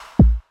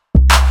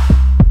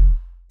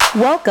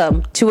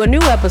Welcome to a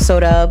new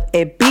episode of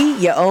It Be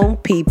Your Own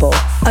People,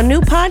 a new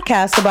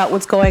podcast about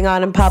what's going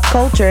on in pop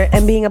culture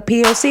and being a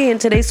POC in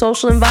today's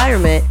social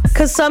environment.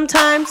 Because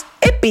sometimes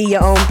it be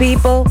your own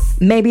people.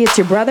 Maybe it's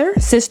your brother,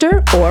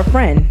 sister, or a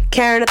friend.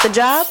 Karen at the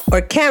job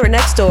or Karen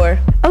next door.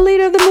 A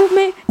leader of the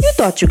movement you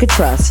thought you could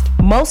trust.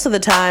 Most of the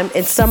time,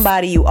 it's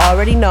somebody you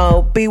already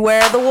know.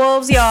 Beware the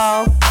wolves,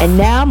 y'all. And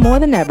now more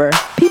than ever,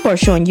 people are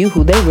showing you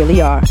who they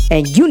really are.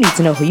 And you need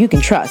to know who you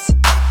can trust.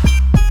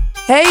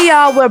 Hey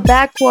y'all, we're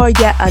back for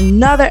yet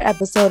another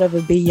episode of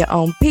It Be Your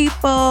Own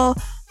People.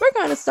 We're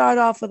going to start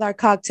off with our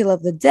cocktail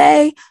of the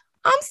day.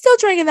 I'm still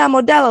drinking that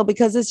Modelo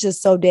because it's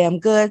just so damn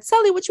good.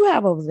 Sully, what you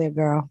have over there,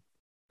 girl?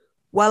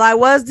 Well, I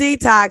was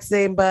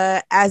detoxing,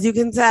 but as you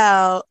can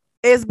tell,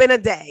 it's been a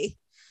day.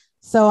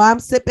 So I'm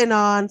sipping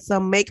on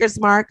some Maker's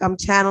Mark. I'm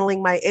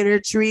channeling my inner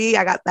tree.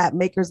 I got that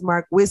Maker's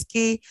Mark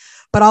whiskey,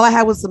 but all I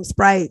had was some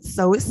Sprite.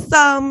 So it's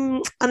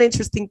an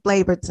interesting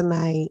flavor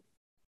tonight.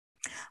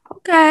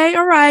 Okay,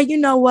 all right. You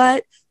know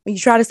what? When you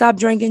try to stop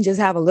drinking, just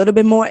have a little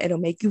bit more. It'll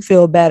make you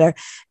feel better.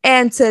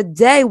 And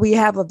today we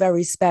have a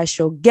very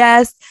special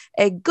guest,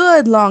 a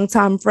good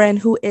longtime friend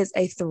who is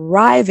a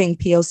thriving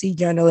POC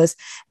journalist.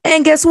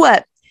 And guess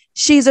what?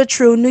 She's a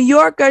true New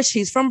Yorker.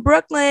 She's from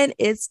Brooklyn.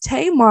 It's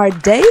Tamar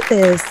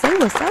Davis. Say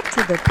what's up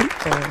to the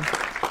people.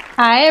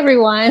 Hi,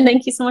 everyone.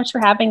 Thank you so much for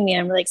having me.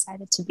 I'm really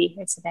excited to be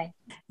here today.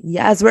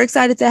 Yes, we're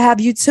excited to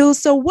have you too.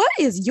 So what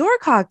is your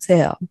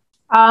cocktail?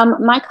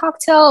 My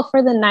cocktail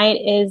for the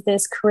night is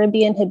this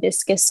Caribbean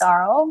hibiscus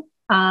sorrel.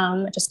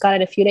 I just got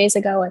it a few days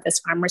ago at this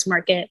farmer's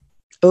market.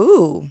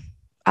 Ooh,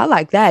 I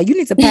like that. You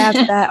need to pass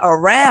that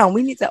around.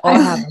 We need to all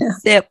have a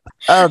sip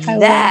of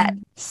that.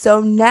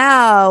 So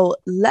now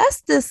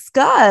let's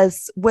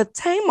discuss with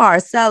Tamar.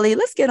 Sally,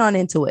 let's get on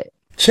into it.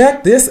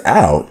 Check this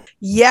out.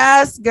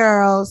 Yes,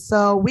 girl.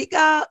 So we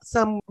got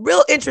some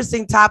real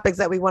interesting topics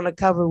that we want to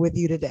cover with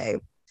you today.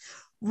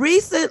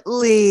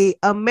 Recently,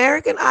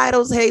 American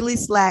Idol's Haley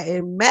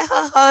Slatton met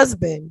her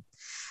husband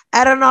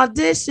at an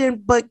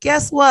audition, but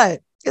guess what?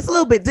 It's a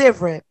little bit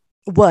different.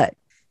 What?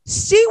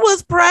 She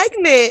was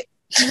pregnant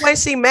when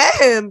she met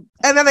him,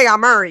 and then they got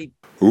married.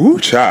 Ooh,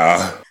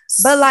 child.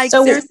 But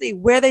seriously,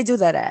 where they do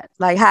that at?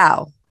 Like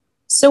how?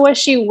 So was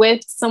she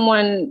with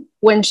someone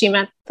when she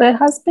met the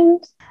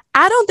husband?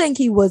 I don't think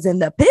he was in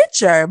the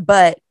picture,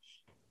 but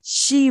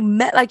she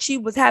met she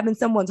was having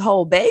someone's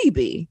whole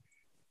baby.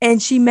 And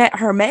she met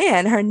her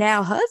man, her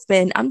now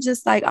husband. I'm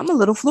just I'm a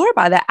little floored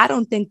by that. I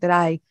don't think that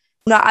I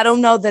don't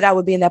know that I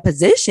would be in that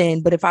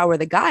position. But if I were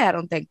the guy, I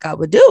don't think I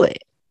would do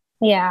it.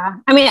 Yeah.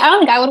 I mean, I don't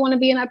think I would want to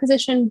be in that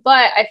position,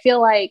 but I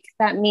feel like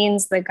that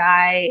means the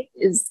guy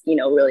is,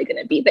 really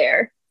going to be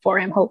there for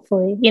him,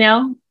 hopefully,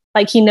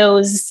 like he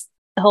knows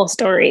the whole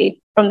story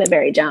from the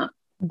very jump.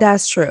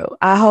 That's true.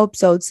 I hope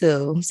so,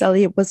 too.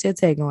 Sally, what's your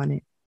take on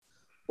it?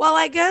 Well,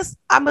 I guess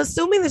I'm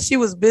assuming that she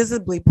was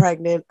visibly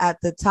pregnant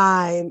at the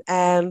time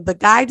and the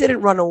guy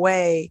didn't run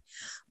away.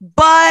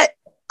 But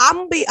I'm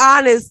going to be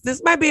honest,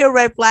 this might be a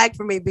red flag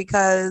for me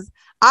because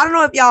I don't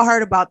know if y'all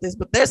heard about this,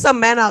 but there's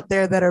some men out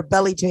there that are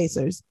belly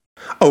chasers.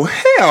 Oh,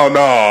 hell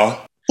no.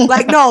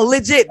 No,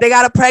 legit. They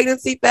got a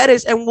pregnancy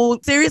fetish and will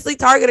seriously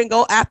target and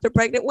go after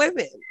pregnant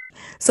women.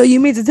 So you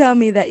mean to tell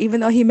me that even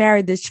though he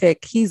married this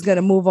chick, he's going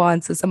to move on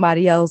to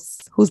somebody else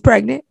who's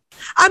pregnant?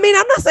 I mean,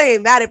 I'm not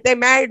saying that. If they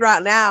married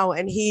right now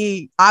and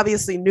he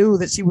obviously knew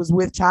that she was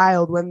with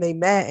child when they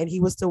met and he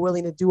was still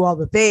willing to do all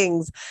the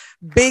things,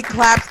 big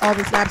claps, all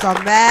the snaps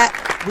on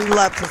that. We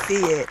love to see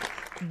it.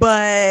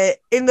 But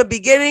in the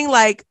beginning,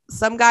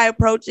 some guy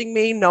approaching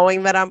me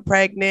knowing that I'm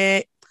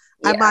pregnant,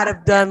 I might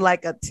have done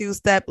a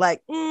two-step,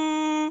 let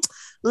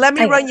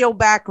me run your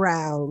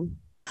background.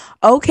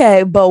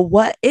 Okay, but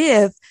what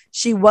if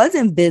she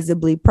wasn't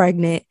visibly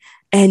pregnant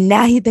and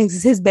now he thinks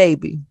it's his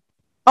baby?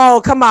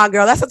 Oh, come on,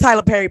 girl. That's a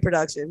Tyler Perry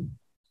production.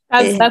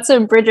 That's a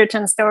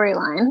Bridgerton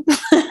storyline.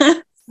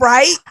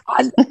 Right?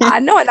 I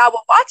know, and I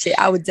will watch it.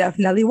 I would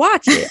definitely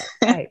watch it.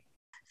 Right.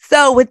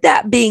 So with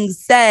that being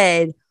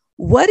said,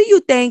 what do you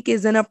think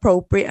is an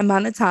appropriate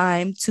amount of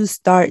time to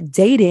start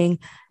dating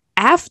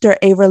after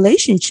a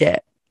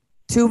relationship?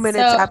 2 minutes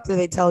after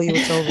they tell you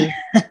it's over.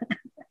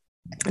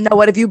 No,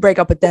 what if you break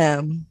up with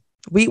them?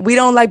 We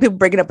don't like people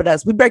breaking up with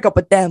us. We break up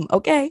with them,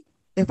 okay?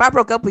 If I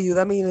broke up with you,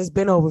 that means it's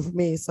been over for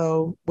me.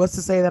 So what's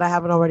to say that I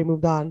haven't already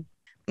moved on?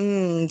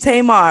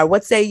 Tamar,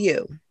 what say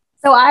you?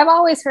 So I've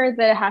always heard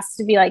that it has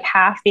to be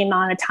half the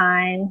amount of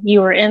time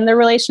you were in the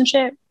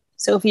relationship.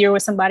 So if you're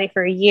with somebody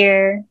for a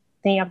year,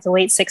 then you have to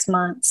wait 6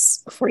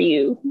 months before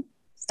you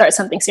start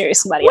something serious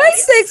with somebody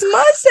else. Wait 6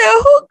 months?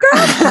 Who,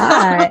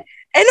 girl?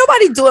 Ain't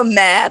nobody doing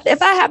math.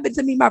 If I happen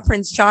to meet my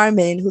Prince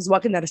Charming who's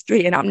walking down the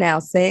street and I'm now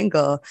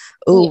single,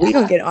 we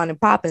gonna get on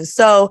and popping.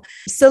 So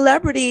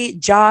celebrity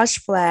Josh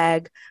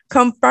Flagg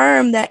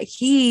confirmed that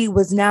he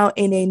was now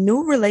in a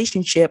new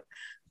relationship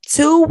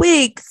 2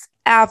 weeks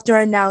after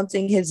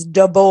announcing his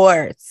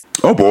divorce.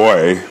 Oh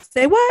boy.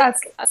 Say what?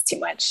 That's too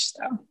much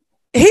though.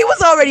 He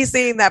was already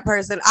seeing that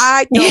person.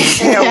 I don't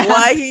care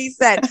what he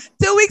said.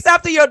 2 weeks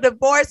after your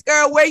divorce,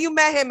 girl, where you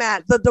met him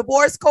at? The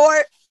divorce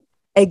court?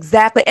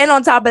 Exactly. And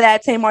on top of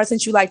that, Tamar,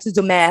 since you like to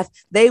do math,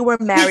 they were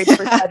married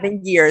for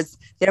 7 years.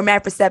 They're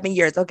married for 7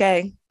 years.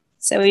 Okay.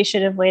 So we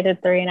should have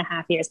waited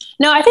 3.5 years.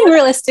 No, I think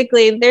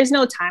realistically, there's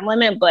no time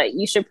limit, but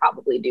you should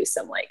probably do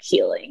some like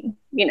healing,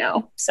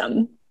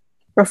 some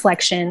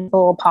reflection, a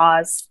little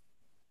pause.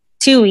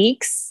 2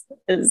 weeks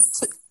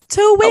is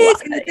 2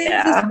 weeks. And the thing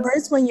is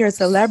worse when you're a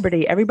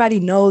celebrity. Everybody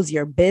knows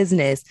your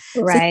business.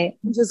 Right. So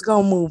you're just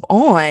going to move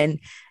on.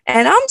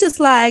 And I'm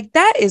just like,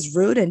 that is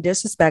rude and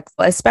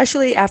disrespectful,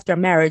 especially after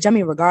marriage. I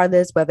mean,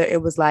 regardless whether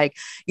it was like,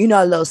 a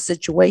little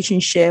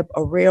situationship,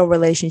 a real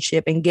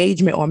relationship,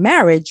 engagement, or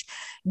marriage,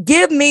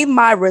 give me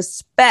my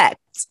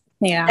respect.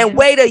 Yeah. And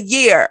wait a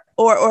year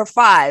or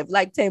 5,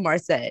 like Tamar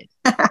said.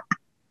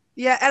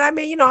 Yeah. And I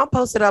mean, I'm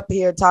posted up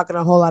here talking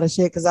a whole lot of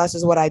shit because that's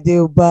just what I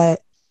do.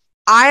 But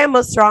I am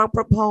a strong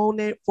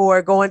proponent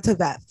for going to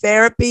that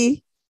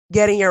therapy,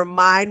 getting your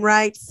mind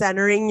right,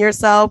 centering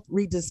yourself,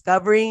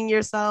 rediscovering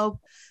yourself,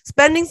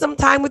 spending some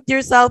time with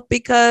yourself,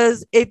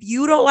 because if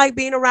you don't like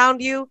being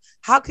around you,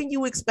 how can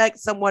you expect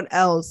someone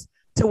else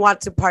to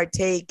want to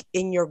partake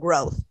in your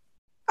growth?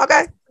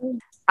 Okay.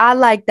 I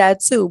like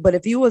that too. But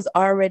if you was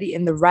already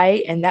in the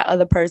right and that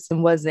other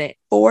person wasn't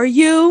for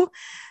you,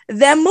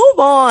 then move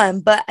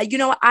on. But I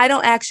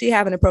don't actually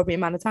have an appropriate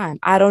amount of time.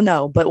 I don't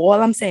know. But all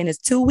I'm saying is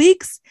 2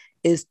 weeks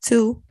is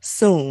too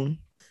soon.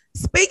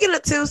 Speaking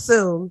of too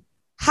soon,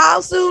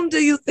 how soon do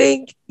you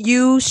think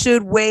you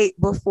should wait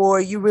before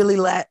you really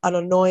let an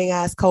annoying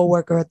ass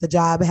coworker at the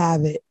job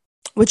have it?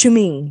 What you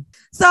mean?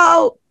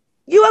 So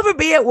you ever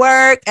be at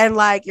work and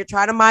like you're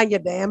trying to mind your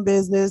damn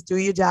business, do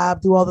your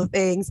job, do all the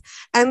things,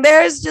 and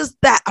there's just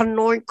that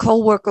annoying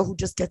coworker who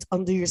just gets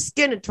under your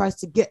skin and tries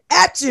to get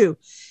at you.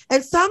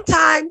 And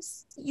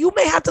sometimes you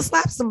may have to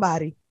slap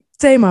somebody.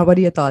 Tamar, what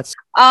are your thoughts?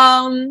 There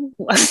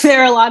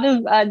are a lot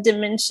of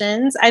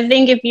dimensions. I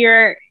think if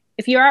you're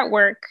at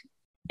work,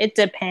 it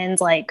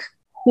depends like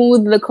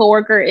who the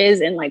coworker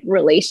is in like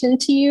relation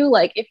to you.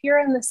 Like if you're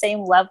in the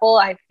same level,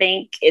 I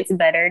think it's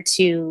better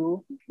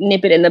to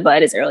nip it in the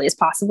bud as early as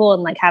possible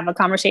and like have a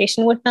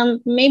conversation with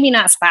them. Maybe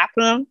not slap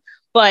them,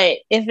 but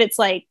if it's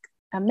like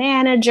a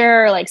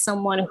manager, or like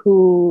someone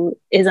who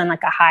is on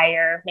like a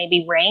higher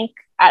maybe rank,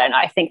 I don't know.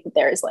 I think that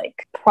there's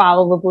like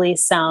probably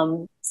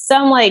some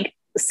like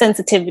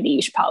sensitivity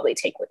you should probably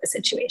take with the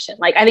situation.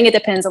 Like I think it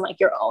depends on like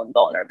your own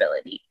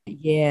vulnerability.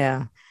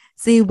 Yeah.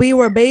 See, we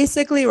were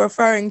basically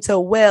referring to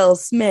Will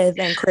Smith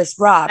and Chris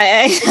Rock.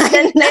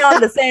 Since they're on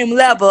the same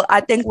level,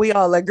 I think we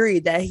all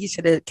agreed that he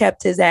should have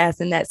kept his ass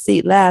in that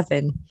seat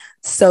laughing.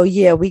 So,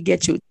 yeah, we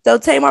get you. So,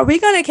 Tamar, we're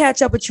going to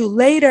catch up with you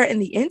later in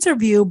the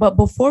interview. But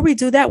before we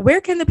do that,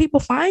 where can the people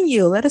find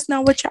you? Let us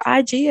know what your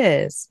IG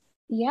is.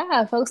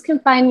 Yeah, folks can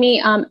find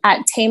me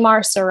at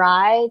Tamar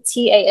Sarai,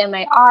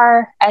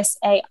 TamarSarai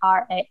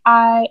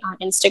on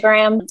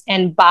Instagram,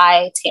 and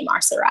by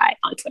Tamar Sarai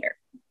on Twitter.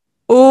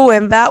 Oh,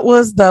 and that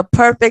was the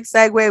perfect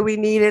segue we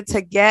needed to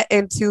get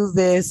into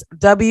this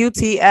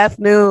WTF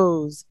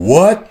news.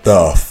 What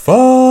the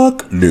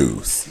fuck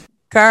news?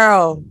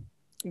 Girl.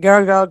 We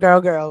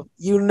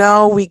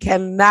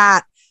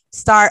cannot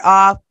start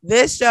off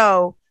this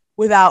show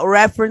without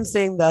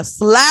referencing the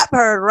slap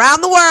heard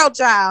around the world,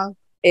 child.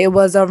 It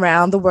was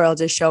around the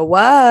world. It sure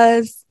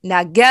was.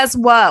 Now, guess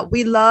what?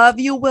 We love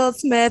you, Will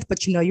Smith,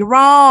 but you're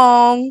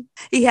wrong.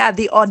 He had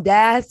the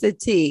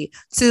audacity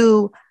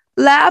to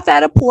laugh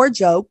at a poor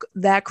joke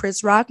that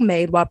Chris Rock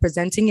made while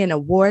presenting an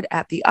award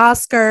at the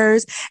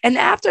Oscars. And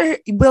after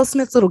Will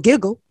Smith's little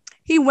giggle,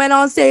 he went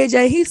on stage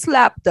and he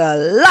slapped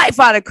the life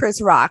out of Chris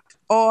Rock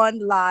on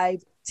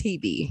live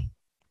TV.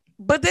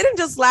 But didn't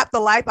just slap the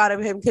life out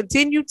of him,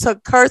 continued to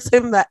curse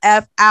him the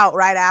F out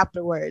right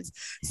afterwards,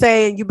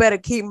 saying, "You better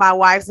keep my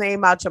wife's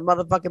name out your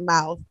motherfucking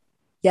mouth."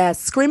 Yes,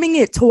 screaming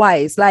it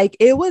twice. Like,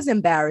 it was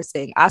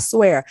embarrassing. I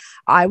swear.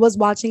 I was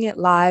watching it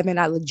live and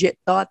I legit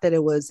thought that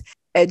it was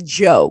a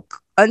joke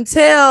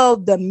until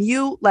the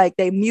mute, like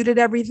they muted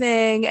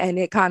everything and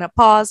it kind of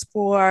paused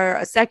for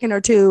a second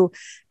or two.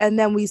 And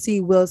then we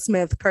see Will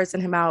Smith cursing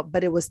him out,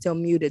 but it was still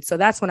muted. So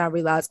that's when I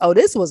realized, oh,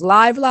 this was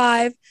live.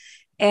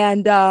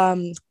 And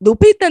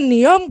Lupita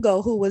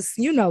Nyong'o, who was,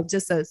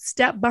 just a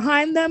step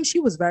behind them,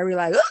 she was very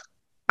like,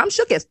 I'm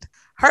shookest.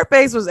 Her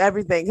face was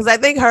everything, because I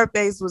think her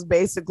face was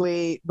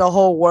basically the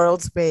whole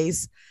world's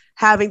face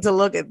having to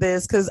look at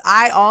this, because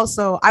I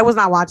was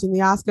not watching the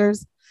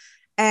Oscars.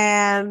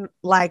 And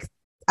like,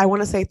 I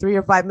want to say 3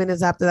 or 5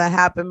 minutes after that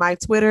happened, my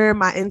Twitter,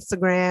 my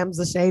Instagrams,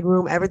 the Shade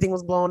Room, everything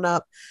was blown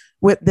up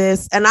with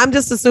this. And I'm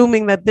just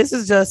assuming that this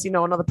is just,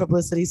 another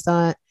publicity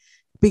stunt,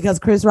 because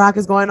Chris Rock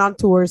is going on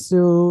tour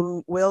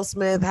soon. Will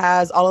Smith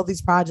has all of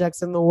these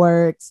projects in the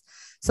works.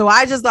 So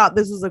I just thought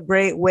this was a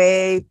great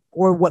way,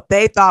 or what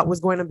they thought was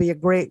going to be a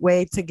great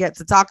way to get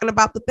to talking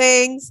about the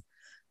things.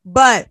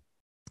 But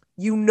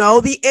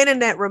the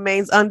internet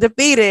remains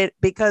undefeated,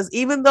 because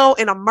even though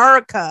in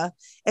America,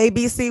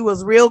 ABC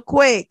was real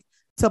quick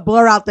to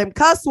blur out them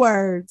cuss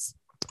words,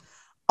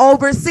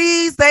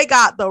 overseas, they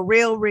got the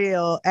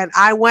real. And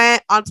I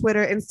went on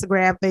Twitter,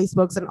 Instagram,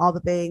 Facebooks, and all the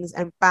things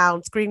and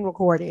found screen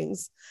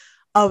recordings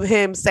of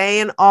him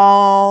saying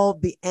all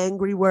the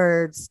angry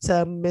words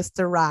to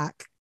Mr.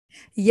 Rock.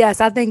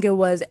 Yes, I think it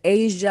was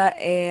Asia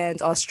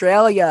and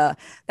Australia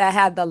that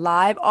had the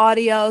live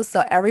audio.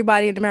 So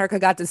everybody in America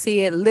got to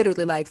see it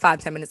literally like 5,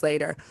 10 minutes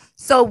later.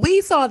 So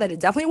we saw that it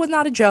definitely was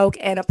not a joke.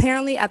 And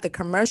apparently at the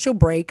commercial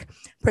break,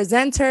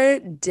 presenter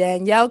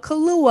Danielle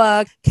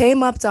Kaluuya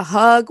came up to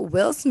hug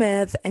Will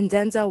Smith, and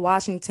Denzel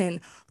Washington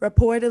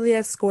reportedly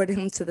escorted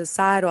him to the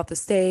side off the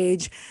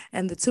stage.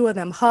 And the two of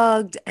them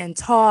hugged and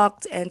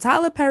talked. And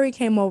Tyler Perry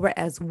came over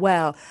as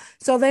well.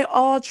 So they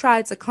all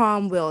tried to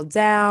calm Will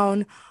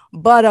down.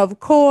 But of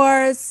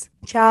course,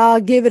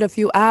 child, give it a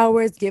few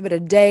hours, give it a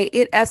day.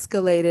 It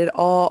escalated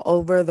all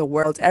over the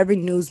world. Every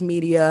news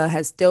media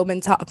has still been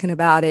talking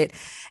about it.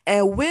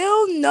 And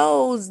Will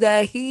knows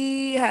that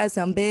he has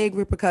some big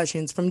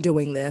repercussions from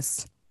doing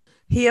this.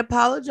 He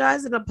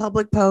apologized in a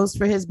public post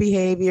for his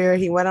behavior.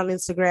 He went on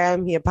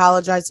Instagram. He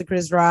apologized to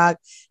Chris Rock.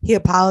 He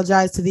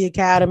apologized to the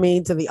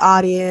Academy, to the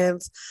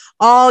audience.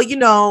 All,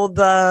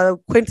 the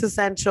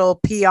quintessential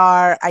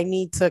PR. I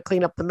need to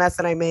clean up the mess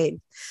that I made.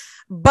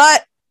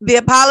 But the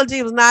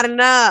apology was not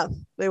enough.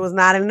 It was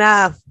not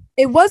enough.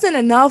 It wasn't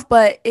enough,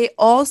 but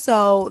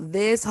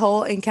this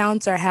whole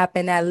encounter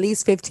happened at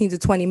least 15 to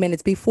 20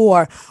 minutes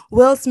before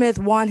Will Smith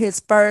won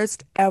his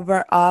first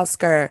ever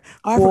Oscar.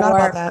 Oh, I forgot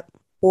about that.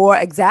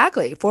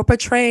 For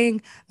portraying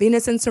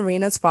Venus and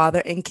Serena's father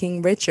in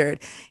King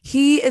Richard.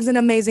 He is an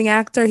amazing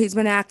actor. He's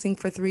been acting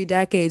for 3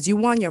 decades. You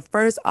won your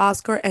first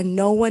Oscar and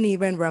no one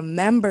even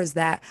remembers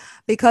that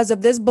because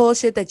of this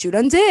bullshit that you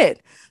done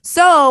did.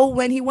 So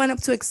when he went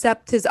up to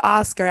accept his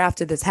Oscar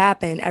after this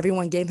happened,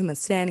 everyone gave him a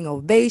standing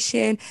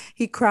ovation.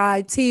 He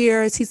cried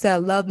tears. He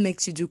said, "Love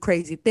makes you do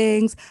crazy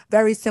things,"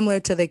 very similar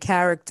to the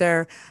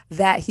character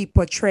that he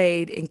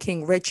portrayed in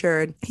King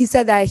Richard. He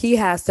said that he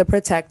has to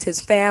protect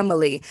his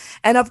family.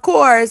 And of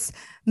course,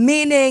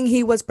 meaning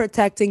he was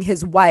protecting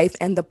his wife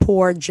and the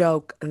poor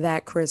joke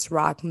that Chris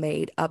Rock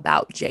made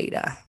about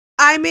Jada.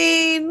 I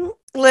mean,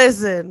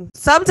 listen,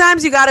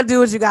 sometimes you got to do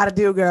what you got to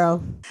do,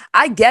 girl.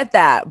 I get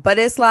that, but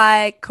it's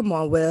like, come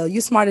on, Will,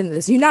 you smarter than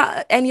this. You're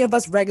not any of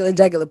us regular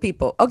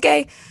people,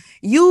 okay?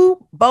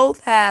 You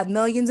both have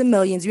millions and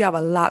millions. You have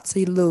a lot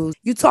to lose.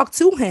 You talk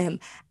to him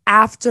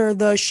after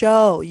the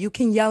show. You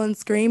can yell and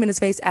scream in his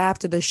face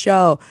after the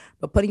show,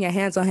 but putting your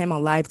hands on him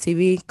on live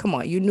TV, come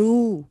on, you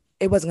knew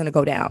it wasn't going to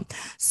go down.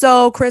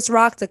 So Chris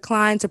Rock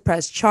declined to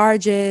press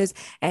charges,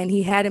 and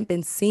he hadn't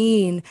been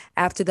seen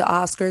after the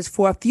Oscars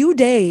for a few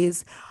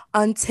days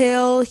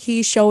until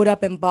he showed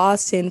up in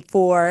Boston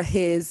for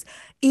his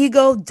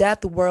Ego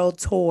Death World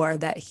Tour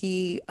that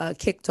he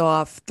kicked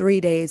off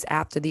 3 days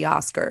after the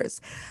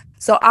Oscars.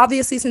 So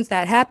obviously, since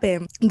that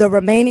happened, the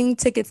remaining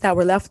tickets that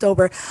were left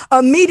over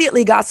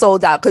immediately got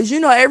sold out because,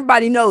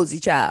 everybody knows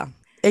each other.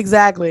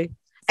 Exactly.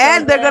 So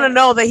and they're going to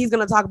know that he's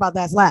going to talk about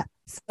that slap.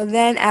 So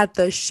then at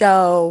the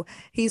show,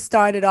 he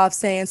started off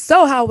saying,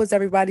 "So how was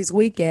everybody's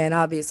weekend?"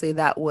 Obviously,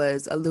 that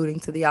was alluding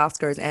to the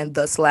Oscars and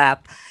the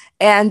slap.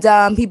 And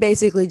he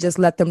basically just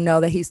let them know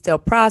that he's still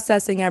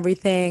processing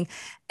everything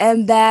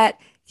and that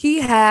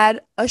he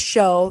had a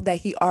show that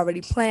he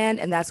already planned,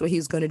 and that's what he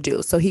was going to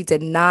do. So he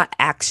did not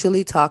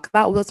actually talk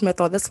about Will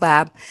Smith or the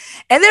slap.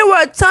 And there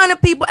were a ton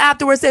of people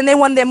afterwards saying they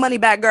wanted their money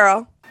back,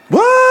 girl.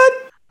 What?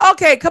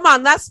 Okay, come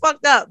on. That's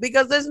fucked up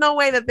because there's no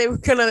way that they were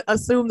going to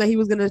assume that he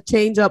was going to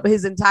change up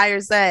his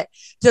entire set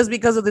just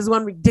because of this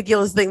one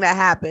ridiculous thing that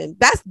happened.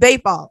 That's their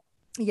fault.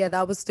 Yeah,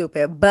 that was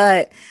stupid.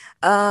 But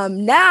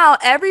now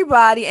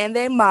everybody and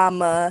their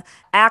mama,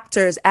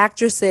 actors,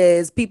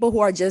 actresses, people who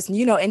are just,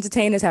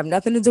 entertainers, have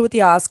nothing to do with the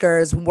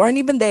Oscars, weren't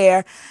even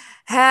there,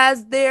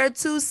 has their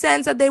 2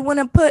 cents that they want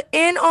to put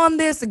in on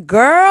this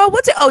girl.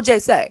 What did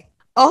OJ say?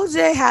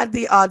 OJ had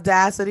the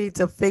audacity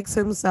to fix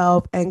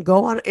himself and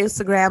go on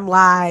Instagram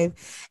Live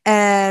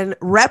and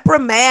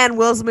reprimand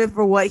Will Smith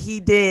for what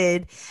he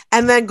did,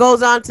 and then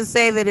goes on to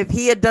say that if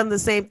he had done the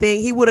same thing,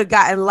 he would have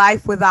gotten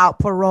life without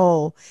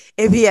parole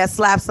if he had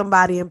slapped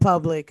somebody in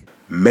public.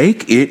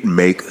 Make it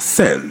make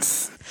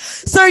sense.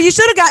 Sir, you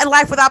should have gotten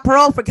life without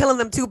parole for killing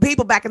them 2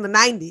 people back in the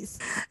 90s.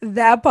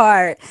 That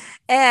part.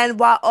 And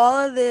while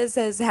all of this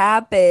has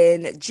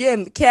happened,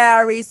 Jim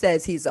Carrey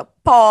says he's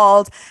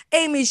appalled.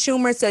 Amy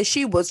Schumer says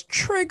she was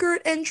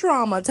triggered and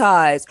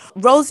traumatized.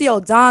 Rosie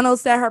O'Donnell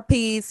said her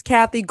piece.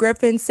 Kathy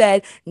Griffin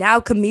said now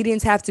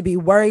comedians have to be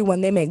worried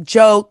when they make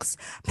jokes.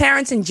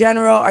 Parents in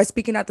general are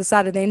speaking out the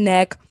side of their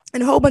neck.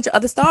 And a whole bunch of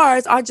other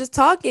stars are just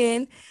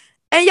talking.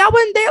 And y'all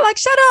wasn't there, like,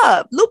 shut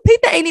up.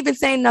 Lupita ain't even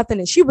saying nothing,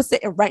 and she was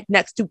sitting right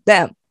next to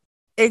them.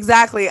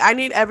 Exactly. I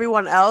need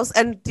everyone else.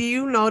 And do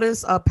you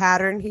notice a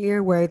pattern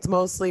here where it's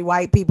mostly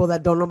white people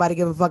that don't nobody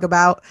give a fuck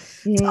about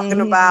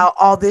talking about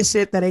all this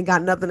shit that ain't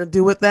got nothing to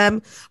do with them?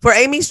 For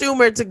Amy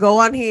Schumer to go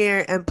on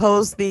here and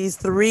post these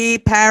 3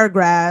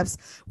 paragraphs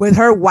with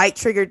her white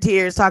triggered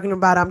tears talking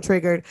about I'm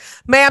triggered.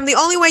 Ma'am, the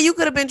only way you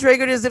could have been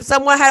triggered is if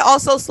someone had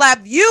also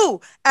slapped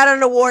you at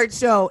an award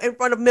show in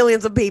front of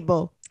millions of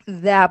people.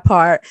 That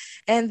part.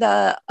 And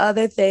the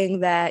other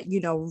thing that,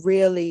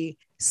 really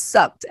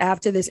sucked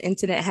after this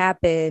incident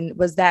happened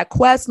was that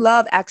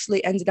Questlove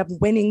actually ended up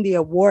winning the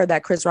award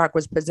that Chris Rock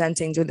was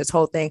presenting during this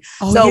whole thing.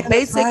 Oh, So yeah, that's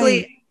basically,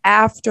 right.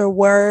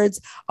 afterwards,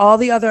 all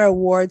the other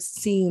awards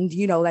seemed,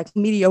 like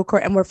mediocre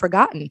and were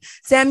forgotten.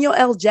 Samuel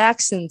L.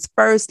 Jackson's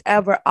first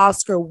ever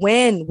Oscar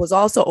win was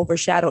also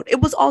overshadowed.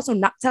 It was also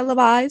not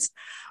televised,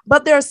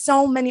 but there are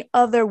so many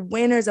other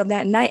winners of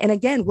that night. And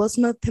again, Will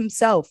Smith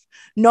himself,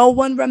 no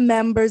one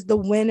remembers the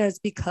winners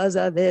because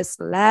of this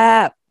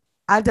slap.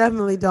 I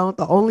definitely don't.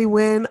 The only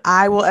win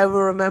I will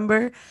ever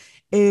remember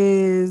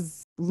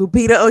is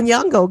Lupita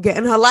Nyong'o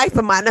getting her life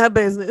and minding her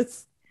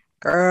business.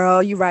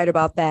 Girl, you right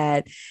about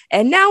that.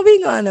 And now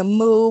we're going to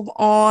move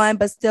on,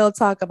 but still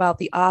talk about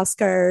the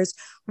Oscars.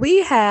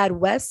 We had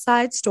West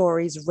Side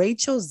Story's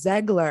Rachel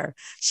Zegler.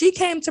 She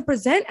came to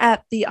present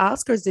at the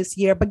Oscars this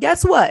year, but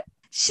guess what?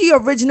 She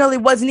originally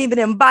wasn't even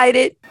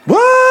invited.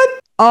 What?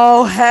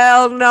 Oh,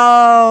 hell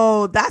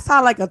no. That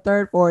sounds like a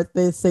third, fourth,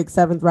 fifth, sixth,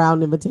 seventh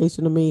round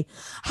invitation to me.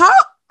 How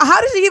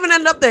did she even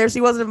end up there if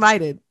she wasn't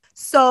invited?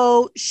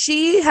 So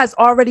she has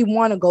already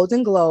won a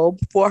Golden Globe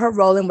for her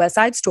role in West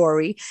Side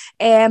Story.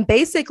 And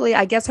basically,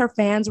 I guess her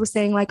fans were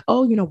saying like,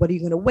 oh, what are you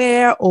going to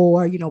wear?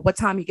 Or, what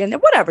time you getting there?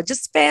 Whatever,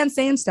 just fans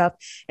saying stuff.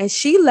 And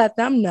she let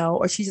them know,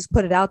 or she just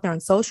put it out there on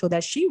social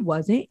that she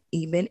wasn't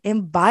even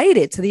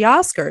invited to the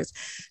Oscars.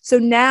 So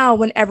now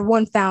when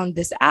everyone found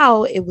this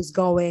out, it was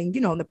going,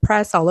 in the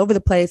press all over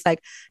the place.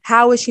 Like,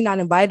 how is she not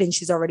invited? And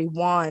she's already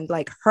won.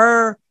 Like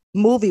her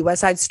movie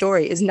West Side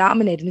Story is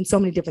nominated in so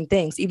many different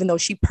things, even though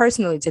she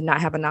personally did not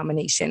have a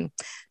nomination.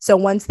 So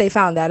once they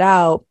found that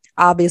out,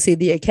 obviously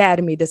the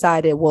Academy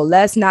decided, well,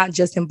 let's not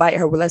just invite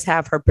her, well, let's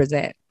have her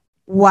present.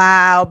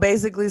 Wow.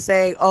 Basically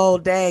saying, oh,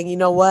 dang, you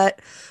know what?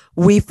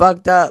 We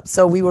fucked up.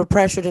 So we were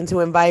pressured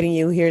into inviting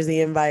you. Here's the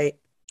invite.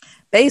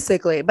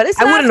 Basically. But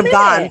I wouldn't have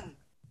gone.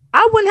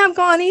 I wouldn't have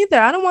gone either.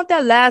 I don't want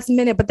that last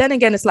minute. But then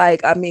again, it's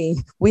like,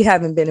 we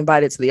haven't been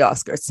invited to the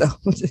Oscars. So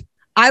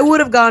I would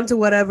have gone to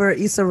whatever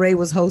Issa Rae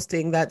was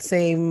hosting that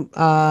same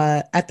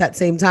at that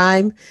same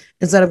time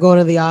instead of going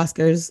to the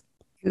Oscars.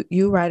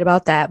 You're right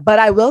about that. But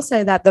I will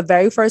say that the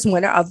very first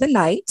winner of the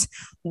night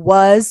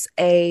was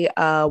a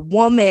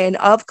woman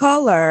of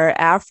color,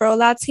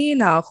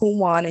 Afro-Latina, who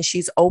won, and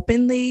she's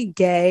openly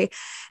gay,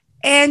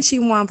 and she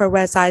won for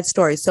West Side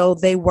Story. So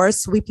they were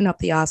sweeping up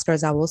the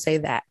Oscars. I will say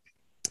that.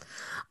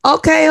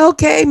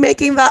 Okay.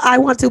 Making the I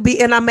want to be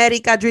in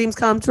America dreams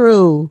come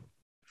true.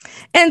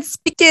 And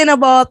speaking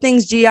of all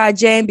things G.I.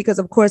 Jane, because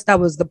of course that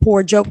was the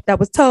poor joke that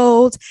was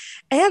told,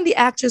 and the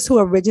actress who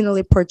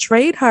originally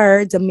portrayed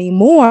her, Demi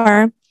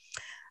Moore,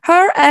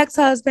 her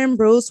ex-husband,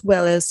 Bruce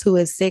Willis, who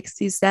is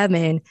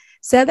 67,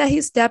 said that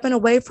he's stepping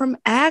away from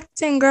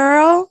acting,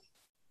 girl.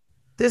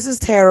 This is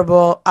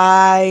terrible.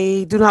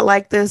 I do not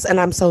like this, and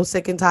I'm so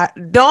sick and tired.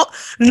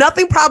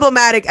 Nothing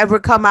problematic ever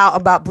come out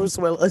about Bruce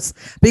Willis,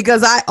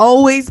 because I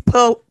always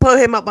put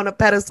him up on a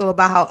pedestal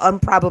about how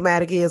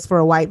unproblematic he is for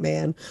a white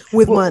man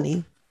with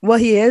money. Well,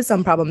 he is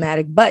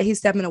unproblematic, but he's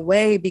stepping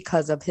away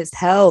because of his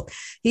health.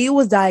 He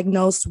was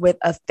diagnosed with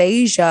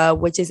aphasia,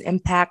 which is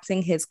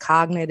impacting his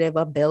cognitive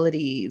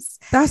abilities.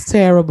 That's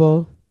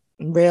terrible.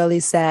 Really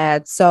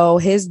sad. So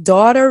his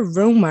daughter,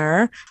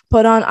 Rumor,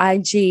 put on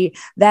IG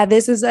that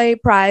this is a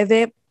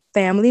private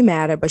family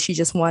matter, but she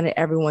just wanted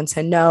everyone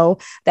to know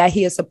that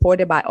he is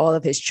supported by all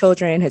of his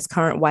children, his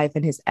current wife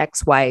and his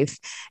ex-wife.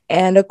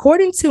 And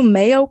according to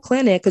Mayo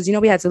Clinic, because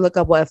we had to look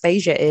up what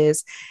aphasia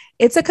is,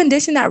 it's a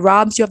condition that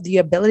robs you of the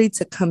ability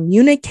to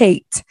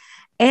communicate,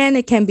 and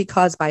it can be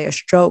caused by a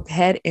stroke,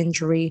 head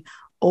injury,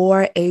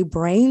 or a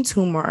brain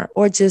tumor,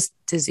 or just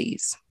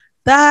disease.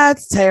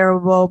 That's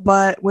terrible.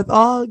 But with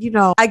all,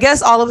 I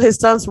guess all of his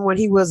stunts from when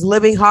he was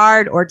living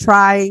hard or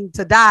trying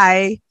to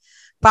die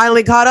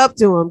finally caught up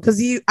to him,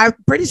 because I'm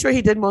pretty sure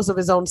he did most of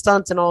his own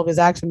stunts in all of his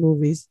action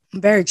movies.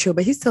 Very true,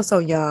 but he's still so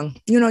young.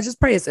 Just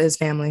pray it's his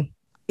family.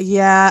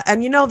 Yeah.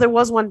 And there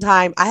was one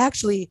time I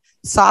actually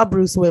saw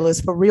Bruce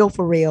Willis for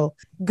real.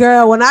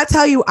 Girl, when I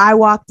tell you I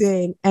walked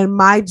in and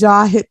my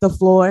jaw hit the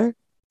floor.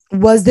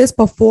 Was this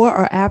before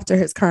or after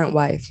his current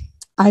wife?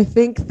 I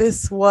think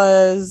this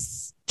was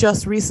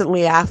just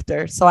recently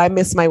after. So I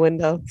missed my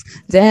window.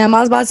 Damn, I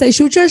was about to say,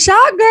 shoot your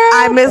shot, girl.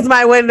 I missed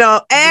my window.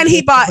 And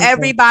he bought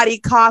everybody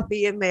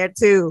coffee in there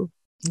too.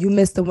 You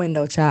missed the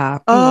window,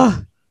 child.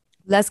 Oh.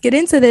 Let's get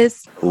into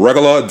this.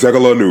 Regular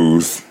degular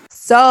news.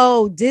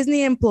 So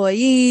Disney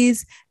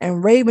employees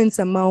and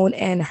Raven-Symoné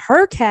and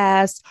her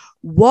cast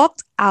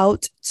walked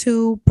out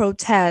to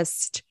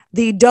protest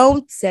the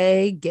Don't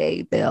Say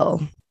Gay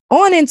bill.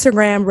 On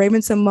Instagram,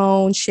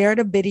 Raven-Symoné shared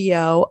a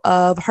video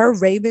of her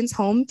Ravens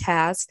home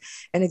cast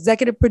and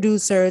executive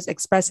producers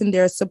expressing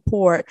their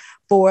support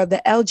for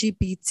the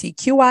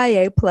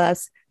LGBTQIA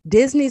plus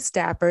Disney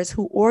staffers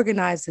who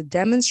organized a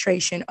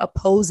demonstration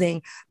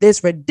opposing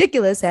this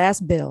ridiculous ass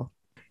bill.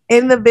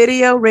 In the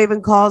video,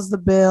 Raven calls the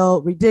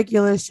bill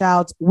ridiculous,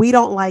 shouts, "We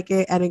don't like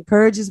it," and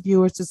encourages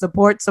viewers to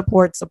support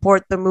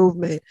the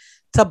movement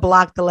to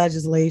block the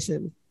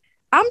legislation.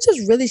 I'm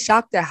just really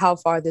shocked at how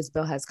far this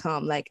bill has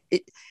come. Like,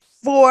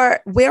 for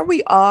where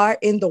we are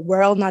in the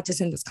world, not just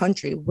in this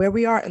country, where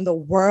we are in the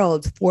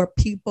world for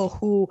people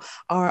who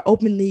are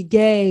openly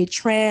gay,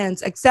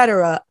 trans,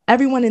 etc.,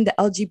 everyone in the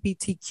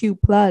LGBTQ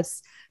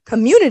plus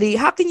community,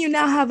 how can you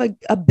now have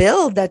a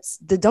bill that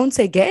don't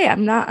say gay?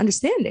 I'm not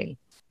understanding.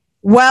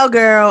 Well,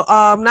 girl,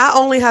 not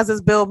only has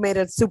this bill made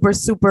it super,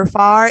 super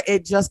far,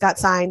 it just got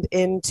signed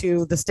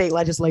into the state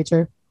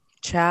legislature.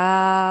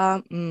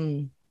 Child.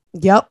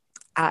 Yep.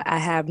 I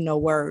have no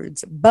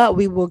words, but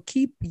we will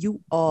keep you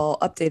all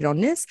updated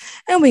on this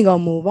and we're going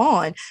to move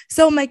on.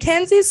 So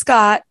Mackenzie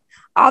Scott,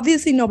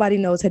 obviously nobody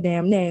knows her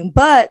damn name,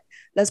 but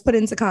let's put it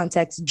into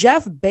context.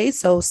 Jeff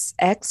Bezos'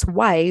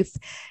 ex-wife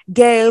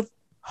gave,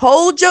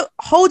 hold your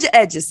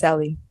edges,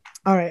 Sally.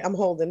 All right, I'm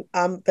holding.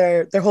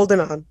 They're holding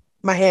on.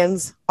 My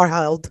hands are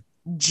held.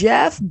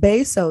 Jeff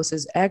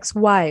Bezos'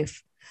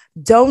 ex-wife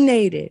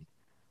donated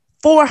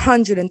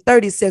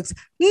 $436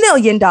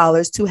 million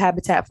to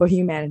Habitat for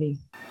Humanity.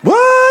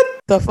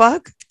 What the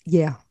fuck?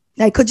 Yeah.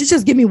 Like, could you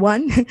just give me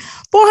one?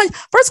 400.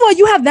 First of all,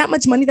 you have that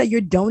much money that you're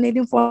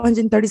donating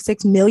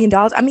 $436 million.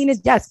 I mean,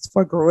 it's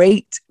for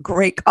great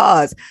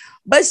cause.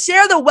 But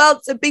share the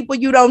wealth to people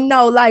you don't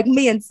know, like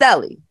me and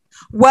Sally.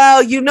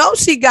 Well,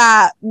 she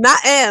got not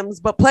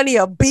M's, but plenty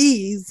of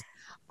B's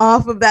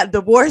off of that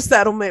divorce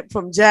settlement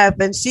from Jeff.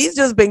 And she's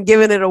just been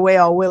giving it away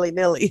all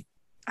willy-nilly.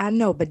 I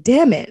know, but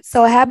damn it.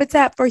 So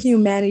Habitat for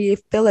Humanity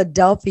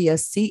Philadelphia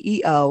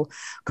CEO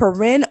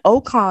Corinne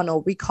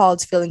O'Connell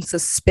recalled feeling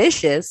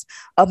suspicious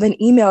of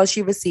an email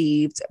she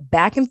received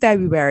back in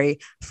February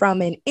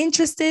from an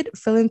interested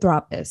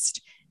philanthropist.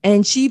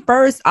 And she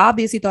first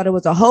obviously thought it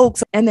was a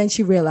hoax, and then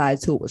she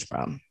realized who it was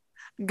from.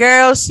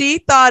 Girl, she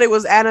thought it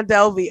was Anna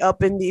Delvey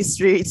up in these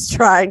streets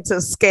trying to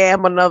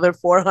scam another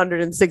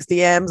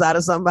 460 M's out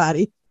of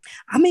somebody.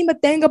 I mean,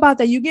 but think about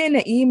that. You get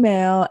an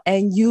email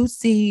and you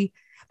see...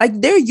 Like,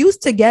 they're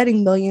used to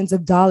getting millions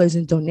of dollars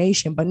in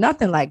donation, but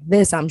nothing like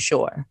this, I'm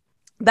sure.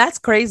 That's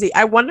crazy.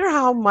 I wonder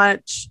how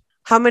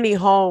many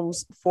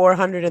homes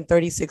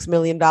 $436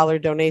 million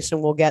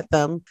donation will get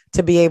them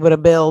to be able to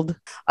build.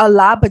 A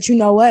lot, but you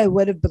know what? It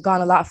would have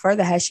gone a lot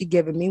further had she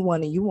given me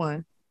one and you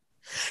one.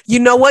 You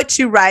know what?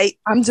 You're right.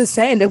 I'm just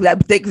saying that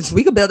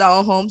we could build our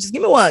own homes. Just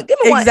give me one.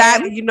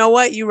 Exactly. One. You know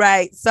what? You're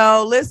right.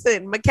 So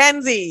listen,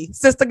 Mackenzie,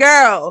 sister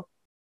girl,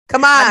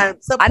 come on.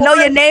 I know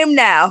your name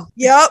now.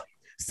 Yep.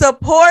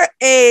 Support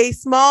a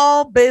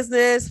small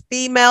business,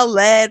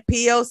 female-led,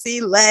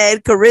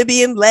 POC-led,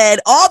 Caribbean-led,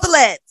 all the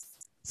leads.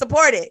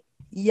 Support it.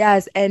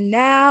 Yes. And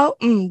now,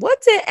 what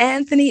did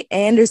Anthony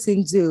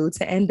Anderson do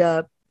to end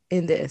up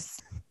in this?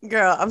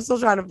 Girl, I'm still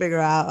trying to figure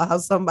out how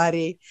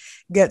somebody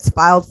gets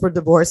filed for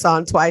divorce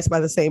on twice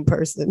by the same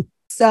person.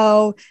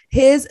 So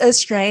his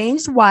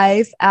estranged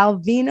wife,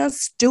 Alvina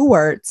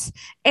Stewart,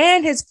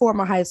 and his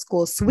former high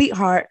school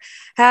sweetheart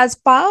has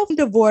filed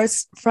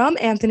divorce from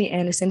Anthony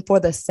Anderson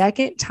for the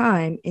second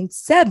time in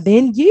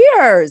 7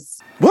 years.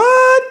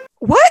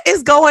 What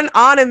is going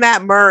on in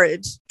that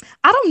marriage?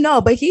 I don't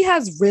know, but he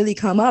has really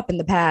come up in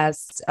the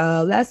past,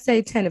 let's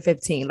say 10 to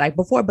 15, like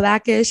before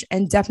Blackish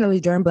and definitely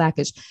during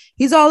Blackish.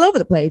 He's all over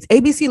the place.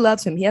 ABC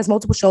loves him. He has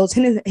multiple shows,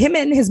 him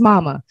and his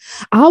mama.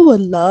 I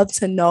would love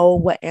to know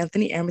what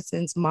Anthony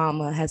Anderson's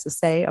mama has to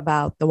say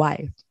about the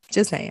wife.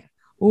 Just saying.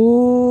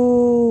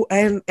 Ooh,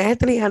 and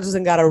Anthony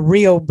Anderson got a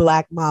real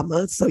black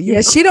mama. So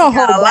she don't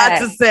hold a lot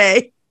to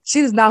say.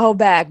 She does not hold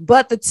back.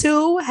 But the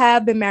two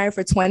have been married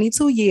for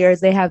 22 years.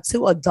 They have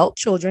 2 adult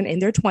children in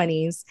their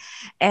 20s.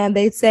 And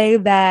they say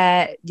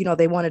that,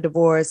 they want a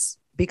divorce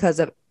because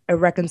of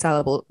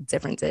irreconcilable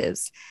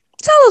differences.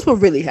 Tell us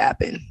what really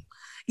happened.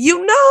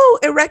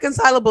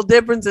 Irreconcilable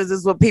differences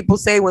is what people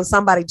say when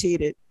somebody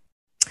cheated.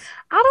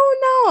 I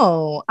don't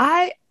know.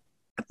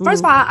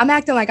 First of all, I'm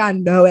acting like I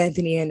know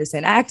Anthony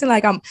Anderson. Acting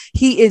like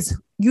he is,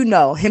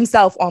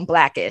 himself on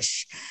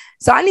Blackish.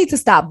 So I need to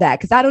stop that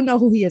because I don't know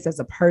who he is as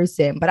a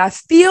person, but I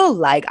feel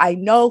like I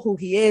know who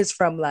he is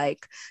from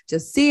like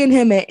just seeing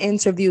him in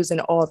interviews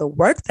and all the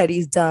work that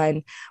he's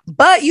done.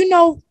 But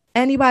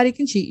anybody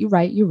can cheat.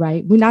 You're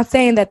right. We're not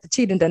saying that the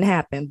cheating doesn't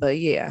happen, but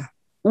yeah.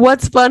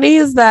 What's funny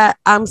is that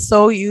I'm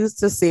so used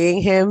to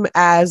seeing him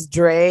as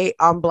Dre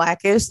on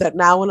Blackish that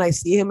now when I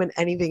see him in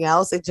anything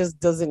else, it just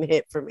doesn't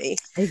hit for me.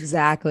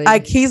 Exactly.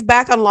 Like he's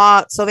back on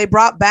Law. So they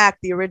brought back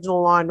the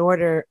original Law and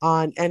Order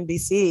on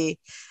NBC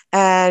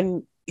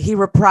and he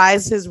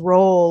reprised his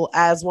role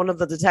as one of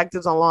the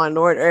detectives on Law and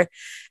Order.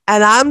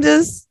 And I'm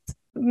just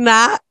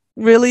not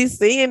really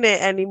seeing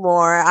it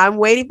anymore. I'm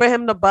waiting for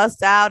him to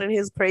bust out in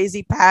his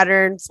crazy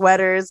pattern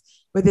sweaters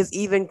with his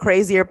even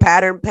crazier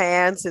pattern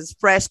pants, his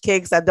fresh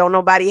kicks that don't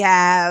nobody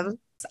have.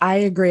 I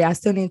agree. I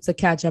still need to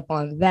catch up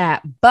on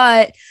that.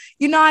 But,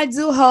 I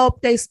do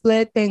hope they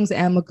split things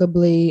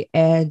amicably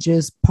and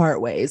just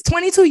part ways.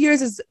 22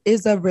 years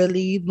is a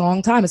really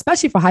long time,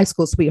 especially for high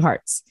school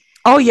sweethearts.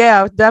 Oh,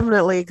 yeah,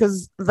 definitely.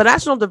 Because the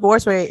national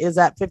divorce rate is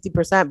at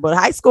 50%. But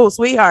high school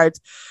sweethearts,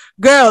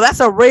 girl, that's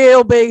a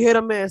real big hit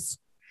or miss.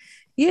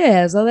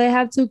 Yeah. So they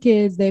have 2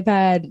 kids. They've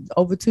had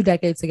over 2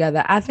 decades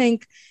together. I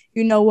think,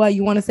 you know what?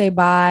 You want to say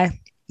bye.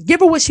 Give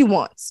her what she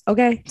wants.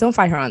 Okay. Don't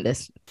fight her on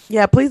this.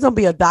 Yeah, please don't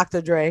be a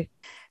Dr. Dre.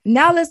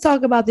 Now let's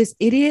talk about this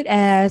idiot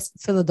ass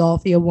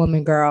Philadelphia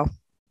woman, girl.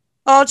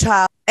 Oh,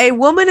 child. A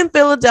woman in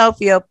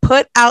Philadelphia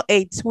put out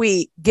a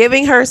tweet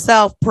giving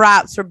herself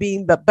props for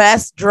being the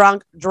best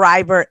drunk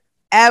driver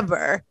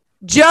ever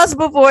just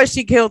before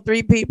she killed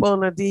 3 people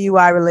in a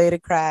DUI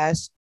related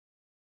crash.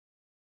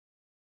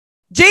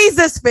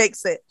 Jesus,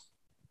 fix it.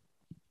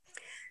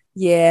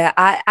 Yeah,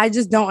 I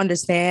just don't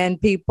understand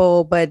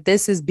people, but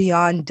this is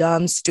beyond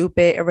dumb,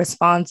 stupid,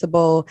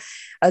 irresponsible.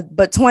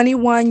 But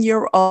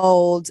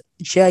 21-year-old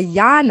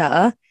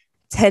Jayana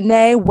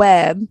Tene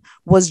Webb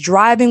was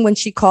driving when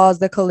she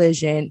caused the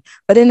collision.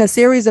 But in a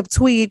series of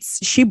tweets,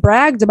 she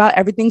bragged about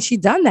everything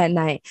she'd done that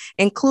night,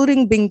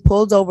 including being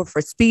pulled over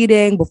for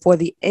speeding before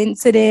the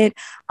incident,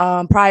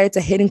 prior to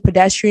hitting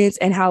pedestrians,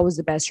 and how it was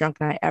the best drunk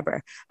night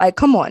ever. Like,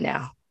 come on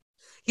now.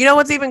 You know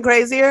what's even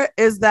crazier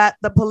is that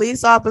the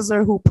police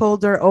officer who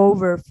pulled her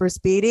over for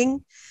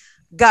speeding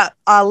got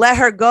let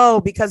her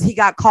go because he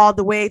got called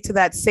away to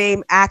that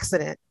same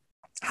accident.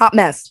 Hot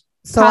mess.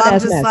 So I'm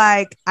just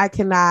like, I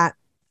cannot.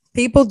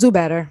 People do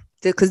better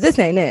because this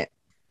ain't it.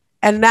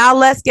 And now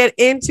let's get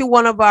into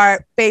one of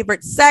our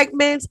favorite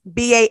segments,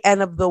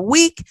 BAN of the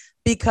week,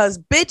 because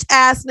bitch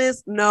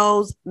assness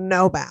knows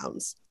no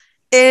bounds.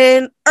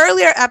 In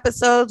earlier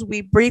episodes,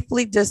 we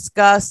briefly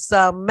discussed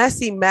some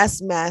messy mess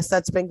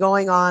that's been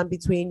going on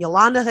between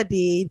Yolanda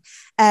Hadid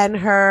and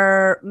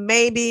her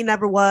maybe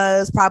never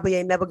was, probably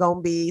ain't never gonna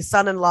be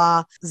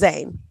son-in-law,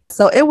 Zayn.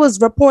 So it was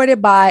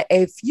reported by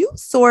a few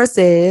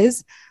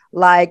sources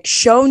like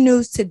Show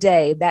News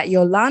Today that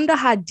Yolanda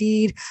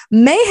Hadid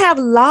may have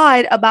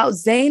lied about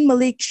Zayn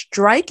Malik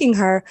striking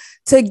her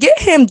to get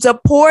him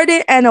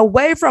deported and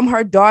away from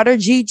her daughter,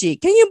 Gigi.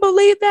 Can you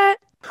believe that?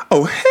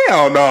 Oh,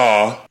 hell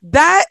no.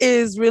 That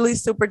is really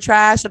super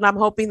trash. And I'm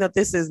hoping that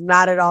this is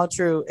not at all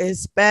true,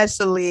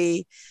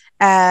 especially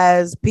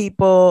as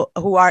people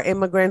who are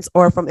immigrants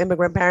or from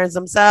immigrant parents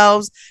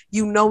themselves.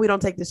 You know, we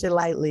don't take this shit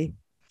lightly.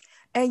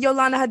 And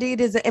Yolanda Hadid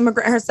is an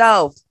immigrant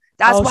herself.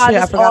 That's why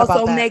this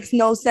also makes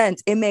no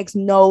sense. It makes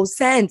no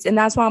sense. And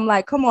that's why I'm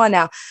like, come on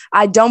now.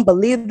 I don't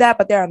believe that.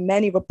 But there are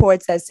many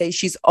reports that say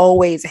she's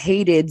always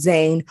hated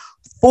Zayn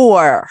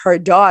for her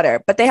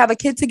daughter. But they have a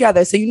kid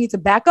together. So you need to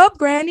back up,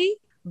 Granny.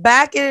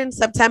 Back in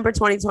September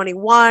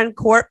 2021,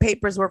 court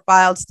papers were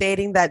filed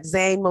stating that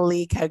Zayn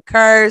Malik had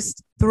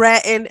cursed,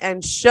 threatened,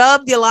 and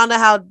shoved Yolanda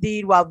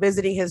Hadid while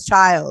visiting his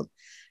child.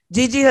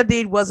 Gigi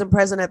Hadid wasn't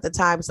present at the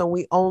time, so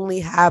we only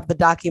have the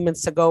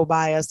documents to go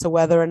by as to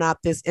whether or not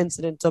this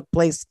incident took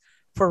place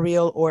for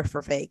real or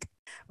for fake.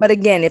 But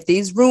again, if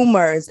these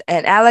rumors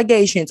and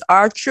allegations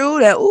are true,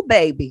 then ooh,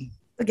 baby.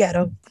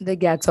 The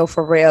ghetto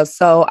for real.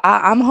 So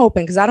I'm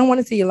hoping, because I don't want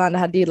to see Yolanda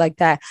Hadid like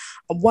that.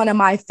 One of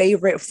my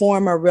favorite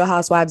former Real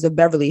Housewives of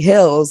Beverly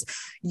Hills.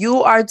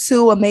 You are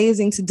too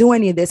amazing to do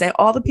any of this. And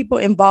all the people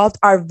involved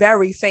are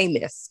very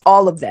famous.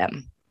 All of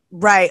them.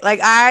 Right. Like,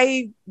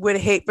 I would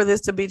hate for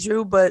this to be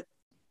true, but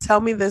tell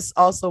me this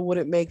also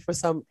wouldn't make for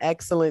some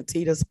excellent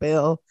tea to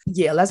spill.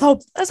 Yeah, let's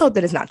hope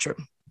that it's not true.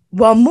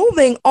 Well,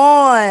 moving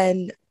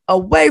on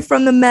away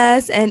from the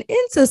mess and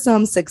into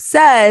some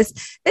success,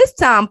 it's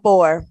time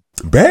for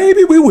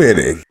Baby, we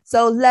winning.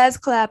 So let's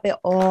clap it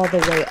all the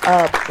way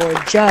up for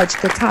Judge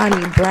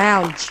Ketanji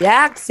Brown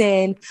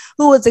Jackson,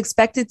 who is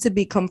expected to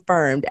be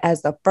confirmed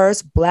as the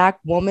first Black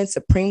woman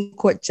Supreme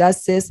Court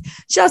justice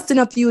just in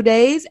a few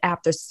days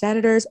after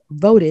senators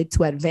voted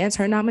to advance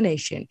her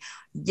nomination.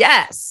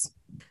 Yes.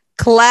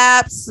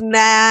 Claps,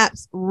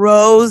 snaps,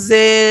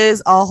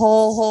 roses, a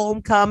whole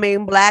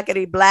homecoming,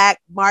 blackety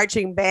black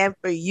marching band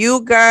for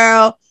you,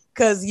 girl,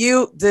 because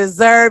you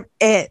deserve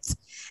it.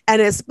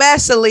 And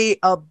especially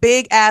a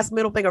big ass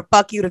middle finger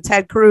fuck you to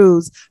Ted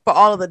Cruz for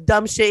all of the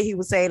dumb shit he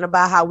was saying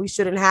about how we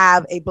shouldn't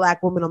have a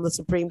Black woman on the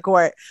Supreme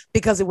Court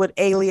because it would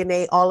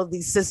alienate all of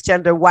these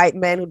cisgender white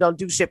men who don't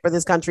do shit for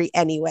this country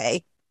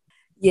anyway.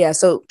 Yeah,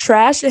 so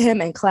trash to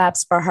him and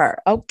claps for her.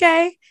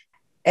 Okay.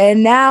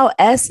 And now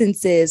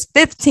Essence's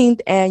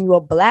 15th annual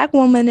Black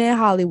Woman in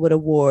Hollywood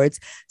Awards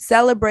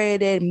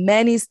celebrated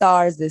many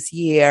stars this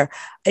year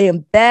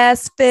in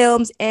best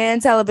films and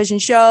television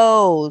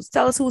shows.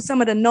 Tell us who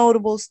some of the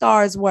notable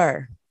stars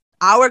were.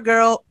 Our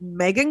girl,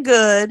 Megan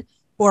Good,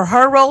 for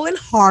her role in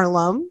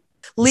Harlem,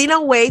 Lena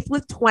Waithe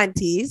with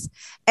 20s,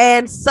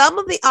 and some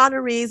of the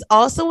honorees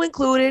also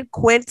included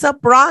Quinta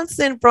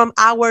Brunson from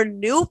our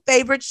new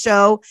favorite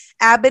show,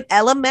 Abbott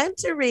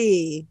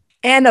Elementary.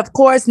 And of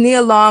course,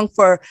 Nia Long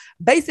for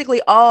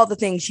basically all the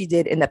things she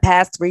did in the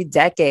past 3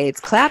 decades.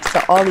 Claps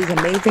to all these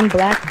amazing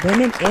Black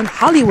women in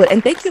Hollywood.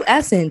 And thank you,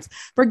 Essence,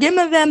 for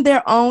giving them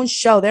their own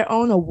show, their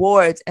own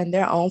awards, and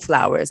their own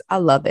flowers. I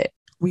love it.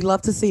 We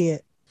love to see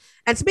it.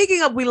 And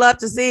speaking of we love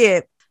to see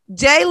it,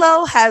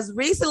 J-Lo has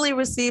recently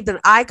received an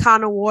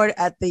Icon Award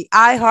at the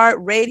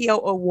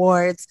iHeartRadio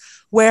Awards,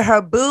 where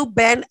her boo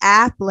Ben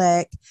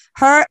Affleck,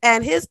 her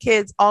and his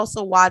kids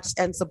also watched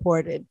and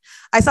supported.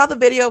 I saw the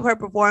video of her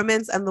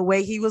performance and the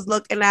way he was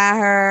looking at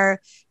her.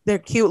 Their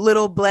cute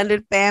little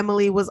blended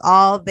family was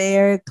all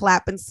there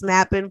clapping,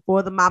 snapping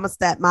for the mama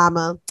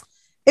stepmama.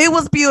 It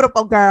was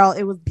beautiful, girl.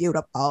 It was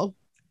beautiful.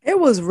 It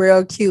was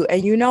real cute.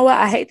 And you know what?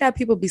 I hate that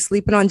people be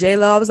sleeping on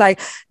J-Lo. I was like,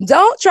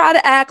 don't try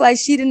to act like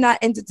she did not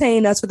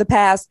entertain us for the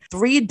past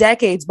 3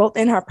 decades, both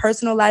in her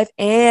personal life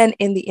and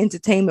in the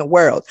entertainment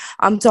world.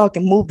 I'm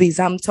talking movies,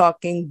 I'm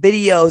talking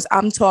videos,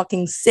 I'm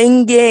talking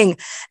singing,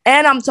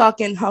 and I'm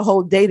talking her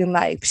whole dating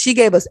life. She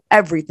gave us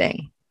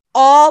everything.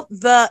 All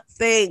the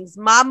things.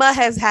 Mama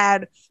has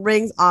had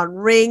rings on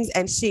rings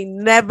and she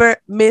never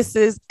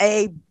misses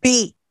a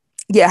beat.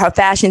 Yeah, her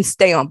fashion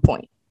stay on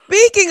point.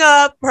 Speaking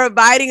of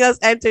providing us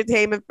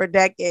entertainment for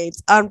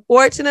decades,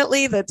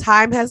 unfortunately, the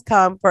time has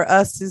come for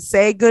us to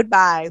say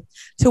goodbye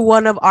to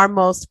one of our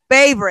most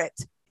favorite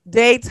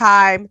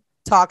daytime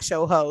talk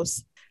show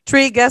hosts.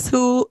 Tree, guess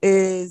who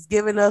is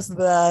giving us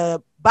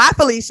the bye,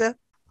 Felicia?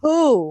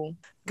 Who?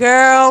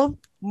 Girl,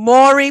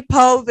 Maury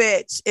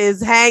Povich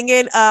is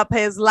hanging up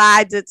his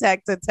lie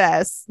detector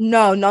test.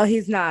 No,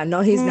 he's not.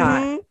 No, he's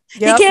not.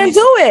 Yep. He can't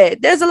do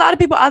it. There's a lot of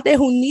people out there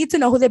who need to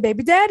know who their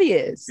baby daddy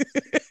is.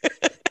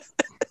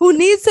 Who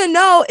needs to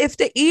know if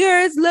the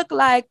ears look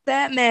like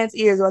that man's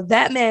ears or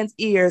that man's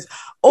ears,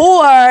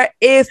 or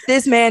if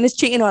this man is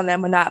cheating on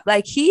them or not.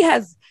 Like, he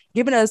has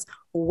given us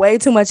way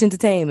too much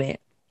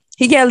entertainment.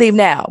 He can't leave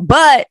now,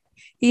 but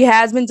he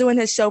has been doing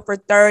his show for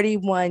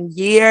 31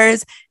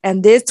 years,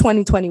 and this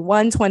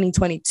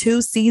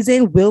 2021-2022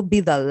 season will be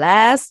the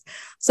last.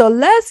 So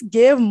let's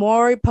give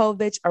Maury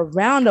Povich a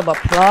round of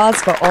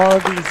applause for all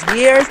these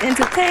years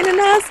entertaining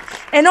us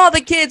and all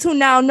the kids who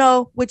now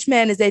know which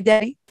man is their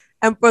daddy.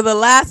 And for the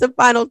last and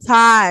final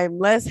time,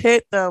 let's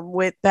hit them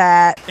with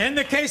that. In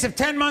the case of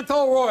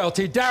 10-month-old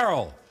royalty,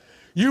 Daryl,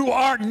 you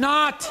are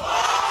not.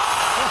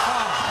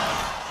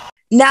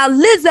 Now,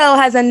 Lizzo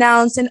has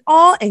announced an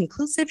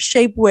all-inclusive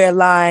shapewear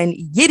line,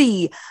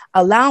 Yitty,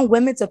 allowing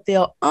women to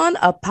feel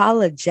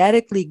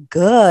unapologetically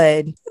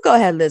good. Go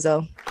ahead,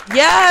 Lizzo.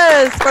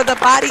 Yes, for the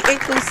body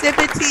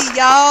inclusivity,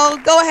 y'all.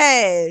 Go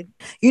ahead.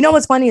 You know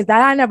what's funny is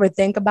that I never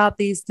think about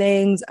these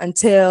things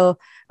until,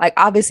 like,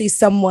 obviously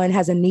someone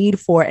has a need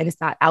for it and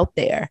it's not out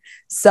there.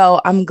 So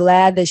I'm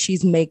glad that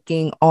she's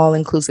making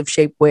all-inclusive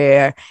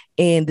shapewear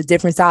in the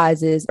different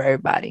sizes for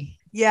everybody.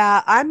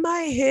 Yeah, I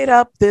might hit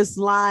up this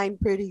line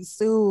pretty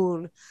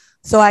soon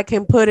so I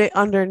can put it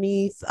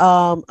underneath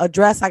a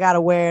dress I got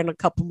to wear in a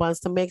couple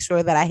months to make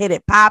sure that I hit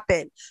it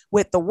popping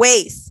with the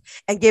waist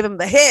and give him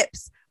the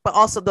hips, but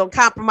also don't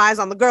compromise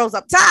on the girls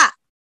up top.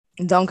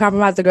 Don't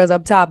compromise the girls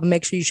up top, and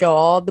make sure you show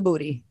all the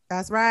booty.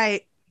 That's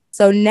right.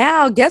 So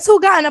now, guess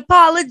who got an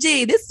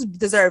apology? This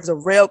deserves a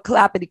real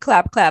clappity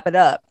clap it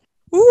up.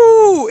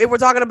 Ooh, if we're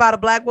talking about a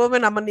Black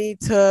woman, I'm going to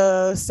need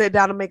to sit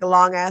down and make a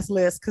long ass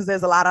list because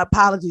there's a lot of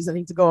apologies that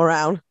need to go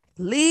around.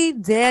 Lee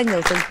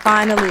Daniels has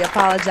finally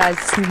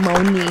apologized to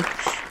Monique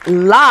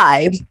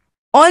live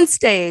on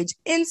stage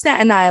in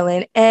Staten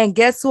Island. And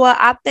guess what?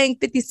 I think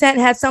 50 Cent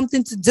had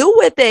something to do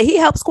with it. He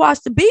helped squash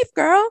the beef,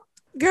 girl.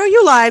 Girl,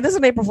 you lied. This is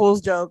an April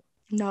Fool's joke.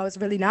 No, it's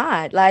really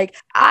not. Like,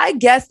 I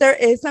guess there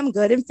is some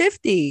good in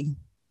 50.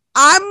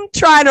 I'm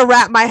trying to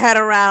wrap my head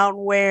around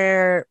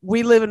where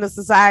we live in a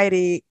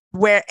society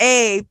where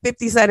A,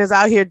 50 Cent is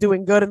out here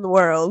doing good in the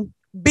world.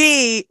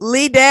 B,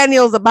 Lee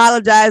Daniels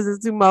apologizes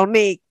to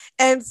Monique.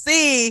 And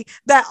C,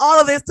 that all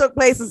of this took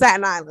place in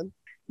Staten Island.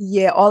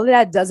 Yeah, all of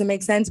that doesn't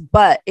make sense,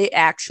 but it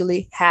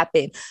actually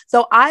happened.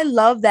 So I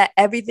love that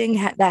everything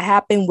that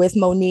happened with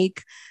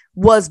Monique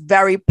was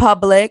very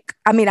public.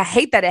 I mean, I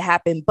hate that it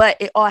happened, but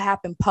it all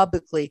happened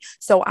publicly.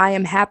 So I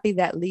am happy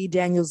that Lee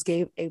Daniels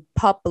gave a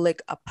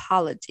public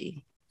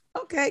apology.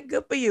 Okay,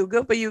 good for you.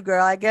 Good for you,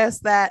 girl. I guess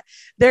that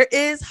there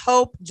is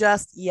hope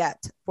just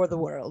yet for the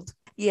world.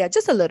 Yeah,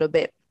 just a little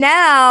bit.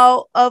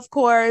 Now, of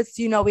course,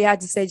 you know, we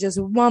had to say just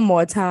one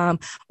more time,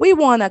 we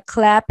want to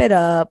clap it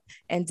up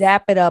and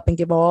dap it up and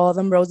give all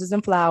them roses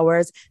and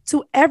flowers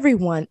to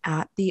everyone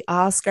at the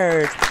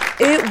Oscars.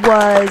 It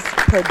was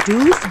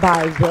produced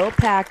by Will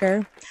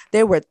Packer.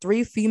 There were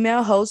 3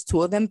 female hosts,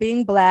 2 of them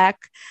being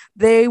Black.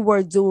 They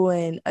were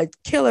doing a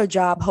killer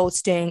job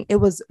hosting. It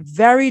was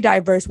very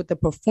diverse with the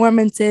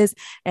performances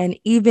and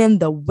even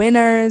the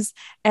winners.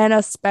 And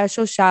a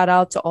special shout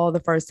out to all the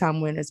first-time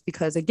winners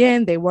because,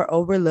 again, they were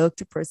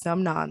overlooked for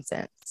some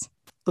nonsense.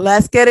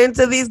 Let's get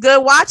into these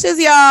good watches,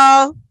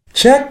 y'all.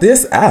 Check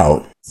this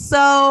out.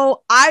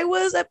 So I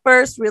was at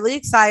first really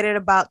excited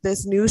about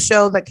this new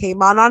show that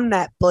came on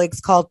Netflix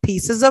called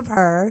Pieces of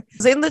Her.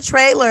 In the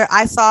trailer,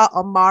 I saw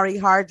Amari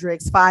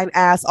Hardrick's fine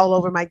ass all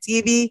over my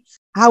TV.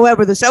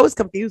 However, the show is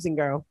confusing,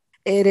 girl.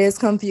 It is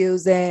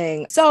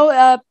confusing. So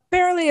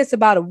apparently it's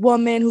about a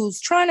woman who's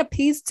trying to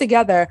piece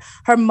together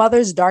her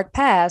mother's dark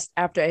past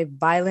after a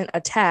violent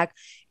attack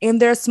in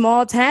their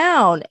small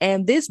town.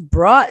 And this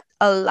brought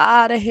a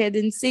lot of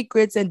hidden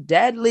secrets and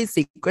deadly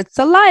secrets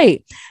to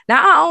light.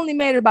 Now, I only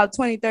made it about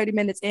 20-30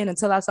 minutes in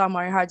until I saw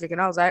Amari Hardrick, and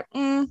I was like,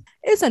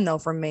 it's a no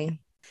from me.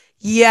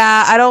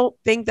 Yeah, I don't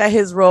think that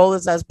his role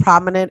is as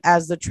prominent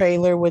as the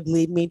trailer would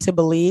lead me to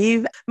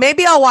believe.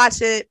 Maybe I'll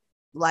watch it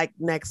like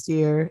next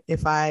year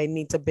if I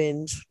need to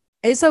binge.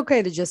 It's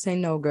okay to just say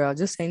no, girl.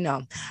 Just say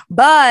no.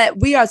 But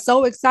we are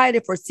so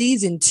excited for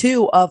season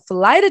 2 of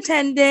Flight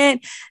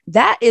Attendant.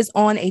 That is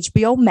on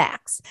HBO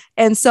Max.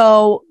 And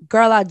so,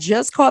 girl, I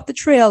just caught the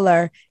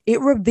trailer.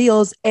 It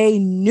reveals a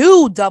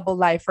new double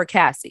life for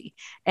Cassie.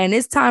 And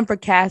it's time for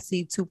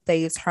Cassie to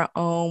face her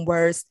own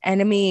worst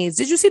enemies.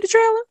 Did you see the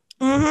trailer?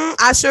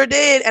 I sure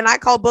did. And I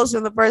called bullshit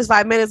in the first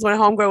 5 minutes when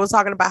Homegirl was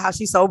talking about how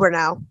she's sober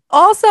now.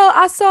 Also,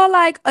 I saw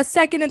like a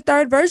second and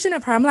third version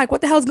of her. I'm like,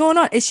 what the hell's going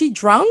on? Is she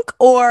drunk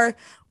or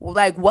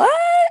like what?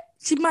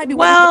 She might be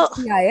working for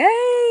the CIA.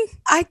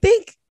 I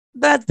think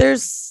that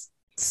there's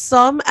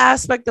some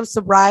aspect of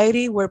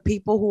sobriety where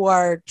people who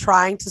are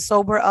trying to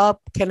sober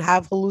up can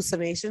have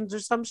hallucinations or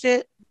some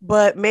shit.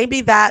 But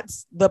maybe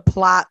that's the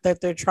plot that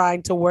they're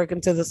trying to work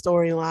into the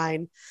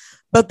storyline.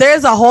 But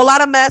there's a whole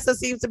lot of mess that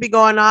seems to be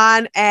going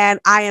on, and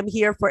I am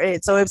here for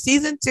it. So if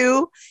season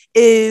 2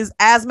 is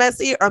as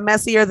messy or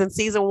messier than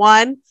season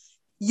 1,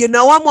 you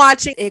know I'm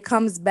watching. It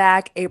comes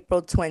back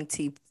April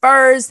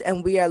 21st,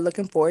 and we are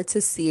looking forward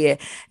to see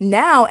it.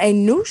 Now, a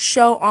new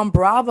show on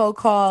Bravo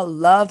called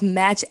Love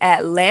Match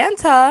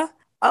Atlanta.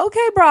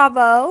 Okay,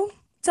 Bravo.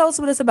 Tell us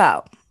what it's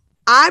about.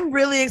 I'm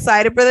really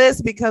excited for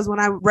this because when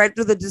I read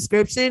through the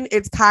description,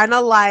 it's kind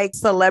of like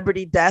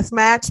Celebrity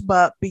Deathmatch,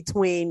 but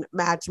between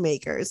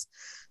matchmakers.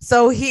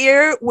 So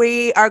here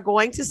we are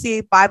going to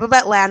see 5 of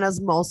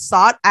Atlanta's most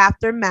sought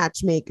after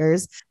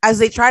matchmakers as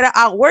they try to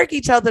outwork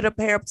each other to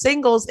pair up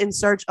singles in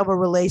search of a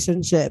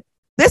relationship.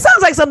 This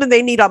sounds like something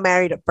they need on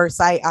Married at First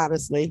Sight,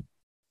 honestly.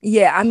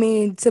 Yeah, I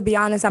mean, to be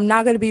honest, I'm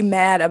not going to be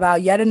mad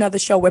about yet another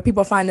show where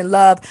people find in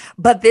love,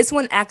 but this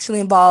one actually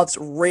involves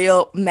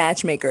real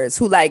matchmakers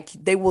who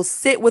they will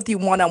sit with you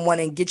one-on-one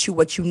and get you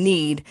what you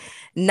need,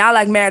 not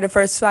like Married at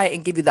First Sight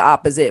and give you the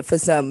opposite for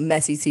some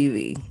messy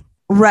TV.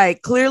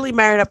 Right. Clearly,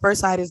 Married at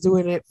First Sight is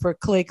doing it for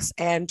clicks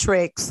and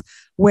tricks,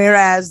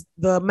 whereas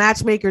the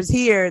matchmakers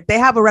here, they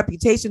have a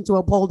reputation to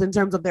uphold in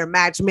terms of their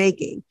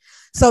matchmaking.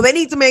 So they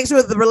need to make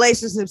sure the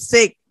relationship's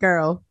sick,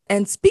 girl.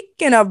 And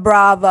speaking of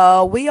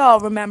Bravo, we all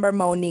remember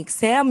Monique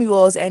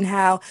Samuels and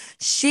how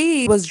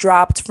she was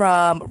dropped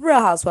from Real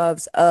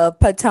Housewives of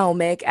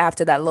Potomac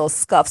after that little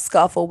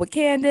scuffle with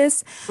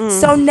Candace.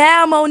 So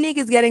now Monique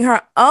is getting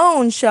her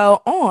own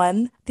show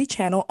on the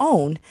channel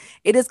OWN.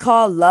 It is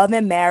called Love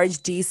and Marriage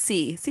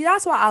DC. See,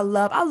 that's why I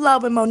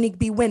love when Monique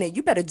be winning.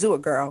 You better do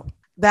it, girl.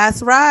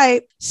 That's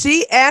right.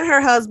 She and her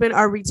husband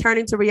are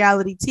returning to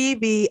reality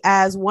TV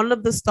as one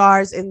of the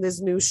stars in this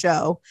new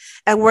show.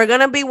 And we're going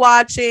to be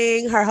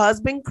watching her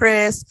husband,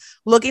 Chris,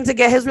 looking to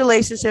get his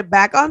relationship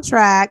back on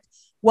track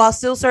while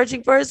still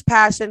searching for his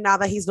passion now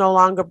that he's no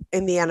longer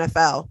in the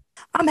NFL.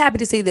 I'm happy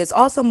to see this.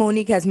 Also,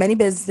 Monique has many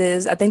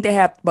businesses. I think they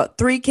have about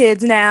 3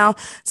 kids now.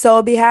 So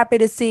I'll be happy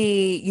to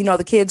see,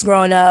 the kids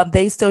growing up.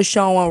 They still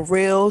showing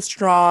real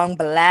strong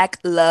Black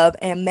love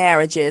and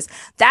marriages.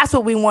 That's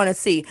what we want to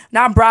see.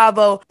 Not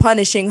Bravo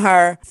punishing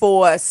her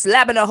for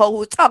slapping a hoe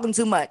who's talking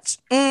too much.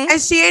 And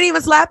she ain't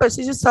even slap her.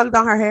 She just tugged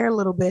on her hair a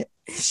little bit.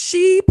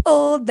 She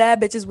pulled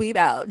that bitch's weave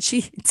out.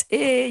 She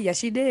did. Yes,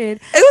 she did.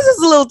 It was just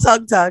a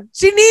little tug.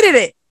 She needed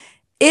it.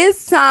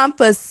 It's time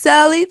for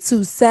Sully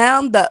to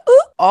sound the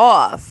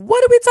off.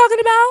 What are we talking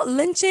about?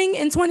 Lynching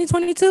in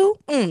 2022?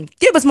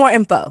 Give us more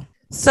info.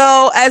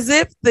 So as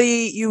if the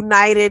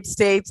United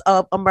States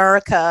of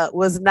America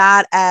was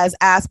not as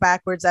ass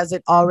backwards as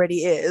it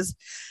already is,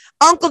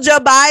 Uncle Joe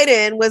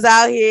Biden was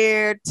out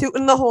here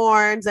tooting the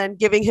horns and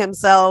giving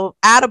himself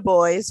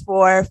attaboys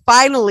for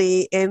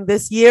finally, in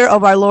this year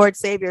of our Lord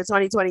Savior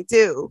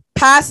 2022,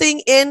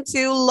 passing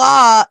into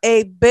law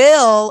a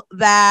bill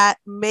that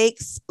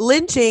makes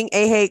lynching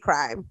a hate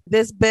crime.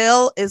 This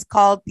bill is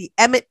called the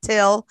Emmett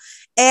Till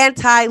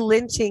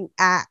Anti-Lynching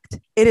Act.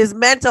 It is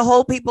meant to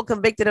hold people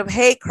convicted of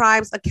hate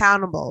crimes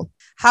accountable.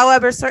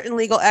 However, certain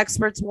legal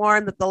experts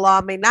warn that the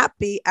law may not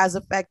be as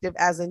effective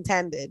as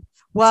intended.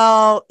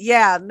 Well,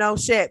 yeah, no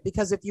shit,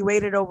 because if you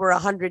waited over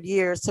 100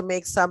 years to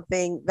make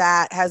something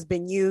that has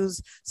been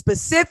used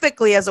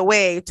specifically as a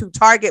way to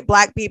target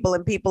Black people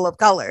and people of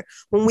color,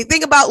 when we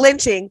think about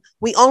lynching,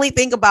 we only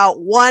think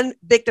about one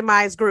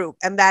victimized group,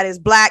 and that is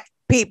Black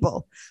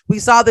people. We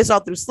saw this all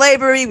through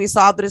slavery. We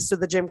saw this through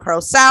the Jim Crow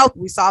South.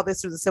 We saw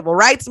this through the civil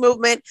rights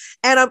movement.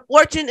 And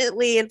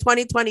unfortunately, in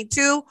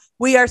 2022,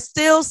 we are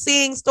still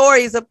seeing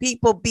stories of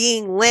people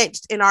being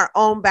lynched in our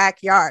own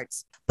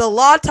backyards. The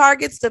law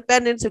targets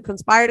defendants who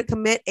conspire to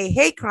commit a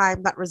hate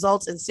crime that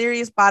results in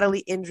serious bodily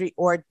injury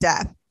or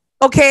death.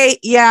 Okay,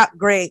 yeah,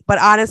 great. But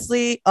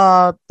honestly,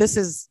 this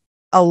is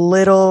a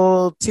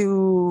little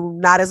too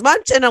not as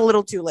much and a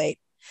little too late.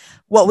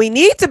 What we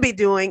need to be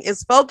doing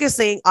is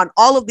focusing on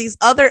all of these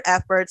other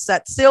efforts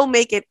that still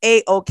make it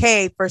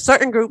a-okay for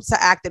certain groups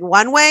to act in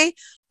one way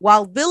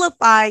while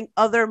vilifying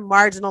other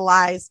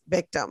marginalized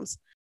victims.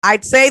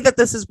 I'd say that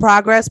this is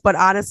progress, but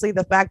honestly,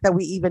 the fact that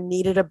we even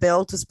needed a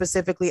bill to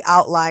specifically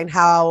outline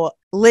how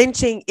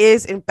lynching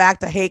is, in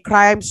fact, a hate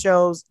crime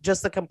shows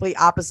just the complete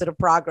opposite of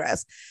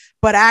progress,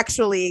 but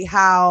actually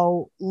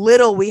how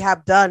little we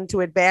have done to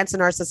advance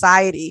in our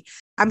society.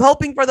 I'm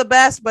hoping for the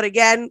best, but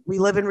again, we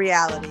live in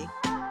reality.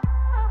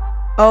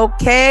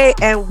 Okay,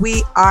 and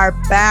we are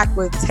back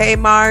with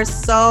Tamar.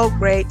 So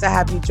great to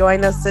have you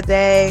join us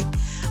today.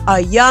 A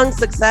young,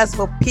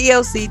 successful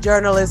POC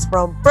journalist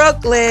from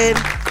Brooklyn,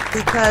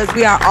 because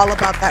we are all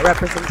about that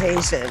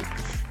representation.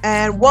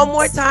 And one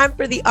more time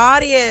for the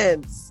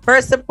audience.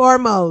 First and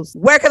foremost,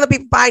 where can the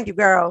people find you,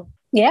 girl?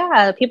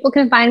 Yeah, people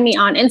can find me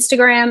on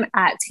Instagram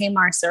at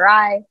Tamar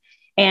Sarai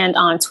and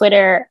on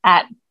Twitter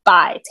at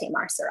by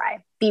Tamar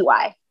Sarai,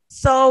 BY.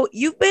 So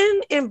you've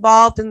been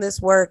involved in this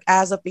work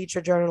as a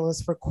feature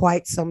journalist for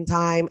quite some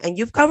time, and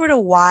you've covered a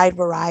wide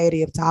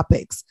variety of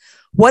topics.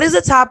 What is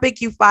a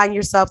topic you find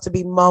yourself to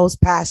be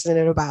most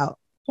passionate about?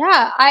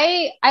 Yeah,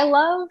 I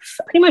love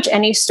pretty much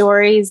any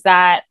stories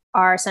that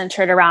are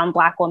centered around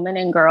Black women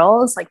and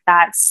girls. Like,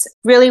 that's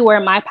really where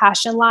my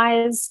passion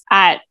lies.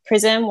 At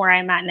Prism, where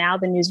I'm at now,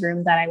 the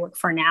newsroom that I work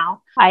for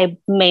now, I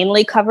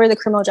mainly cover the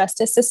criminal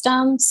justice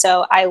system.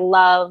 So I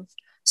love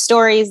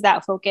stories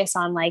that focus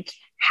on like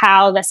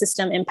how the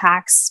system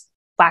impacts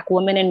Black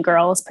women and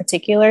girls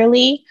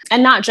particularly,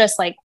 and not just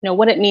like,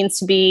 what it means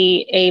to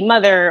be a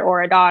mother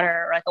or a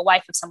daughter or like a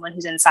wife of someone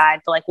who's inside,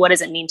 but like, what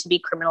does it mean to be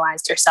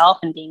criminalized yourself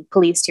and being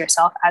policed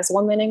yourself as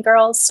women and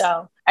girls?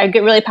 So I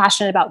get really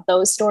passionate about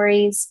those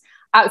stories.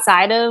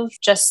 Outside of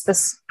just the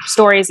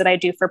stories that I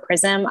do for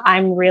Prism,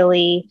 I'm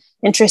really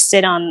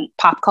interested on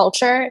pop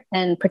culture,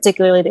 and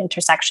particularly the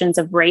intersections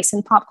of race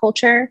and pop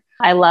culture.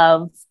 I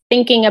love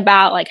thinking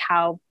about like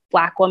how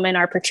Black women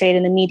are portrayed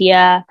in the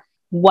media,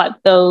 what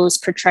those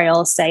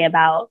portrayals say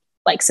about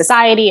like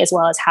society, as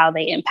well as how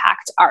they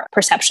impact our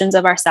perceptions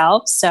of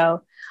ourselves.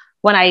 So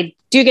when I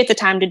do get the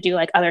time to do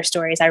like other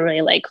stories, I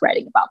really like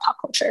writing about pop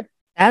culture.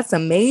 That's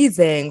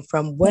amazing.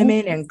 From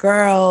women and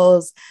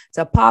girls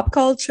to pop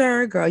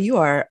culture, girl, you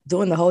are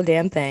doing the whole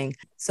damn thing.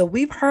 So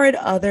we've heard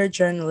other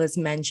journalists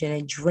mention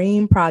a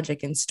dream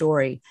project and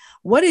story.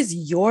 What is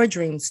your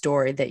dream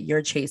story that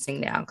you're chasing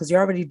now? Because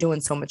you're already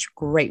doing so much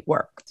great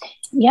work.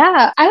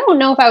 Yeah, I don't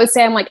know if I would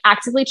say I'm like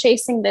actively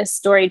chasing this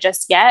story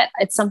just yet.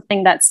 It's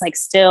something that's like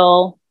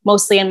still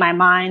mostly in my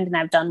mind, and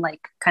I've done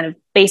like kind of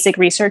basic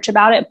research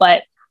about it,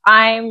 but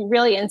I'm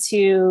really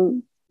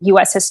into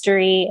US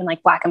history and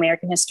like Black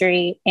American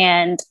history.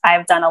 And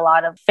I've done a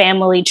lot of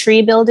family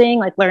tree building,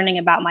 like learning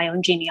about my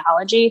own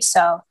genealogy.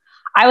 So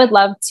I would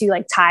love to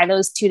like tie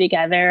those two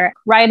together,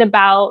 write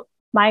about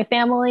my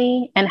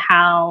family and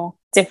how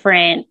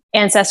different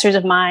ancestors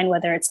of mine,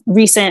 whether it's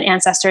recent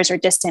ancestors or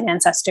distant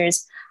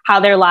ancestors, how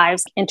their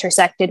lives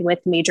intersected with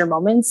major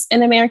moments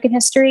in American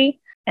history.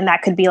 And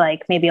that could be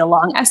like maybe a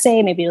long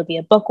essay, maybe it'll be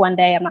a book one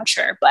day, I'm not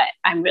sure, but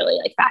I'm really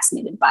like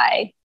fascinated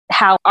by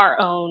how our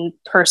own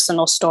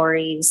personal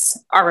stories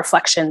are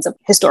reflections of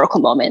historical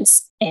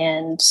moments.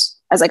 And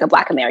as like a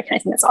Black American, I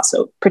think that's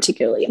also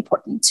particularly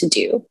important to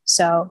do.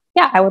 So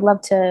yeah, I would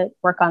love to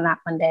work on that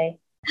one day.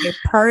 A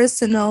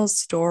personal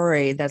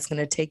story that's going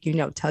to take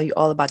you, tell you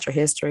all about your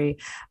history.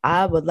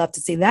 I would love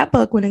to see that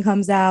book when it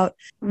comes out.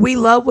 We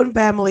love when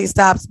family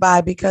stops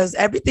by because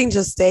everything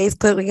just stays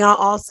clicking on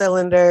all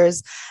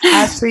cylinders.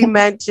 As we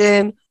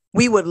mentioned,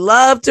 we would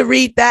love to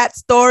read that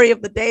story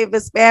of the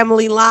Davis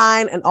family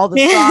line and all the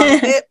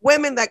strong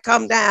women that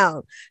come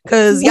down,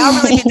 because y'all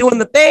really be doing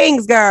the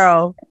things,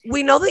 girl.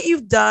 We know that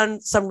you've done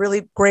some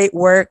really great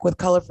work with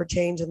Color for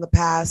Change in the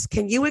past.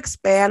 Can you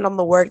expand on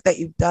the work that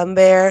you've done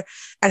there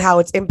and how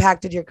it's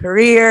impacted your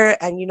career?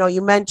 And,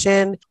 you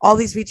mentioned all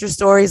these feature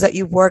stories that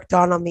you've worked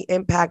on the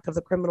impact of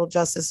the criminal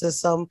justice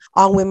system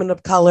on women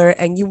of color.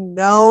 And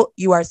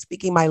you are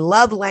speaking my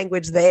love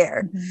language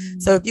there. Mm-hmm.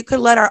 So if you could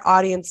let our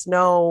audience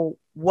know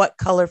what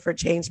Color for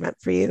Change meant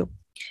for you.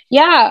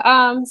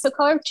 Yeah. So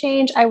Color for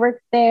Change, I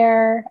worked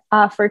there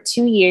for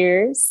 2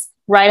 years,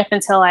 right up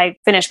until I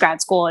finished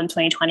grad school in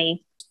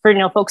 2020.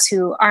 For folks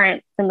who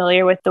aren't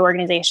familiar with the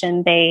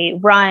organization, they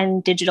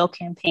run digital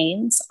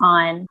campaigns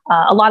on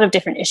a lot of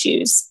different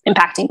issues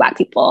impacting Black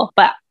people.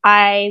 But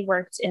I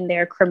worked in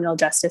their criminal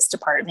justice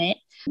department,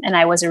 and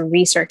I was a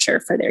researcher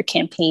for their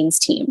campaigns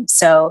team.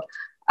 So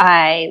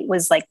I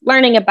was like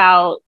learning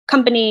about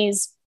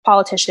companies,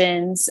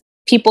 politicians,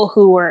 people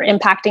who were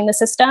impacting the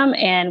system,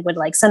 and would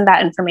like send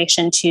that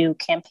information to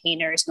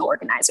campaigners and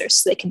organizers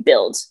so they could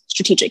build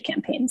strategic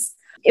campaigns.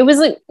 It was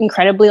an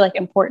incredibly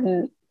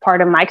important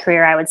part of my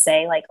career, I would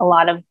say. Like, a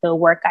lot of the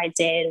work I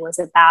did was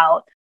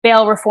about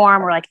bail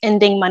reform or like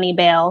ending money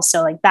bail.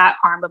 So like that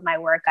arm of my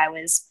work, I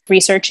was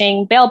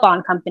researching bail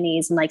bond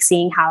companies and like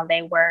seeing how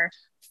they were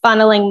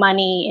funneling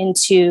money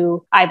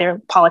into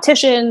either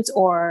politicians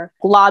or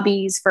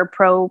lobbies for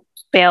pro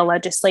bail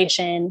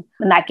legislation.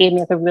 And that gave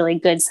me like a really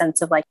good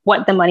sense of like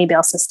what the money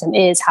bail system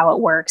is, how it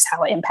works,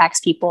 how it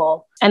impacts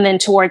people. And then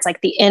towards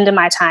like the end of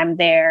my time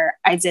there,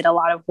 I did a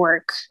lot of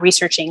work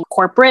researching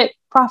corporate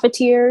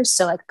profiteers.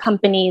 So like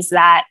companies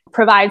that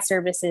provide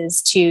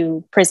services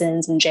to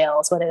prisons and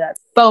jails, whether that's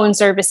phone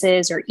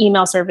services or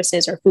email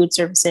services or food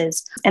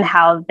services, and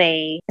how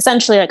they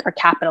essentially like are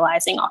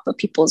capitalizing off of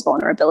people's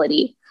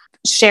vulnerability,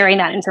 sharing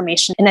that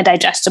information in a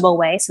digestible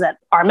way so that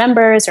our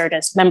members or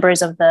just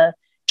members of the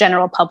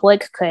general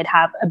public could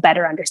have a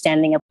better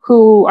understanding of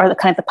who are the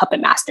kind of the puppet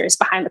masters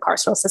behind the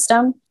carceral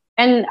system.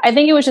 And I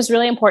think it was just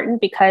really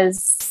important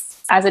because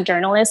as a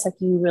journalist, like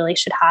you really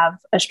should have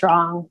a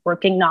strong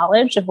working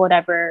knowledge of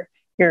whatever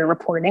you're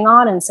reporting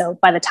on. And so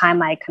by the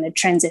time I kind of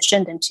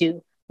transitioned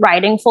into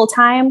writing full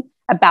time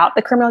about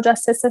the criminal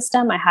justice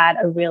system, I had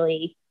a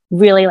really,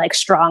 really like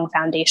strong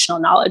foundational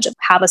knowledge of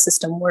how the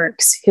system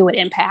works, who it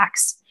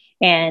impacts.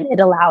 And it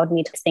allowed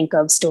me to think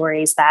of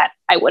stories that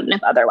I wouldn't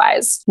have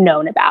otherwise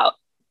known about.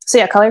 So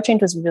yeah, Color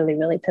Change was really,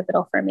 really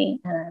pivotal for me.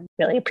 And I'm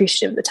really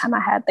appreciative of the time I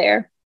had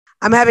there.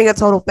 I'm having a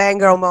total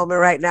fangirl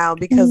moment right now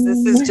because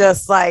this is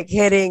just like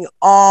hitting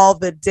all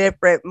the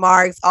different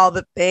marks, all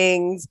the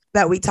things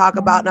that we talk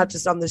about, not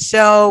just on the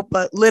show,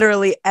 but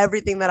literally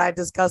everything that I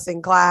discuss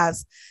in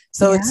class.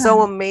 So it's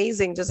so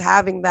amazing just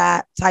having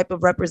that type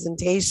of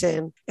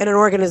representation in an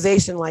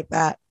organization like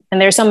that. And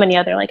there's so many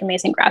other like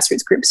amazing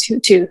grassroots groups who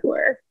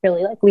are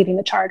really like leading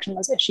the charge on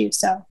those issues.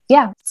 So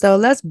yeah. So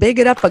let's big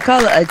it up for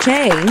Color a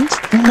Change.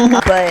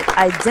 But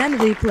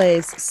identity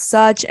plays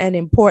such an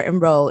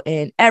important role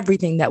in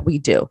everything that we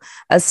do,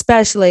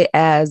 especially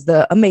as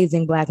the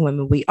amazing Black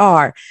women we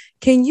are.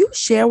 Can you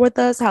share with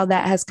us how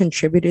that has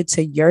contributed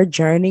to your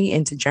journey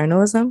into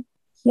journalism?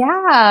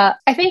 Yeah,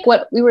 I think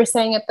what we were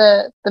saying at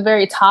the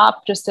very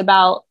top, just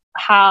about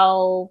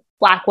how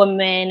Black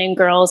women and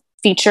girls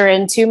feature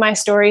into my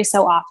story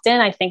so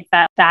often. I think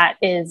that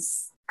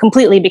is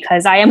completely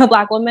because I am a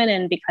Black woman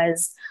and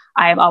because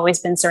I've always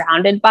been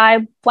surrounded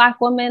by Black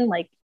women,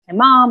 like my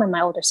mom and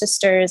my older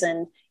sisters.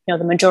 And, you know,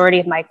 the majority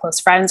of my close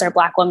friends are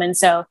Black women.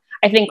 So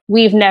I think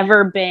we've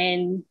never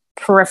been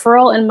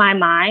peripheral in my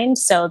mind.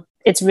 So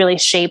it's really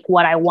shaped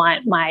what I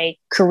want my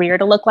career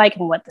to look like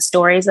and what the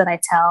stories that I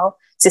tell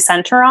to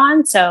center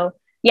on. So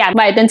yeah,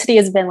 my identity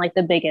has been like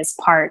the biggest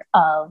part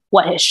of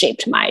what has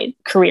shaped my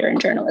career in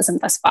journalism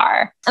thus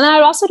far. And then I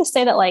would also just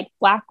say that like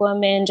Black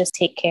women just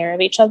take care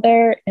of each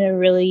other in a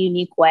really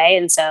unique way.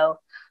 And so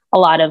a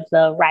lot of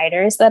the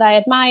writers that I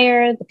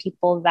admire, the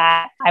people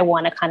that I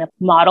want to kind of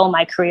model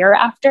my career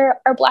after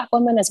are Black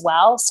women as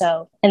well.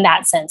 So in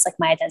that sense, like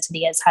my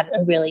identity has had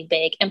a really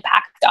big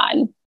impact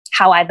on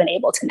how I've been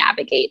able to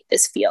navigate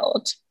this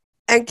field.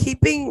 And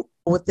keeping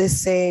with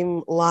this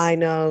same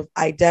line of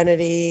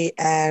identity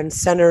and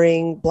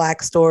centering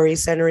Black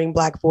stories, centering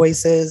Black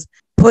voices,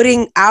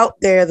 putting out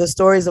there the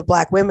stories of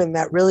Black women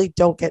that really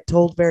don't get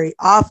told very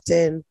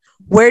often.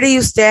 Where do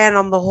you stand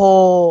on the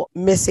whole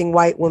missing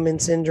white woman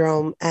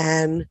syndrome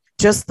and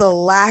just the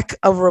lack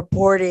of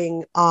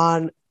reporting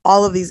on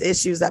all of these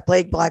issues that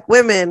plague Black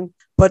women,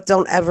 but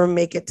don't ever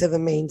make it to the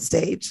main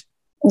stage?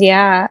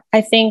 Yeah,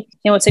 I think,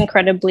 it's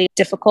incredibly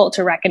difficult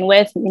to reckon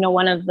with.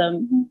 One of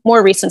the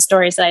more recent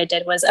stories that I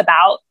did was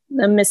about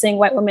the missing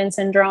white woman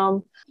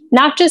syndrome.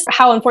 Not just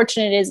how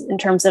unfortunate it is in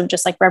terms of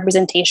just like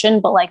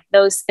representation, but like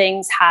those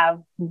things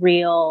have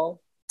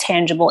real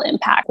tangible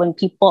impact when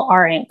people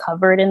aren't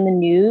covered in the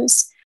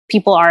news,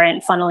 people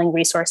aren't funneling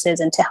resources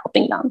into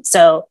helping them.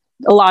 So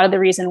a lot of the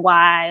reason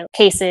why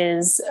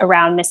cases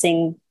around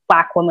missing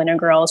Black women and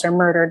girls or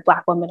murdered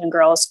Black women and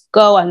girls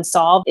go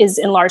unsolved is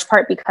in large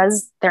part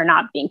because they're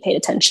not being paid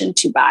attention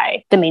to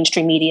by the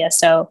mainstream media.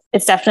 So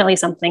it's definitely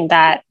something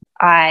that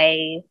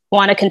I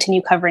want to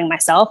continue covering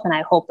myself, and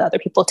I hope that other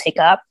people take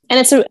up. And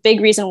it's a big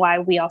reason why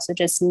we also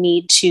just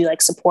need to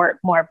like support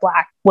more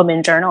Black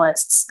women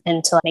journalists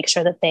and to make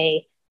sure that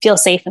they feel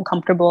safe and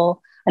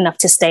comfortable enough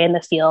to stay in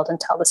the field and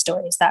tell the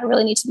stories that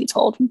really need to be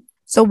told.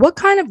 So what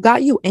kind of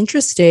got you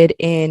interested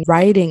in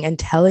writing and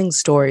telling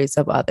stories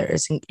of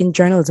others in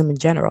journalism in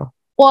general?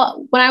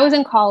 Well, when I was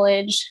in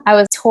college, I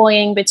was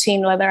toying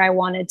between whether I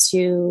wanted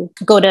to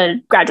go to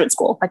graduate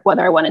school, like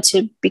whether I wanted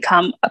to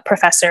become a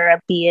professor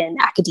or be in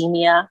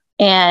academia.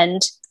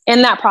 And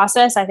in that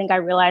process, I think I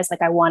realized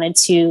like I wanted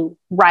to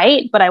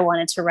write, but I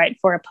wanted to write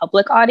for a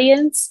public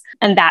audience.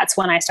 And that's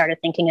when I started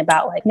thinking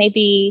about like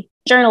maybe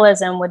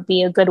journalism would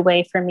be a good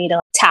way for me to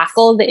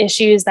tackle the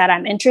issues that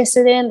I'm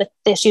interested in,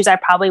 the issues I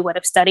probably would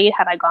have studied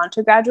had I gone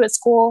to graduate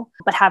school,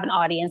 but have an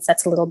audience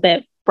that's a little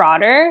bit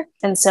broader.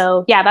 And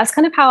so, yeah, that's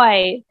kind of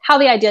how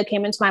the idea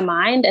came into my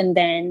mind. And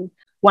then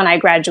when I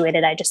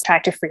graduated, I just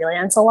tried to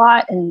freelance a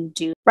lot and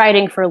do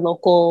writing for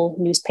local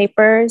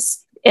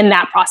newspapers. In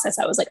that process,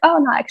 I was like, oh,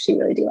 no, I actually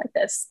really do like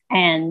this.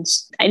 And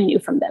I knew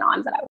from then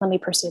on that let me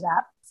pursue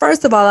that.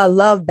 First of all, I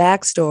love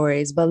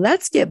backstories, but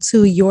let's get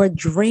to your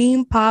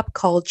dream pop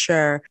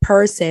culture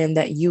person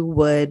that you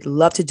would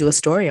love to do a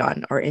story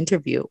on or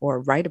interview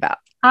or write about.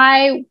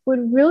 I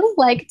would really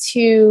like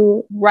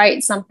to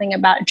write something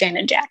about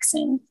Janet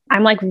Jackson.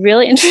 I'm like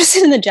really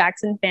interested in the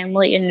Jackson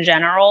family in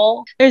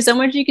general. There's so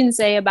much you can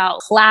say about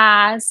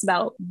class,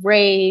 about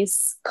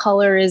race,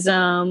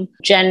 colorism,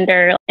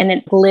 gender, and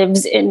it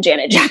lives in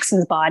Janet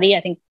Jackson's body.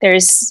 I think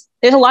there's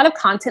a lot of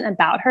content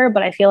about her,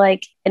 but I feel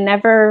like it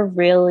never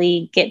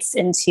really gets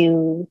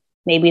into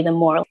maybe the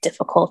more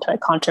difficult or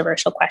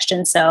controversial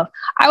questions. So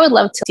I would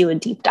love to do a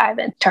deep dive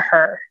into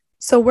her.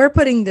 So we're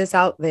putting this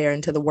out there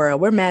into the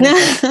world. We're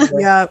managing.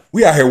 Yeah.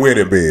 We out here with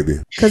it,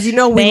 baby. Because we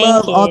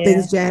love all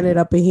things Janet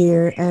up in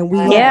here, and we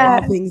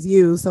love all things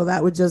you. So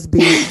that would just be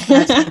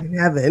in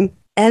heaven.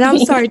 And I'm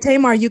sorry,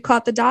 Tamar, you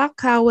caught the doc?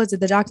 How was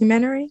it, the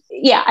documentary?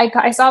 yeah,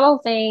 I saw the whole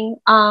thing.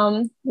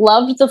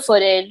 Loved the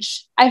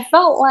footage. I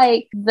felt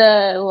like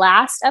the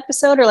last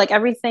episode, or like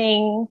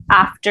everything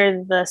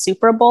after the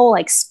Super Bowl,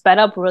 like sped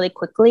up really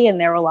quickly, and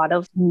there were a lot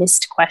of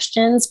missed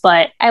questions.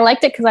 But I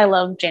liked it because I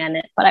love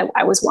Janet, but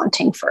I was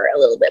wanting for a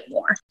little bit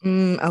more.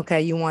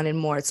 Okay, you wanted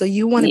more. So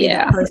you want to be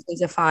the person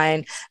to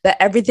find that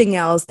everything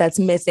else that's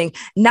missing,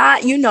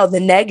 not, you know, the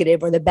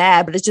negative or the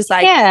bad, but it's just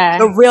like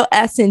the real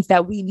essence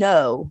that we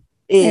know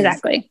is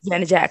exactly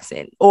Janet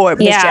Jackson or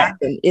Miss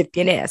Jackson, if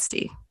you're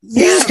nasty.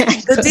 Yeah,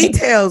 the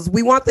details.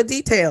 We want the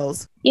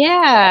details.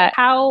 Yeah,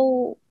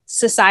 how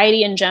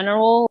society in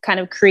general kind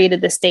of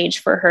created the stage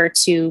for her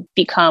to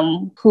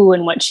become who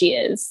and what she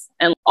is,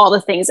 and all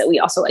the things that we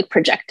also like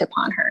project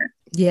upon her.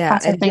 Yeah,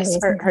 and just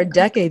her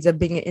decades of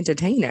being an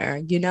entertainer,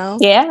 you know?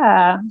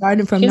 Yeah.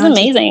 Starting from she's not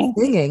amazing.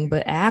 Just singing,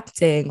 but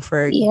acting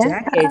for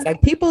decades.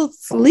 Like, people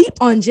sleep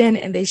on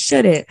Janet and they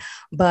shouldn't.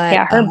 But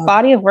yeah, her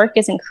body of work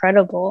is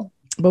incredible.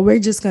 But we're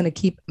just going to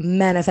keep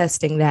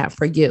manifesting that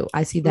for you.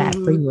 I see that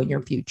for you in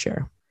your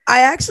future.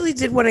 I actually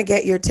did want to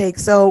get your take.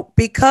 So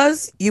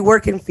because you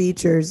work in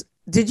features,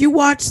 did you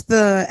watch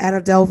the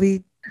Anna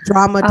Delvey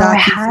drama docuseries? I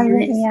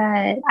haven't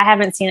yet. I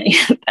haven't seen it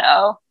yet,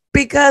 though.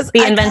 Because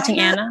Reinventing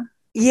Anna?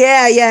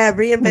 Yeah,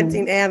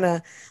 Reinventing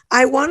Anna.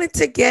 I wanted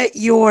to get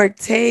your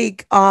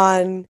take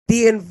on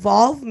the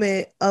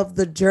involvement of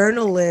the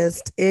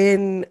journalist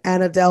in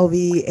Anna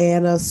Delvey,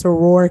 Anna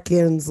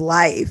Sorokin's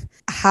life,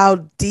 how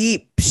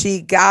deep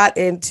she got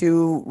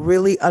into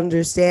really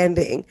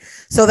understanding.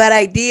 So that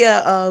idea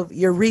of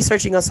you're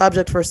researching a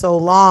subject for so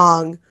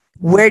long,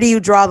 where do you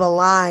draw the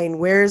line?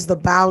 Where's the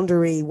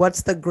boundary?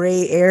 What's the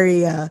gray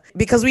area?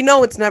 Because we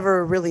know it's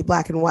never really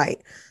black and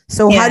white.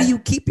 So how do you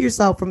keep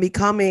yourself from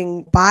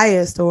becoming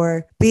biased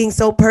or being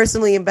so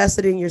personally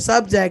invested in your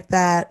subject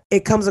that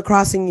it comes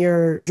across in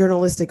your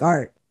journalistic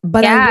art?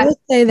 But I will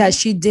say that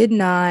she did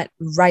not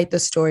write the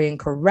story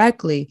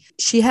incorrectly.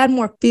 She had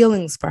more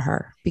feelings for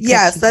her.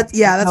 Yes, that's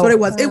what it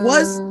was. It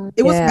was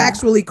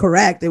factually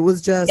correct. It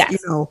was just, you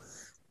know,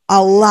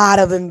 a lot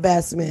of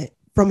investment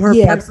from her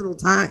personal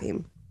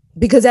time.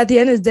 Because at the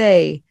end of the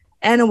day,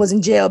 Anna was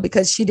in jail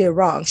because she did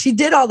wrong. She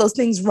did all those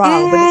things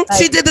wrong. But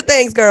she did the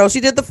things, girl. She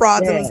did the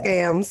frauds and the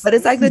scams. But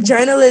it's like the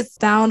journalist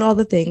found all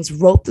the things,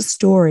 wrote the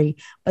story,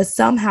 but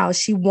somehow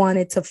she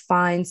wanted to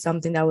find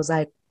something that was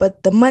like,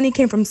 but the money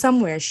came from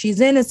somewhere.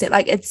 She's innocent.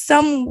 Like, it's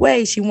some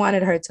way she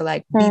wanted her to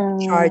like beat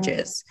the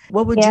charges.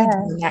 What would you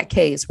do in that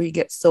case where you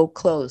get so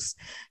close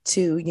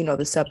to, you know,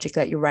 the subject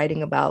that you're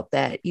writing about,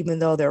 that even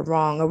though they're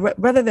wrong, or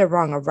whether they're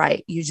wrong or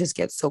right, you just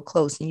get so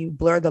close and you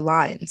blur the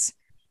lines?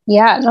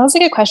 Yeah, that's a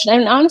good question.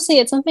 And honestly,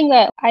 it's something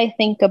that I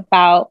think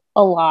about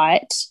a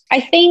lot.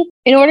 I think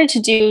in order to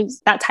do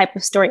that type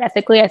of story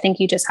ethically, I think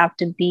you just have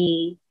to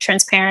be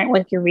transparent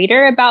with your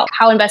reader about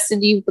how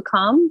invested you've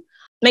become.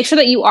 Make sure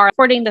that you are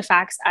reporting the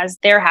facts as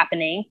they're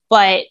happening.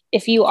 But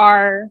if you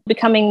are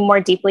becoming more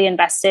deeply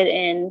invested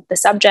in the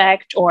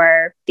subject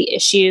or the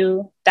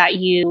issue, that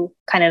you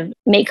kind of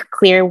make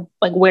clear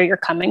like where you're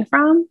coming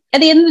from.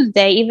 At the end of the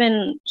day,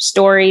 even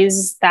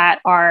stories that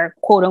are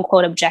quote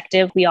unquote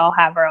objective, we all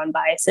have our own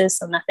biases.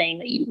 So nothing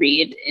that you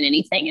read in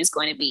anything is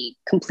going to be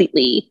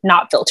completely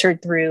not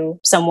filtered through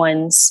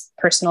someone's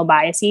personal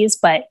biases.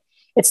 But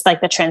it's like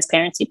the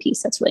transparency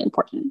piece that's really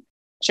important.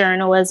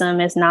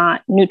 Journalism is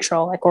not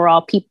neutral. Like, we're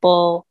all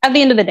people. At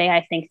the end of the day,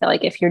 I think that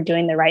like if you're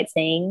doing the right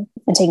thing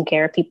and taking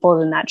care of people,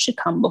 then that should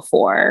come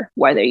before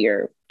whether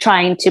you're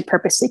trying to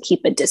purposely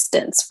keep a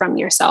distance from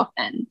yourself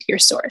and your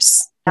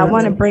source. I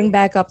want to bring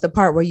back up the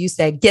part where you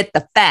said, get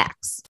the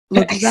facts.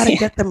 Look, you got to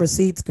get them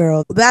receipts,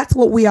 girl. That's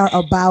what we are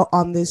about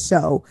on this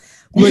show.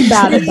 We're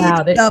about it.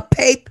 The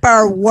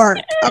paperwork,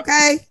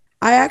 okay?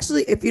 I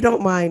actually, if you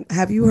don't mind,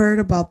 have you heard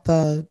about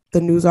the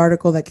news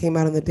article that came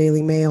out in the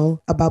Daily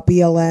Mail about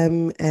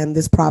BLM and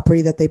this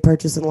property that they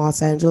purchased in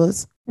Los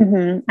Angeles?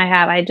 I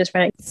have. I just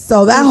read it.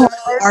 So that whole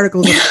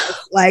article,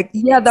 like,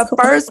 the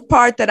first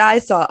part that I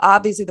saw,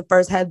 obviously the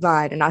first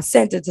headline, and I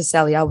sent it to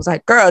Sally. I was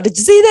like, girl, did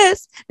you see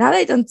this? Now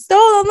they done stole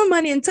all the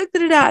money and took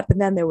it out. And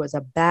then there was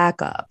a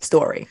backup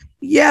story.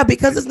 Yeah,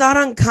 because it's not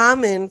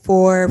uncommon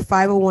for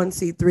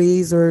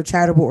 501c3s or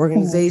charitable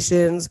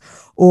organizations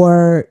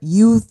or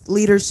youth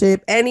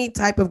leadership, any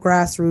type of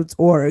grassroots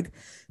org,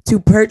 to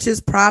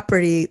purchase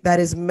property that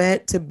is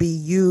meant to be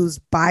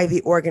used by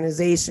the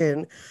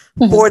organization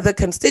for the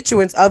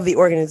constituents of the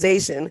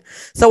organization.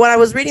 So when I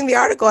was reading the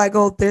article, I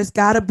go, there's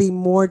got to be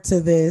more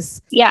to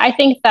this. Yeah, I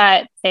think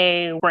that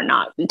they were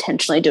not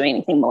intentionally doing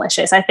anything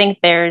malicious. I think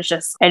there's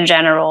just a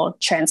general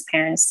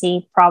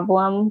transparency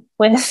problem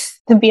with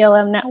the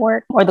BLM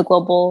network or the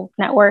global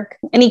network.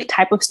 Any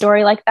type of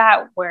story like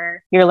that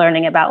where you're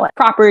learning about like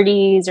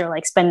properties or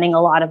like spending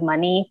a lot of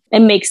money, it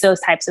makes those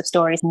types of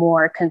stories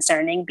more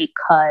concerning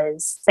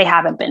because they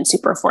haven't been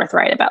super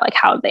forthright about like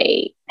how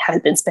they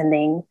have been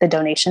spending the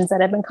donations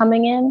that have been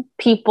coming in.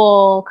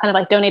 People kind of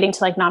like donating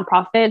to like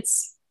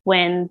nonprofits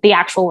when the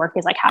actual work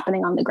is like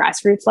happening on the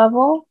grassroots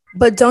level.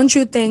 But don't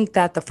you think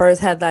that the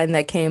first headline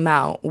that came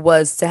out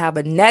was to have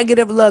a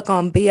negative look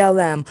on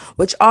BLM,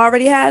 which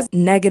already has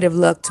negative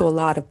look to a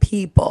lot of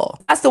people?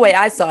 I That's the way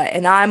I saw it.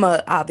 And I'm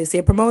obviously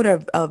a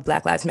promoter of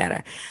Black Lives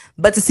Matter.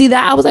 But to see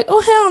that, I was like,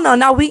 oh, hell no.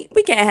 Now we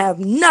can't have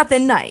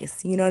nothing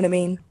nice. You know what I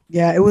mean?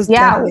 Yeah, it was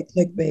Yeah. definitely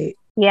clickbait.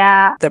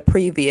 Yeah. The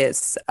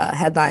previous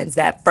headlines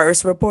that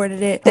first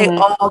reported it, they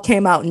all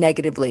came out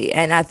negatively.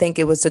 And I think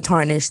it was to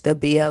tarnish the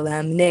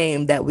BLM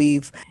name that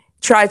we've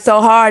tried so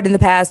hard in the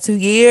past 2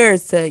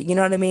 years to, you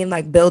know what I mean?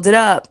 Like build it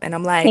up. And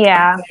I'm like,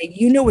 Yeah. okay,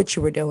 you knew what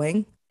you were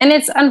doing. And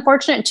it's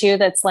unfortunate too,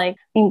 that's like, I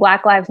mean,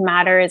 Black Lives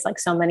Matter is like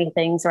so many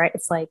things, right?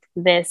 It's like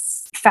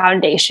this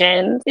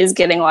foundation is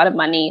getting a lot of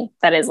money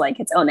that is like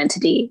its own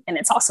entity. And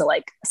it's also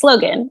like a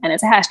slogan and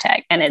it's a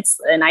hashtag and it's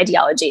an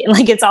ideology. And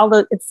like, it's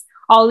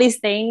all these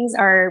things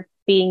are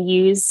being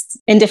used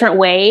in different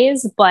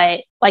ways.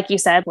 But like you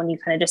said, when you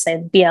kind of just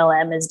say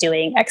BLM is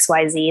doing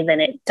XYZ,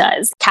 then it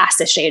does cast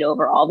a shade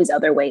over all these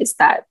other ways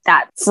that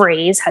that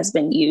phrase has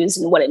been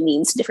used and what it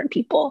means to different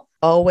people.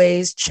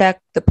 Always check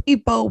the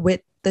people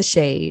with the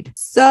shade.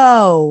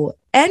 So,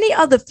 any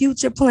other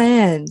future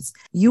plans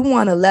you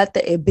want to let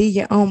the It Be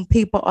Your Own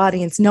People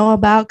audience know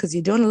about? Because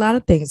you're doing a lot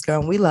of things,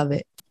 girl, and we love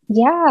it.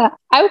 Yeah,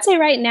 I would say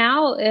right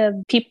now,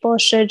 people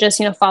should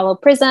just, follow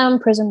Prism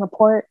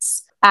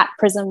Reports, at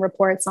Prism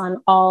Reports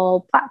on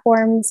all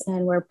platforms,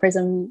 and we're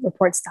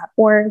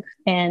prismreports.org.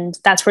 And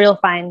that's where you'll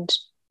find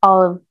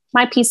all of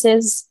my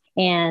pieces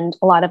and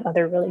a lot of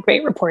other really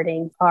great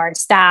reporting, our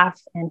staff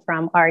and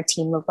from our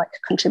team of like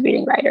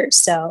contributing writers.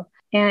 So,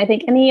 and I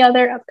think any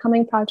other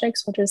upcoming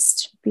projects will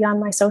just be on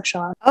my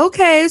social.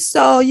 Okay,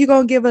 so you're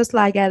going to give us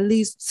like at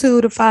least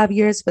 2 to 5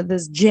 years for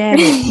this Janet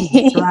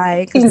piece,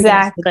 right?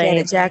 Exactly. The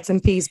Janet Jackson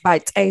piece by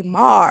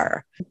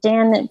Tamar.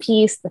 Janet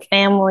piece, the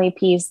family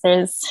piece.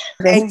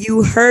 And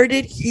you heard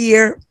it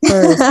here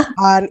first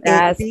on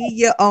It Be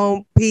Your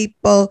Own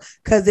People,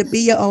 because it be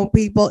your own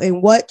people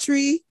in what,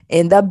 Tree?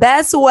 In the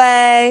best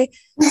way.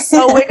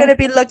 So we're going to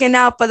be looking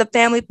out for the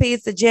family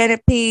piece, the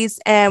Janet piece,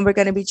 and we're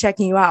going to be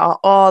checking you out on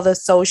all the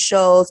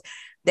socials.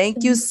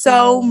 Thank you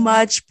so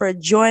much for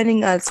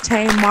joining us,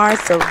 Tamar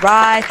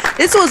Sarai.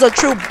 This was a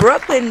true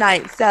Brooklyn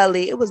night,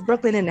 Sally. It was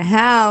Brooklyn in the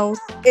house.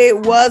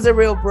 It was a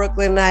real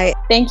Brooklyn night.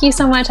 Thank you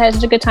so much. I had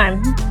such a good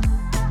time.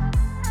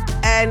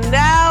 And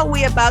now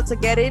we're about to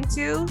get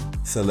into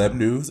Celeb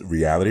News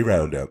Reality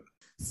Roundup.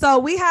 So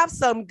we have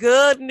some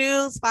good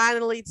news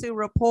finally to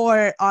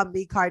report on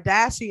the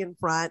Kardashian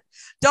front.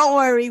 Don't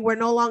worry, we're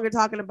no longer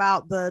talking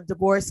about the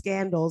divorce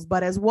scandals,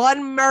 but as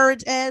one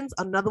marriage ends,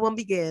 another one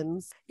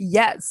begins.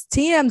 Yes,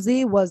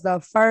 TMZ was the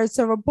first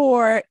to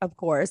report, of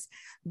course,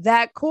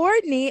 that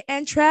Kourtney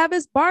and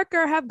Travis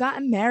Barker have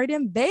gotten married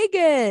in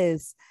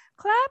Vegas.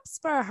 Claps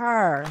for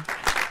her.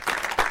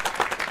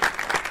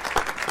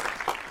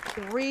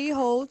 3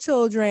 whole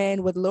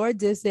children with Lord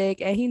Disick,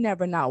 and he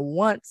never not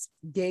once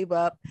gave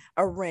up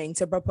a ring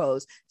to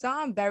propose. So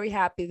I'm very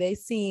happy. They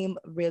seem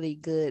really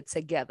good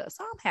together.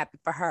 So I'm happy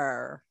for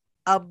her.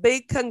 A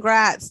big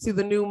congrats to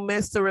the new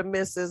Mr. and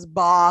Mrs.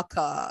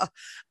 Barker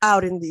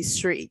out in these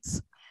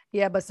streets.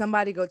 Yeah, but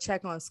somebody go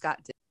check on Scott.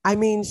 I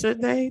mean,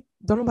 should they?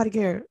 Don't nobody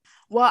care.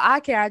 Well, I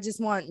care. I just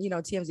want,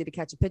 TMZ to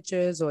catch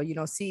pictures or,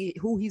 see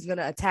who he's going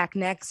to attack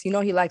next. He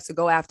likes to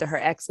go after her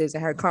exes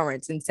and her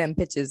currents and send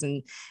pictures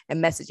and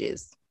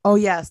messages. Oh,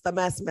 yes. The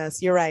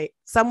mess. You're right.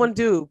 Someone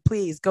do.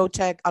 Please go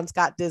check on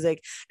Scott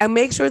Disick and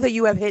make sure that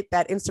you have hit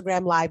that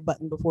Instagram live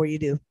button before you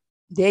do.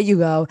 There you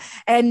go.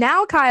 And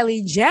now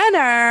Kylie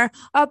Jenner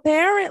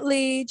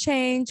apparently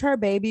changed her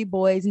baby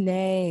boy's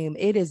name.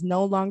 It is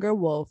no longer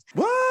Wolf.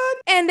 What?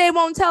 And they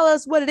won't tell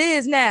us what it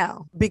is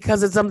now.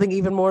 Because it's something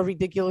even more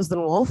ridiculous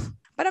than Wolf.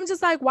 But I'm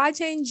just like, why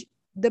change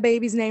the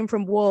baby's name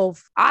from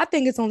Wolf? I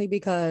think it's only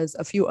because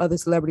a few other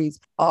celebrities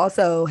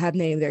also have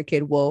named their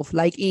kid Wolf,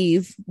 like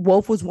Eve.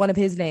 Wolf was one of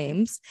his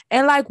names.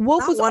 And like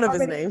Wolf was one of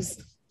his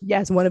names.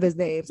 Yes, one of his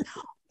names.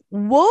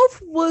 Wolf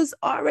was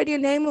already a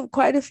name of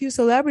quite a few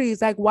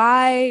celebrities. Like,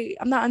 why?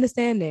 I'm not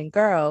understanding.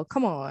 Girl,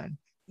 come on.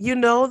 You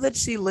know that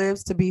she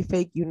lives to be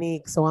fake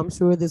unique. So I'm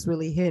sure this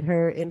really hit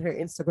her in her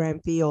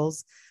Instagram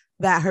feels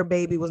that her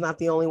baby was not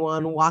the only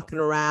one walking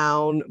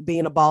around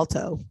being a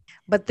balto.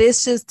 But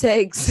this just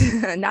takes,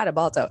 not a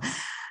balto.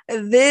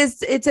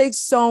 It takes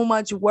so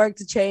much work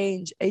to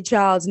change a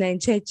child's name,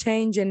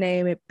 change your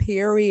name,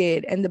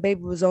 period. And the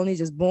baby was only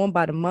just born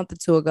about a month or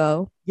 2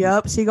 ago.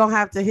 Yep. She gonna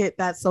have to hit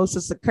that social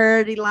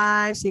security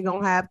line. She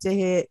gonna have to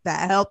hit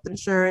that health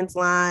insurance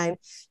line.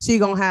 She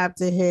gonna have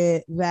to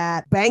hit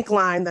that bank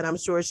line that I'm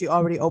sure she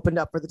already opened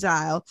up for the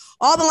child.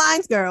 All the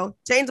lines, girl.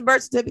 Change the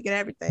birth certificate,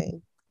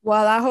 everything.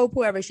 Well, I hope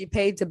whoever she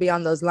paid to be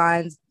on those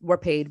lines were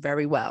paid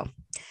very well.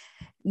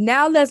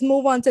 Now let's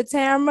move on to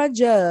Tamra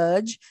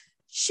Judge.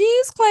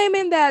 She's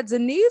claiming that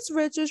Denise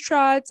Richards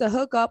tried to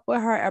hook up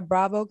with her at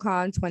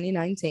BravoCon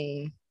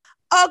 2019.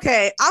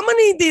 Okay, I'm gonna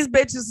need these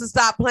bitches to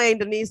stop playing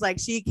Denise like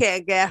she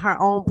can't get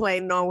her own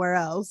plane nowhere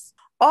else.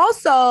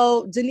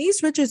 Also,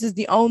 Denise Richards is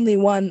the only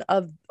one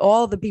of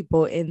all the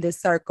people in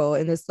this circle,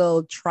 in this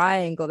little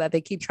triangle that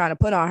they keep trying to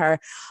put on her,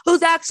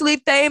 who's actually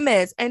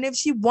famous. And if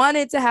she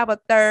wanted to have a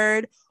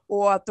third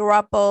or a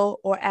throuple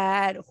or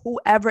add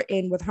whoever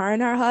in with her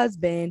and her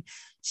husband,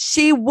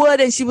 she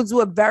would, and she would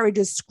do it very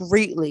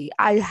discreetly.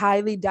 I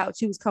highly doubt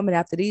she was coming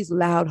after these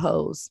loud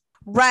hoes.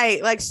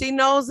 Right. Like she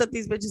knows that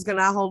these bitches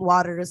cannot hold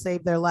water to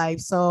save their life.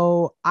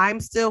 So I'm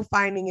still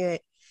finding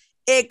it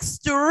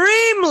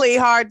extremely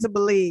hard to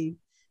believe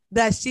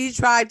that she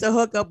tried to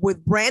hook up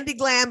with Brandy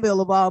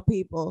Glanville of all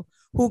people,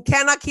 who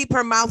cannot keep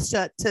her mouth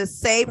shut to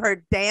save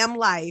her damn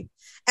life.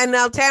 And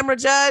now Tamra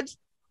Judge,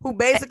 who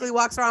basically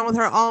walks around with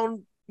her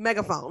own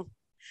megaphone.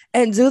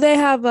 And do they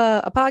have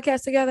a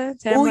podcast together?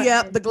 Oh,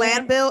 yep. The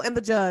Glanville and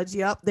the Judge.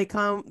 Yep. They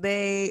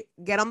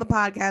get on the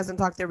podcast and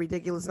talk their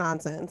ridiculous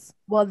nonsense.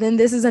 Well, then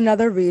this is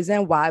another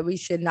reason why we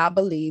should not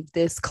believe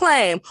this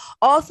claim.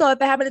 Also, if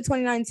it happened in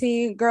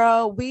 2019,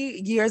 girl,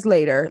 years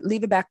later,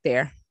 leave it back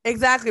there.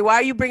 Exactly. Why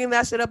are you bringing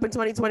that shit up in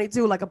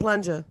 2022 like a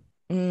plunger?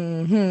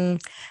 Mm-hmm.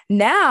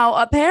 Now,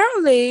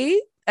 apparently,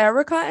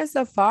 Erica and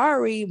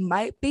Safari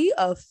might be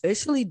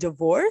officially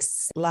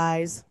divorced.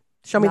 Lies.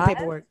 Show me the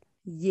paperwork.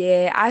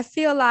 Yeah, I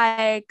feel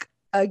like,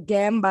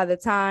 again, by the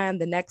time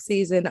the next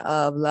season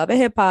of Love and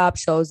Hip Hop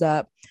shows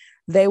up,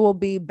 they will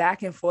be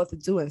back and forth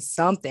doing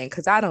something,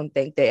 because I don't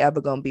think they're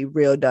ever going to be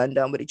real done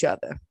with each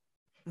other.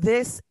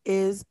 This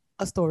is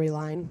a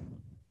storyline.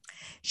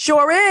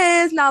 Sure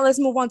is. Now let's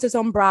move on to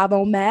some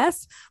Bravo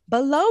mess.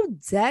 Below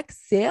Deck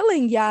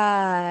Sailing,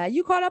 yeah.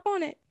 You caught up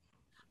on it?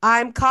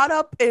 I'm caught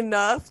up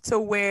enough to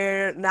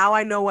where now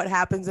I know what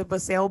happens if a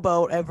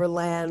sailboat ever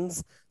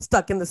lands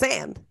stuck in the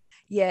sand.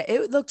 Yeah,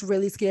 it looked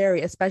really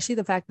scary, especially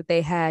the fact that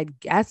they had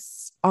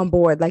guests on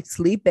board, like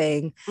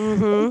sleeping.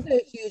 Mm-hmm.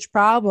 It's a huge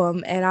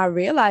problem. And I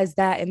realized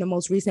that in the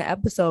most recent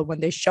episode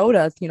when they showed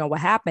us, what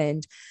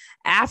happened.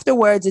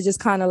 Afterwards, it just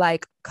kind of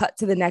like cut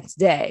to the next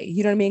day.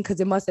 You know what I mean? Because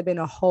it must have been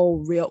a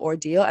whole real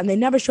ordeal. And they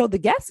never showed the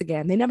guests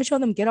again. They never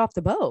showed them get off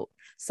the boat.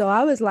 So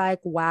I was like,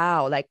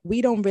 wow, like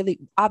we don't really,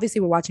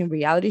 obviously we're watching a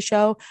reality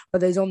show,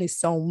 but there's only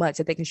so much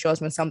that they can show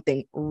us when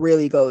something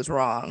really goes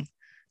wrong.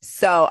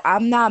 So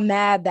I'm not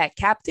mad that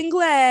Captain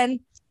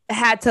Glenn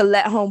had to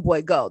let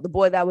homeboy go, the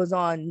boy that was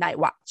on Night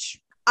Watch.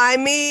 I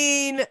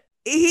mean,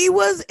 he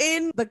was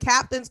in the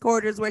captain's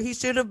quarters where he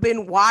should have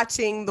been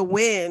watching the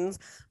winds,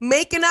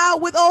 making out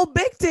with old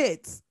Big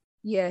Tits.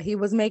 Yeah, he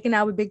was making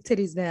out with Big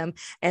Titties them.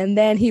 And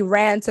then he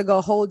ran to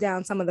go hold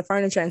down some of the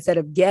furniture instead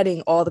of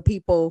getting all the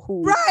people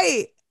who...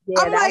 Right.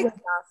 Yeah, I'm that like, was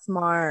not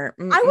smart.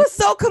 Mm-mm. I was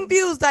so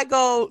confused. I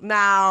go,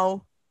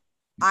 now,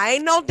 I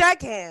ain't no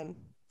deckhand,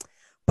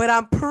 but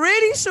I'm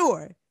pretty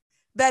sure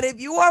that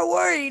if you are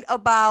worried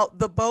about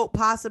the boat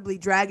possibly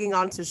dragging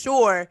onto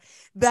shore,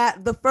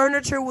 that the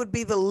furniture would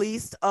be the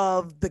least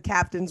of the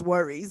captain's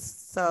worries.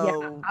 So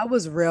yeah, I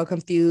was real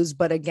confused,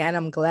 but again,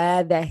 I'm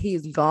glad that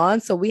he's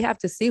gone. So we have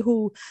to see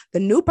who the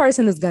new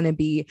person is going to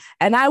be.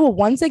 And I will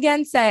once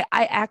again say,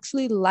 I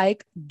actually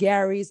like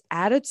Gary's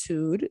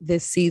attitude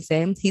this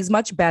season. He's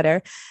much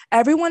better.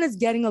 Everyone is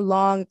getting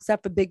along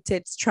except for Big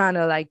Tits trying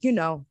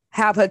to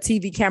have her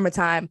TV camera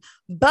time.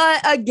 But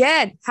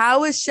again,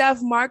 how is Chef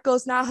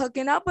Marcos not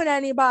hooking up with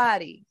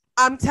anybody?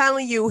 I'm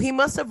telling you, he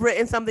must have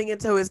written something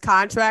into his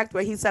contract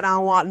where he said, I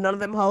don't want none of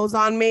them hoes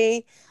on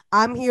me.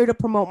 I'm here to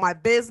promote my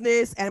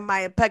business and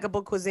my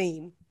impeccable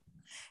cuisine.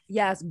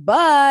 Yes,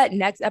 but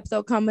next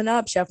episode coming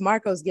up, Chef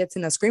Marcos gets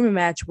in a screaming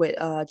match with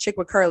a chick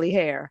with curly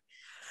hair.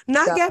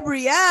 Not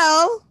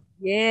Gabrielle.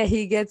 Yeah,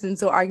 he gets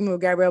into an argument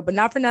with Gabrielle, but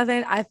not for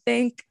nothing. I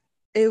think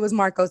it was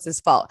Marcos's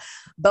fault.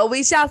 But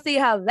we shall see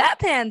how that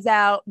pans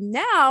out.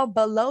 Now,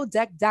 Below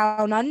Deck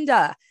Down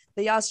Under.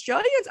 The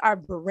Australians are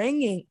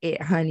bringing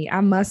it, honey. I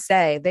must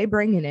say, they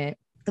bringing it.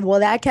 Well,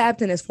 that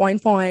captain is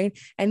foin,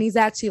 and he's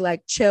actually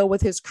like chill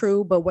with his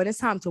crew. But when it's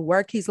time to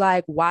work, he's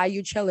like, why are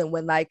you chilling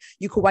when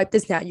you could wipe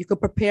this down? You could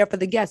prepare for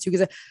the guests. You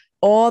could say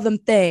all them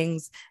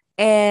things.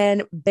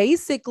 And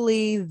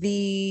basically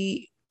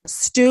the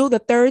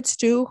third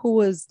Stu, who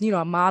was,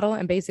 a model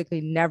and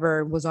basically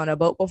never was on a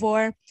boat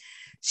before,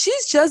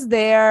 she's just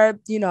there,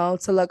 to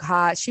look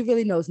hot. She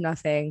really knows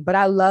nothing. But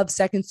I love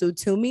second Stu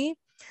Toomey.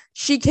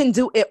 She can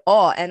do it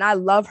all. And I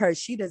love her.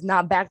 She does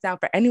not back down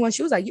for anyone.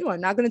 She was like, you are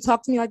not going to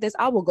talk to me like this.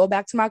 I will go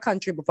back to my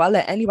country before I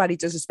let anybody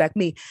disrespect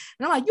me.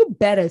 And I'm like, you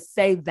better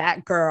say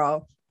that,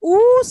 girl.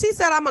 Ooh, she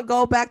said, I'm going to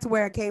go back to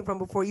where I came from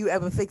before you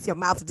ever fix your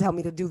mouth to tell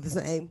me to do the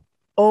same.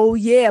 Oh,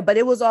 yeah. But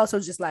it was also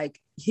just like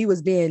he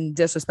was being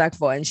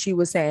disrespectful. And she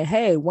was saying,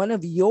 hey, one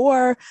of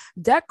your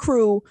deck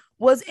crew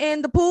was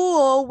in the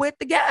pool with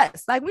the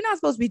guests. Like, we're not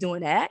supposed to be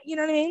doing that. You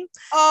know what I mean?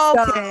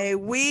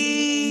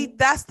 Okay.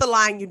 That's the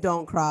line you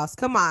don't cross.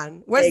 Come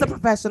on. Where's the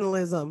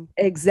professionalism?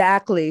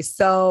 Exactly.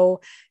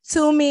 So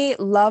to me,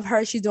 love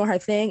her. She's doing her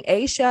thing.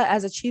 Aisha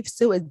as a chief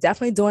Stu is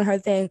definitely doing her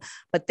thing.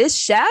 But this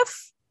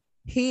chef,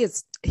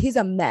 he's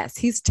a mess.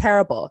 He's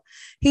terrible.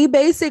 He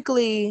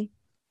basically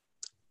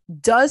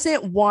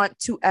doesn't want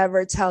to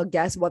ever tell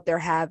guests what they're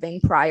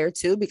having prior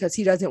to, because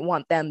he doesn't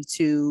want them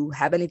to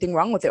have anything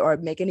wrong with it or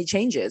make any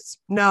changes.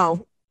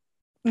 No,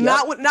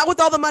 not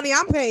with all the money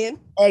I'm paying.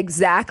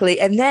 Exactly.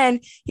 And then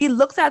he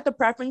looks at the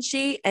preference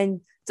sheet and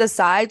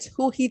decides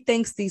who he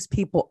thinks these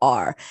people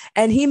are.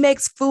 And he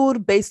makes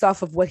food based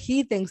off of what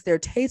he thinks their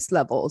taste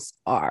levels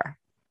are.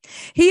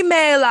 He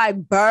made like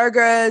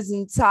burgers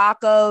and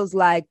tacos,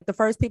 like the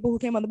first people who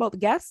came on the boat, the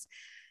guests.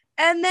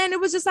 And then it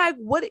was just like,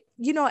 what,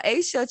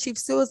 Aisha, Chief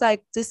Sue was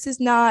like, this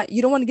is not,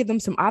 you don't want to give them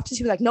some options.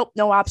 She was like, nope,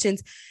 no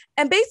options.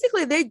 And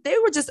basically they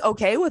were just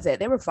okay with it.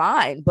 They were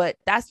fine, but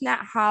that's not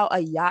how a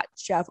yacht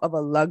chef of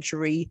a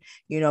luxury,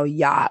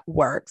 yacht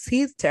works.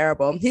 He's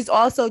terrible. He's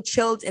also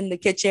chilled in the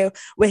kitchen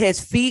with his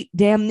feet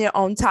damn near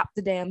on top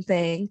the damn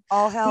thing.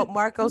 All hell,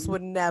 Marcos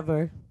would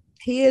never.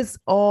 He is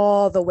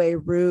all the way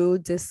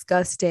rude,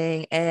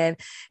 disgusting. And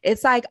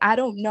it's like, I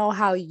don't know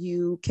how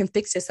you can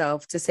fix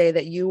yourself to say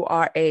that you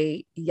are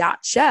a yacht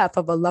chef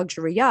of a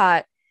luxury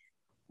yacht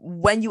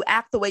when you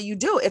act the way you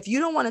do. If you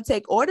don't want to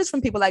take orders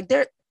from people, like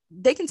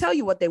they can tell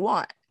you what they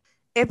want.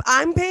 If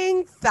I'm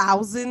paying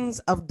thousands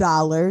of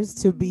dollars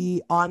to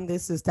be on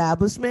this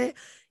establishment,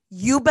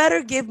 you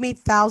better give me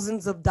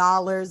thousands of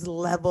dollars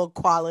level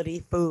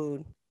quality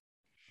food.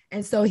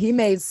 And so he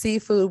made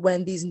seafood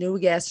when these new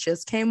guests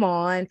just came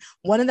on.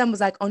 One of them was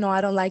like, oh, no, I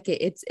don't like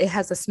it. It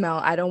has a smell.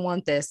 I don't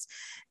want this.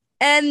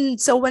 And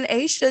so when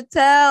Aisha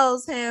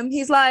tells him,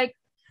 he's like,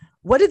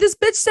 what did this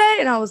bitch say?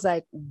 And I was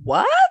like,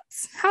 what?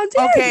 How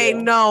dare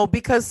you? No,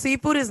 because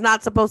seafood is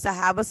not supposed to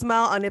have a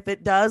smell. And if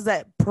it does,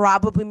 that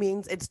probably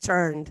means it's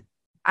turned.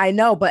 I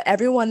know, but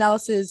everyone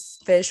else's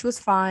fish was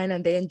fine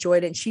and they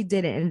enjoyed it. And she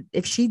didn't. And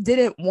if she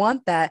didn't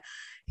want that,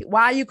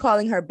 why are you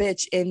calling her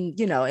bitch in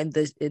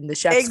the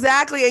chef's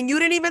exactly? And you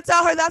didn't even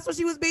tell her that's what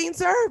she was being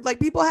served. Like,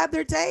 people have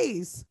their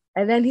taste.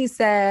 And then he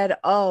said,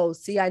 oh,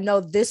 see, I know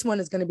this one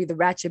is going to be the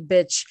ratchet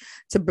bitch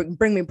to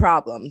bring me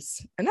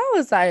problems. And I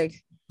was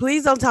like,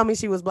 please don't tell me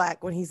she was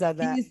black when he said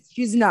that.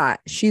 She's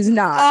not. She's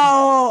not.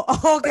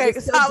 Oh, okay.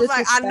 So I was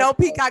like, I know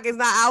Peacock is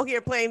not out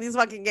here playing these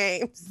fucking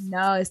games.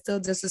 No, it's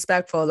still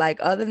disrespectful. Like,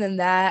 other than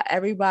that,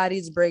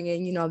 everybody's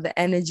bringing, the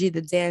energy,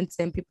 the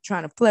dancing, people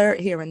trying to flirt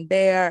here and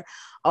there,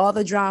 all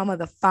the drama,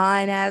 the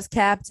fine ass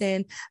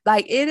captain.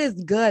 Like, it is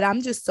good.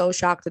 I'm just so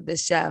shocked at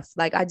this chef.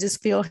 Like, I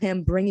just feel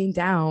him bringing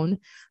down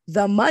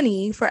the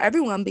money for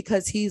everyone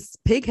because he's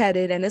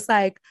pig-headed. And it's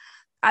like,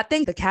 I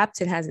think the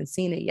captain hasn't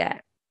seen it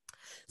yet.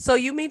 So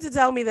you mean to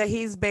tell me that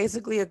he's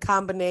basically a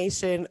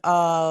combination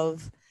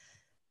of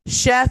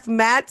Chef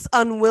Matt's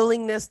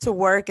unwillingness to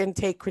work and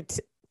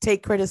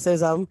take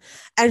criticism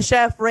and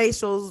Chef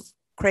Rachel's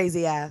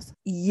crazy ass?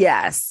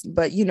 Yes,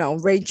 but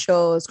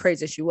Rachel, as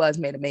crazy as she was,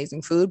 made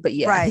amazing food. But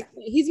yeah, right.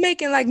 He's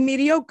making like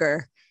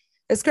mediocre.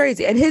 It's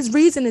crazy. And his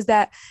reason is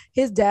that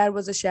his dad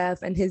was a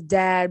chef and his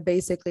dad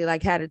basically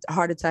like had a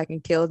heart attack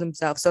and killed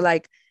himself. So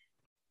like,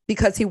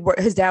 because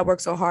his dad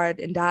worked so hard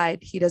and died,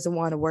 he doesn't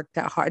want to work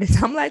that hard. And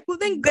I'm like, well,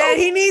 then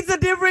he needs a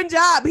different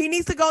job. He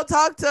needs to go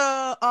talk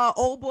to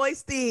old boy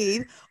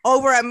Steve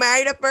over at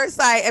Married at First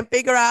Sight and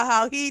figure out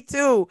how he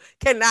too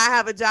cannot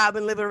have a job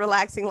and live a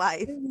relaxing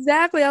life.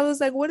 Exactly. I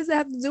was like, what does that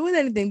have to do with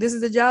anything? This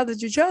is the job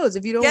that you chose.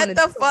 If you don't get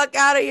the fuck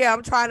out of here,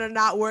 I'm trying to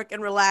not work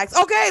and relax.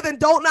 Okay, then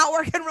don't not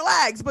work and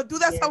relax, but do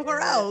that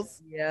somewhere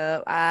else.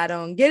 Yeah, I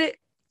don't get it.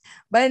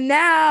 But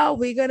now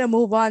we're going to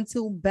move on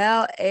to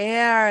Bel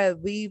Air.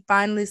 We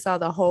finally saw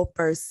the whole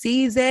first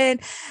season.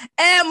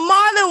 And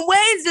Marlon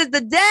Wayans is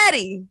the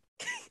daddy.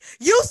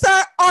 You,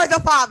 sir, are the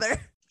father.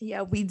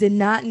 Yeah, we did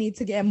not need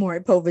to get Maury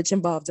Povich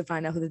involved to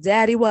find out who the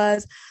daddy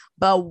was.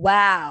 But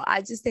wow,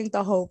 I just think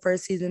the whole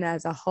first season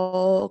as a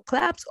whole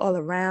claps all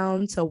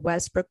around to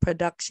Westbrook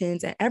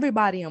Productions and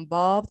everybody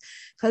involved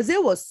because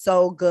it was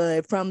so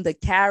good, from the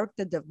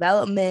character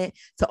development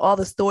to all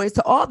the stories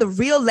to all the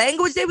real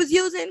language they was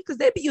using, because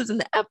they be using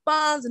the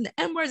F-bombs and the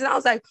M-words. And I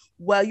was like,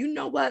 well, you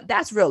know what?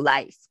 That's real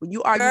life. When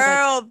you argue,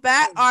 girl,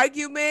 that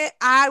argument,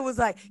 I was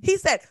like, he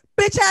said,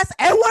 bitch ass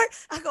N-word.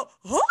 I go,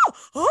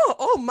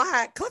 oh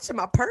my, clutching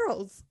my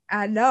pearls.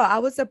 I know. I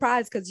was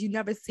surprised because you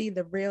never see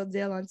the real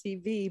deal on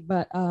TV,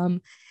 but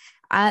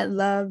I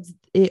loved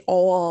it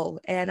all.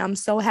 And I'm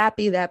so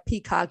happy that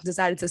Peacock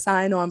decided to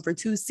sign on for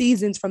 2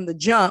 seasons from the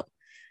jump,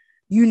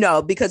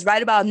 because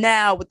right about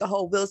now with the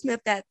whole Will Smith,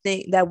 that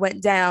thing that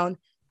went down,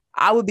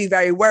 I would be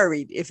very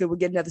worried if it would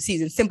get another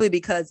season simply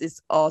because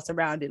it's all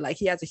surrounded. Like,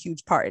 he has a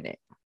huge part in it.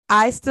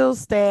 I still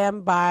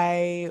stand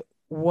by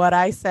what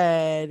I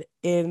said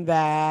in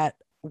that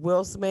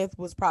Will Smith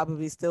was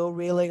probably still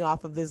reeling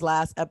off of this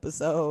last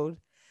episode,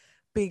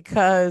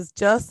 because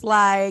just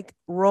like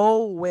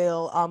Roll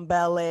Will on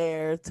Bel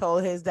Air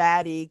told his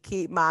daddy,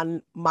 keep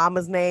my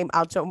mama's name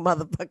out your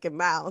motherfucking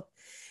mouth,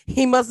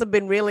 he must have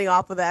been reeling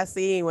off of that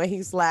scene when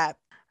he slapped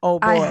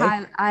old boy.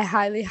 I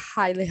highly,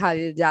 highly,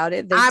 highly doubt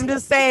it. I'm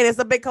just saying, it's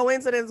a big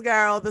coincidence,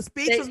 girl. The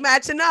speech was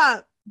matching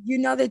up.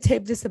 They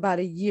taped this about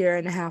 1.5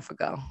 years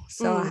ago,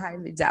 so I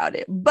highly doubt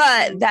it.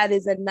 But that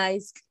is a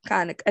nice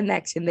kind of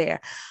connection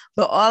there.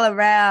 But all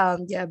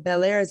around, yeah,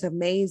 Bel Air is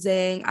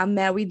amazing. I'm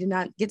mad we did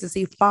not get to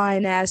see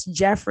fine ass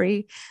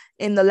Jeffrey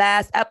in the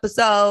last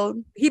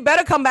episode. He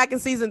better come back in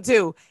season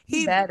 2.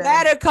 He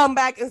better come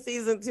back in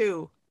season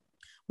 2.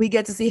 We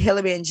get to see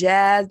Hillary and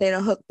Jazz. They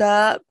done hooked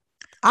up.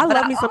 I But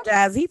love me some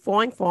Jazz. He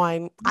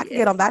foin. I can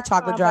get on that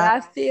chocolate but drop. I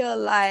feel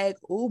like,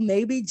 oh,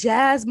 maybe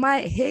Jazz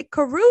might hit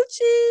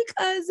Karuchi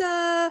because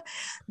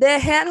their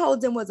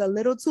handholding was a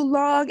little too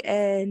long,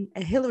 and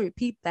Hillary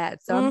peeped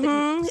that. So I'm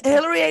thinking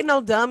Hillary ain't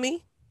no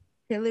dummy.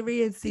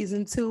 Hillary in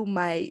season 2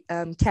 might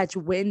catch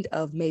wind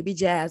of maybe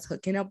Jazz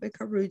hooking up with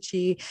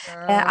Karuchi.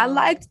 And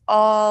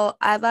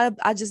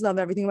I just love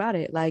everything about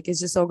it. Like, it's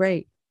just so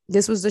great.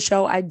 This was the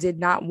show I did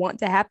not want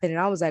to happen. And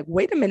I was like,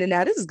 wait a minute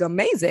now, this is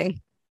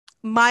amazing.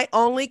 My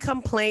only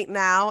complaint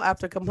now,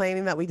 after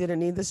complaining that we didn't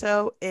need the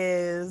show,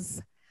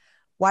 is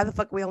why the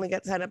fuck we only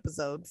get 10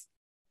 episodes?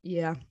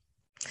 Yeah,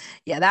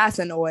 that's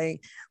annoying.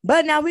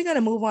 But now we're going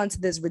to move on to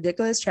this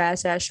ridiculous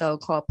trash ass show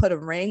called Put a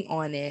Ring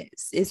on It.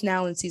 It's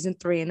now in season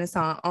 3 and it's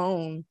on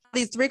OWN.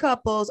 These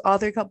all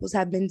three couples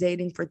have been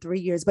dating for 3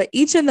 years, but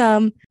each of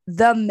them,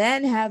 the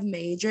men have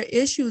major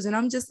issues. And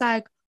I'm just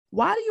like,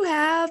 why do you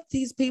have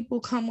these people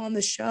come on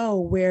the show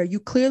where you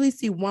clearly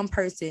see one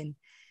person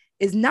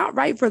is not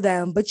right for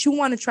them, but you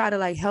want to try to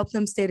like help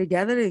them stay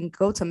together and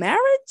go to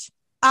marriage?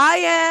 I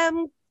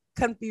am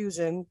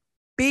confusion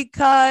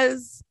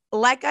because,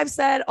 like I've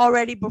said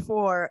already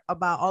before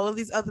about all of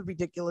these other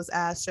ridiculous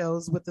ass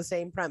shows with the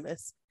same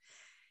premise,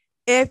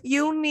 if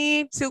you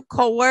need to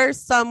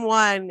coerce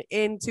someone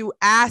into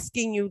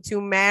asking you to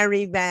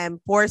marry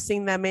them,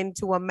 forcing them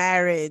into a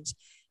marriage,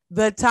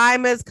 the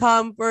time has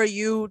come for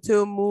you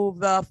to move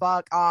the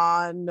fuck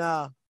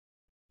on.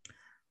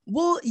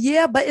 Well,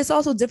 yeah, but it's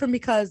also different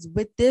because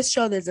with this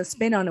show, there's a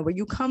spin on it where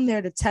you come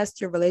there to test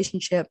your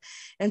relationship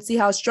and see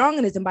how strong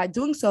it is. And by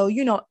doing so,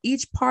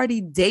 each party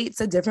dates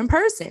a different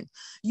person.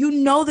 You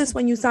know this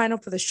when you sign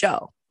up for the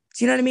show.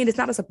 Do you know what I mean? It's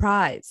not a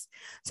surprise.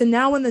 So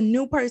now when the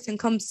new person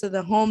comes to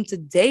the home to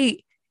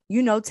date,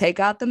 take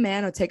out the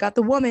man or take out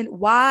the woman.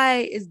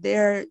 Why is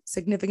their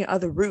significant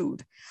other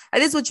rude?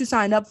 That is what you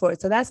signed up for.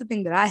 So that's the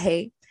thing that I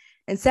hate.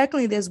 And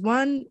secondly, there's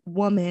one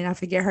woman, I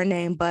forget her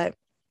name, but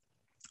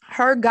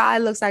her guy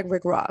looks like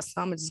Rick Ross.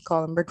 So I'm going to just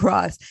call him Rick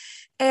Ross.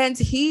 And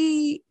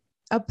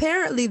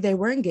apparently they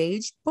were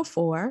engaged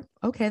before.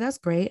 Okay, that's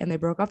great. And they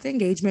broke off the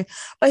engagement.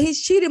 But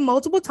he's cheated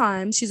multiple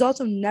times. She's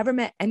also never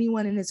met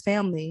anyone in his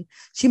family.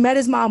 She met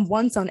his mom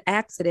once on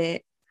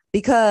accident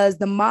because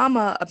the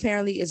mama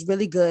apparently is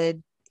really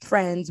good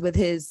friends with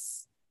the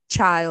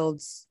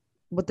child's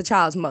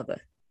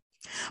mother.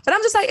 But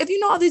I'm just like, if you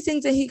know all these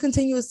things and he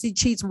continuously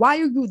cheats, why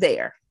are you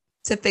there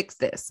to fix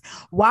this?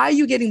 Why are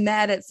you getting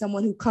mad at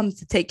someone who comes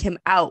to take him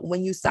out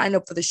when you sign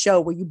up for the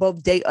show where you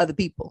both date other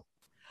people?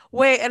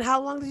 Wait, and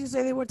how long did you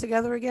say they were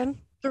together again?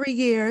 3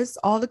 years.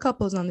 All the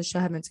couples on the show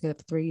have been together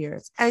for 3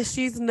 years. And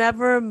she's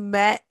never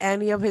met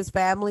any of his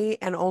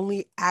family and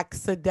only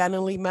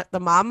accidentally met the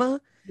mama?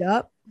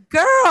 Yep.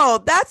 Girl,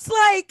 that's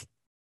like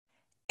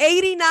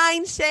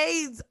 89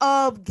 shades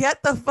of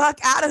get the fuck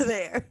out of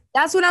there.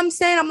 That's what I'm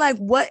saying. I'm like,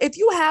 what? If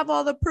you have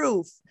all the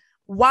proof,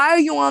 why are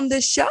you on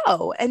this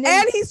show? And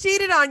he's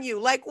cheated on you.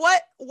 Like,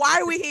 what?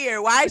 Why are we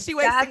here? Why is she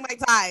wasting my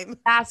time?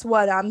 That's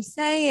what I'm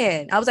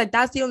saying. I was like,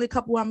 that's the only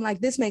couple where I'm like,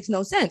 this makes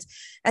no sense.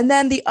 And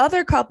then the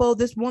other couple,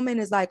 this woman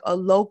is like a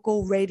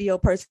local radio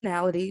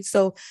personality.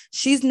 So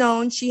she's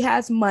known, she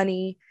has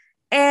money.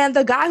 And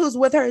the guy who's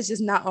with her is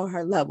just not on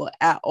her level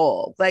at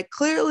all. Like,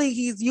 clearly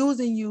he's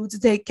using you to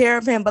take care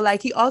of him. But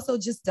like, he also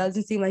just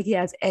doesn't seem like he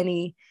has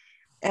any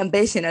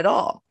ambition at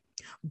all.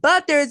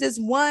 But there's this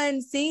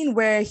one scene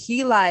where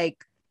he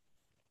like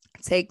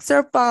takes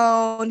her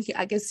phone.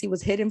 I guess he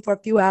was hidden for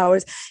a few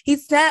hours. He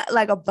sent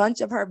like a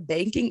bunch of her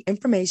banking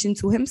information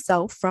to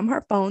himself from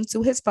her phone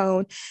to his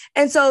phone.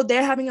 And so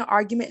they're having an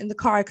argument in the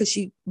car because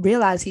she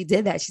realized he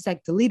did that. She's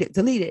like, delete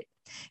it.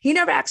 He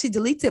never actually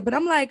deletes it. But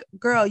I'm like,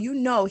 girl,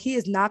 he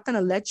is not going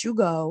to let you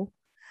go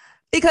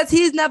because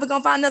he's never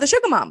going to find another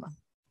sugar mama.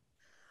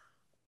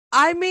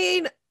 I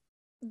mean,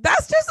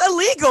 that's just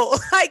illegal.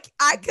 Like,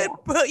 I could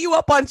put you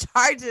up on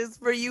charges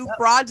for you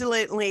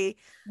fraudulently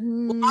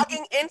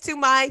logging into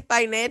my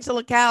financial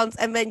accounts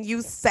and then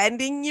you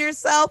sending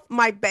yourself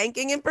my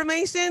banking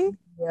information.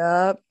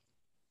 Yep.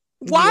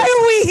 Why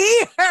are we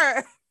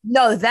here?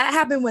 No, that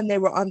happened when they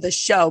were on the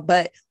show.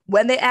 But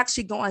when they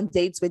actually go on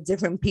dates with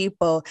different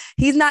people,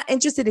 he's not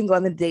interested in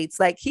going on dates.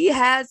 Like, he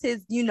has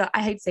his,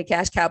 I hate to say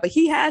cash cow, but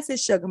he has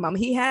his sugar mama.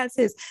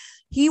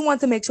 He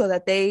wants to make sure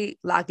that they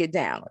lock it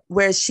down,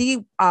 whereas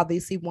she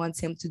obviously wants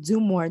him to do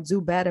more, do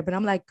better. But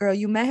I'm like, girl,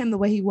 you met him the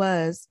way he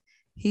was.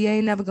 He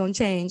ain't never going to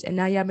change. And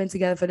now y'all been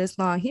together for this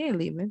long. He ain't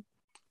leaving.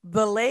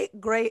 The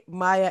late, great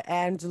Maya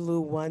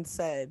Angelou once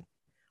said,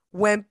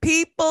 when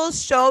people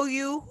show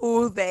you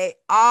who they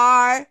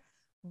are,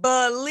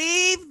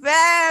 believe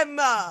them.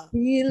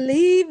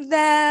 Believe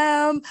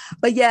them.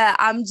 But yeah,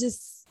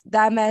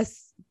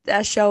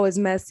 that show is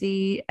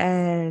messy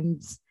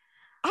and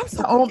I'm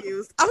so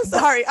confused. I'm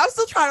sorry. I'm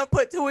still trying to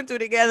put 2 and 2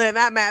 together and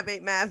that math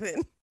ain't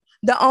mathing.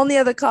 The only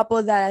other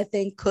couple that I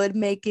think could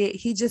make it,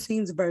 he just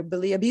seems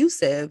verbally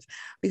abusive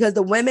because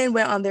the women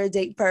went on their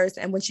date first.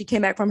 And when she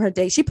came back from her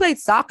date, she played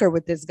soccer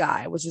with this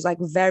guy, which was like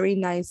very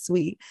nice,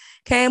 sweet.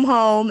 Came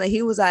home and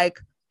he was like,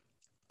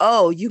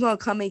 oh, you going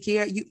to come in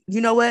here?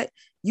 You know what?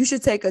 you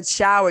should take a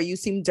shower. You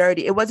seem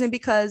dirty. It wasn't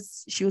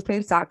because she was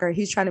playing soccer.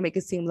 He's trying to make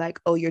it seem like,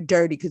 oh, you're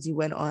dirty because you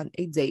went on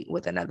a date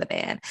with another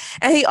man.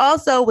 And he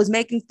also was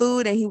making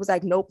food and he was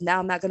like, nope, now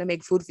I'm not going to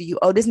make food for you.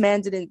 Oh, this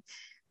man didn't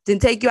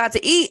take you out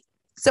to eat.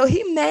 So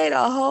he made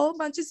a whole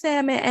bunch of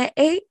salmon and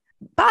ate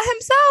by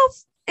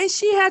himself. And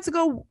she had to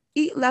go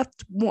eat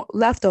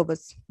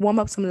leftovers, warm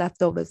up some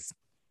leftovers.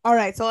 All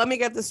right, so let me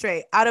get this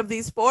straight. Out of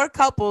these 4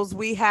 couples,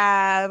 we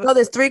have... No,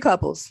 there's 3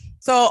 couples.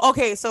 So,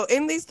 okay, so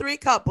in these 3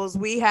 couples,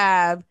 we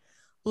have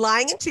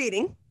lying and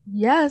cheating.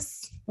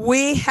 Yes.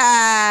 We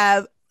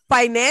have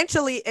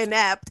financially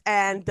inept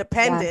and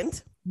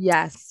dependent.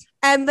 Yes.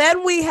 And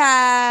then we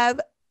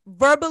have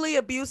verbally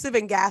abusive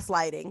and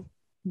gaslighting.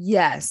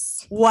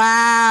 Yes.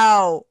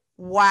 Wow.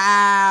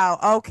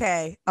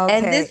 Okay.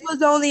 And this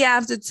was only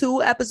after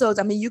 2 episodes.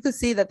 I mean, you could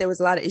see that there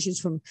was a lot of issues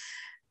from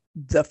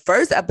the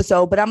first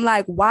episode, but I'm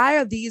like, why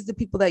are these the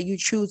people that you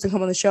choose to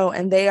come on the show?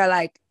 And they are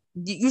like,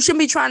 you shouldn't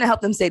be trying to help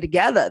them stay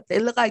together. They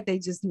look like they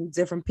just need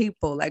different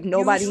people. Like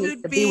nobody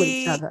needs to be with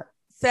each other.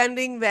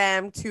 Sending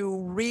them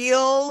to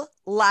real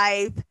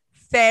life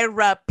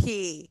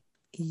therapy.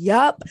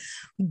 Yup.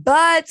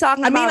 But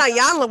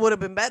Iyanla would have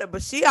been better,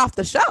 but she off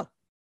the show.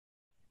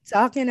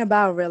 Talking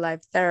about real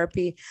life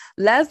therapy,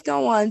 let's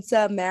go on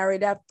to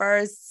Married at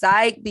First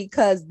Sight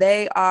because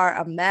they are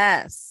a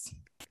mess.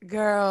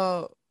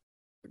 Girl.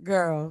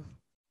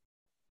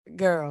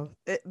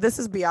 This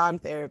is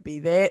beyond therapy.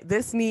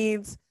 This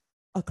needs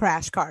a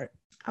crash cart.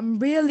 I'm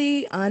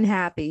really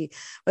unhappy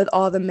with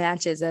all the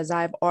matches, as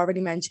I've already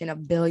mentioned a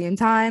billion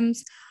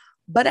times.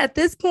 But at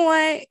this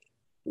point,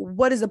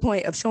 what is the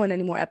point of showing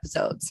any more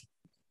episodes?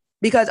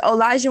 Because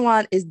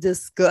Olajuwon is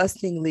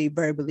disgustingly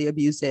verbally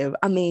abusive.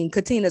 I mean,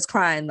 Katina's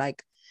crying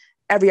like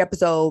every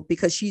episode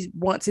because she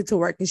wants it to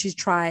work and she's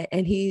trying,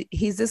 and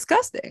he's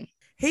disgusting.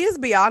 He is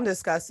beyond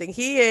disgusting.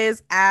 He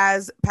is,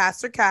 as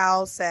Pastor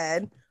Cal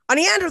said, a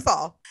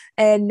Neanderthal.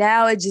 And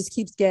now it just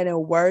keeps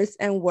getting worse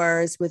and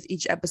worse with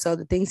each episode.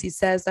 The things he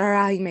says to her,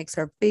 how he makes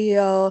her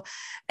feel.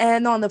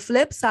 And on the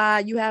flip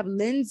side, you have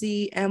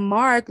Lindsay and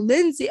Mark.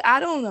 Lindsay, I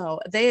don't know.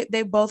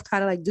 They both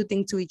kind of like do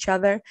things to each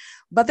other,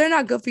 but they're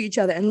not good for each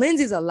other. And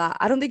Lindsay's a lot.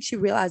 I don't think she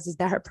realizes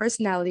that her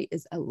personality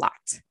is a lot.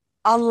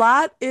 A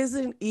lot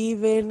isn't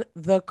even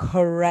the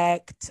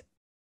correct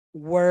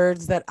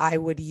words that I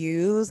would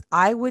use.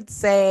 I would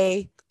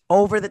say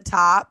over the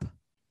top,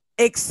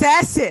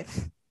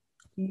 excessive.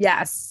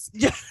 Yes.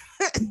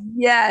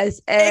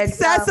 Yes. And,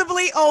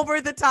 excessively over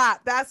the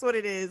top. That's what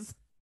it is.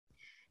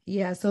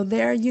 Yeah. So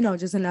they're,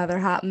 just another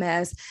hot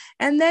mess.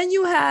 And then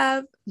you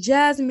have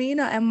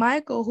Jasmina and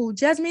Michael, who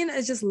Jasmina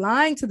is just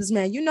lying to this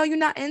man. You're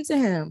not into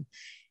him.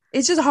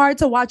 It's just hard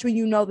to watch when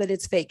you know that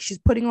it's fake. She's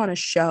putting on a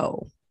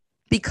show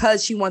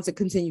because she wants to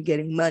continue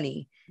getting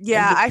money.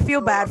 Yeah, I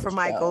feel bad for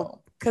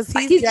Michael because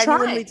he's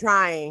genuinely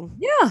trying.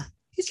 Yeah,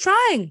 he's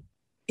trying.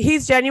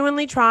 He's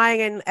genuinely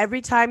trying, and every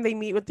time they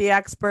meet with the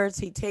experts,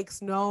 he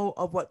takes note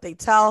of what they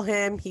tell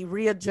him. He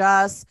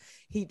readjusts.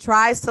 He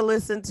tries to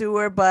listen to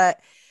her,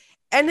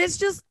 and it's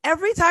just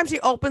every time she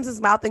opens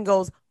his mouth and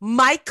goes,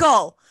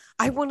 Michael,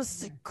 I want to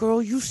say,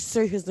 girl, you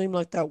say his name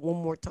like that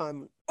one more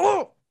time.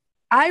 Oh,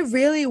 I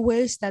really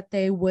wish that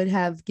they would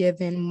have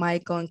given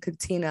Michael and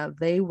Katina.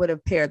 They would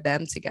have paired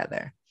them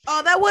together.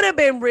 Oh, that would have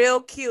been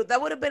real cute.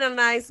 That would have been a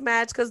nice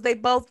match because they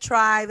both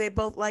try. They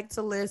both like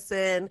to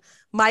listen.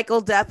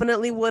 Michael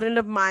definitely wouldn't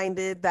have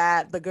minded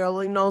that the girl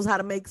only knows how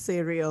to make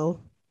cereal.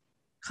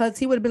 Because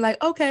he would have been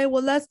like, okay,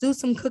 well, let's do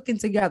some cooking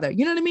together.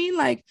 You know what I mean?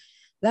 Like,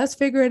 let's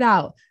figure it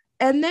out.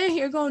 And then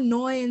here go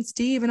Noi and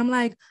Steve. And I'm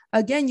like,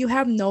 again, you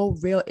have no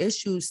real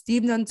issues.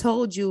 Steve done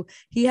told you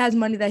he has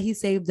money that he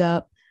saved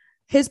up,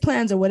 his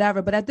plans or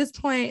whatever. But at this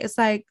point, it's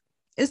like,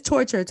 it's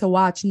torture to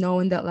watch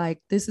knowing that like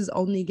this is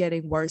only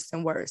getting worse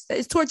and worse.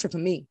 It's torture for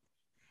me.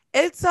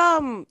 It's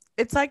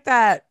like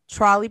that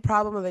trolley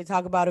problem that they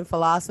talk about in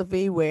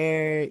philosophy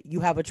where you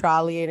have a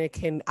trolley and it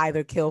can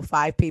either kill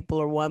 5 people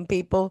or 1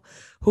 people.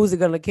 Who's it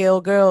gonna kill?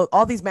 Girl,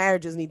 all these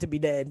marriages need to be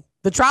dead.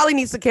 The trolley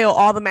needs to kill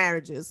all the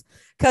marriages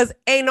because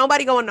ain't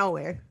nobody going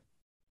nowhere.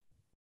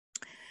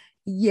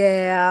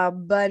 Yeah,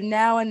 but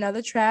now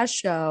another trash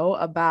show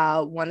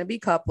about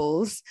wannabe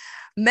couples.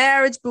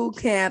 Marriage Boot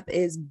Camp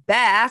is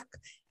back,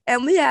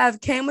 and we have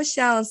K.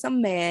 Michelle and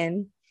some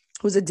man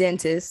who's a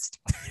dentist.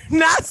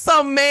 Not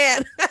some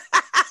man.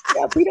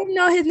 Yeah, we don't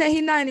know his name.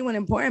 He's not anyone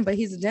important, but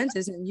he's a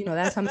dentist, and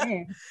that's her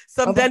man.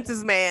 Some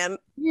dentist man.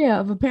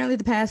 Yeah, of apparently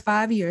the past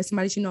 5 years,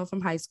 somebody she know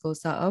from high school.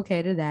 So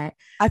okay to that.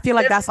 I feel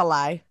like that's a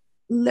lie.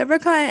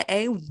 Livercurrent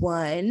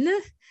A1.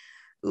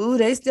 Ooh,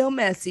 they still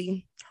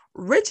messy.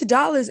 Rich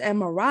Dollars and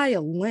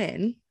Mariah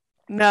Lynn.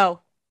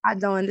 No. I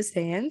don't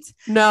understand.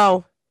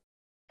 No.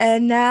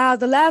 And now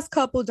the last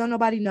couple, don't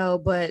nobody know,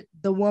 but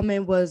the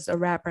woman was a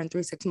rapper in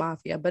 3 6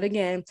 Mafia. But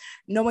again,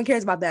 no one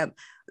cares about them.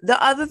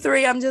 The other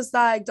 3, I'm just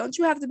like, don't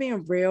you have to be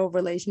in real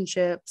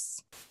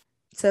relationships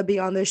to be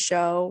on this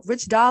show?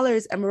 Rich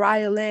Dollars and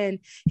Mariah Lynn,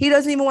 he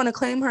doesn't even want to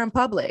claim her in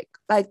public.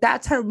 Like,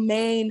 that's her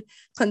main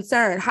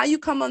concern. How you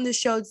come on this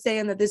show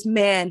saying that this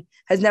man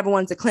has never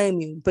wanted to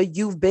claim you, but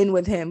you've been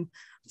with him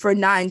for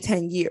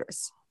 9-10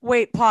 years.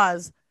 Wait,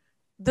 pause.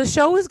 The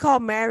show is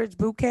called Marriage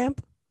Boot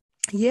Camp,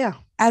 Yeah.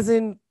 as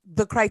in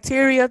the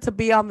criteria to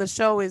be on the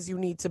show is you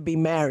need to be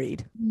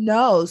married.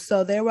 No.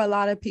 So there were a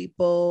lot of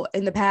people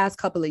in the past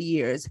couple of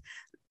years.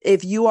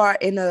 If you are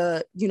in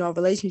a,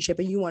 relationship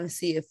and you want to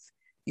see if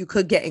you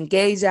could get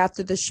engaged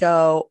after the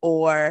show,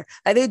 or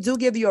like they do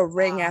give you a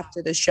ring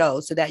after the show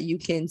so that you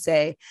can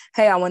say,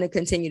 hey, I want to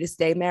continue to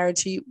stay married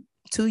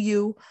to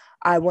you.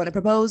 I want to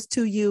propose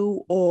to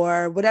you,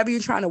 or whatever you're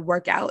trying to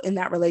work out in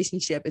that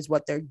relationship is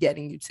what they're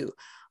getting you to.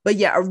 But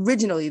yeah,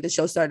 originally the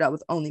show started out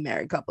with only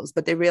married couples,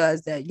 but they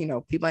realized that,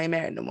 people ain't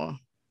married no more.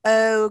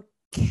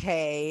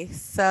 Okay.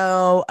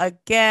 So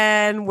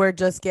again, we're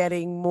just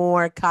getting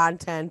more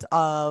content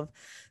of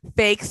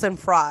fakes and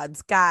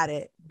frauds. Got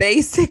it.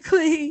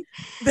 Basically.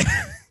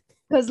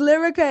 Because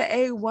Lyrica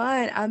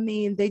A1, I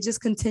mean, they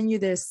just continue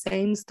their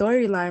same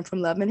storyline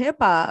from Love and Hip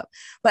Hop.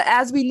 But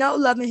as we know,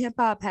 Love and Hip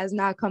Hop has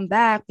not come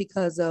back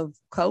because of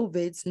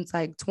COVID since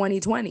like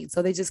 2020.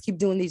 So they just keep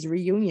doing these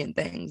reunion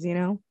things,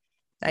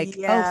 Like,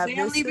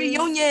 family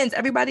reunions.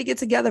 Everybody get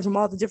together from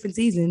all the different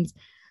seasons.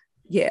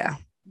 Yeah.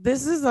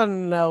 This is a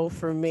no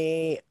for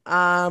me.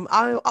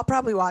 I'll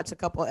probably watch a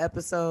couple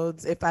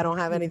episodes if I don't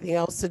have anything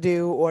else to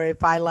do, or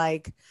if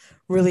I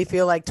really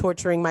feel like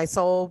torturing my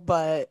soul,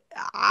 but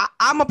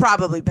I'm a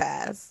probably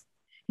pass.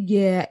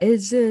 Yeah,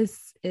 it's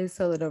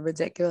a little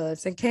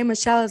ridiculous. And K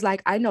Michelle is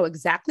like, I know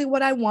exactly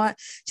what I want.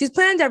 She's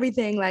planned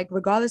everything, like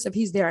regardless if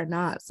he's there or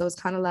not. So it's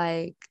kind of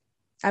like,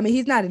 I mean,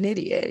 he's not an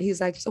idiot. He's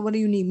like, so what do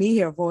you need me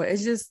here for?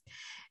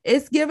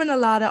 It's given a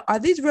lot of, are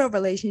these real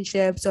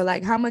relationships, or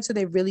like how much are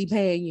they really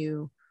paying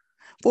you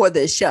for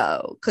this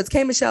show? Because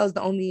K Michelle is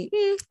the only,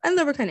 and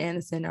Lyrica and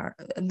Anderson are,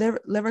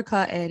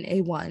 Lyrica and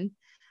A1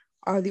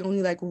 are the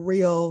only like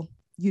real,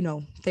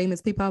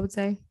 famous people, I would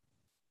say.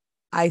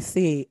 I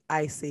see.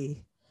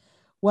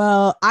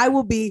 Well, I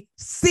will be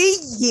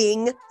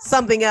seeing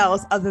something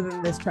else other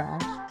than this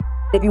trash.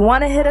 If you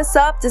want to hit us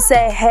up to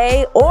say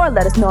hey, or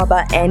let us know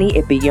about any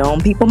It Be Your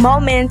Own People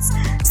moments,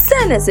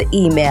 send us an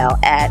email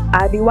at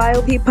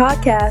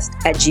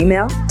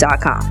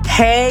ibyopodcast@gmail.com.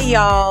 Hey,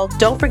 y'all.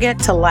 Don't forget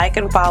to like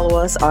and follow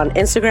us on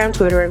Instagram,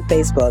 Twitter, and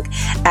Facebook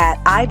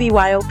at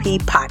IBYOP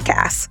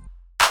Podcast.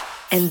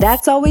 And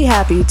that's all we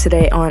have for you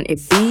today on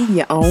It Be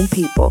Your Own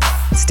People.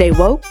 Stay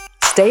woke,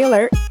 stay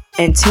alert,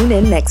 and tune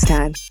in next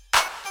time.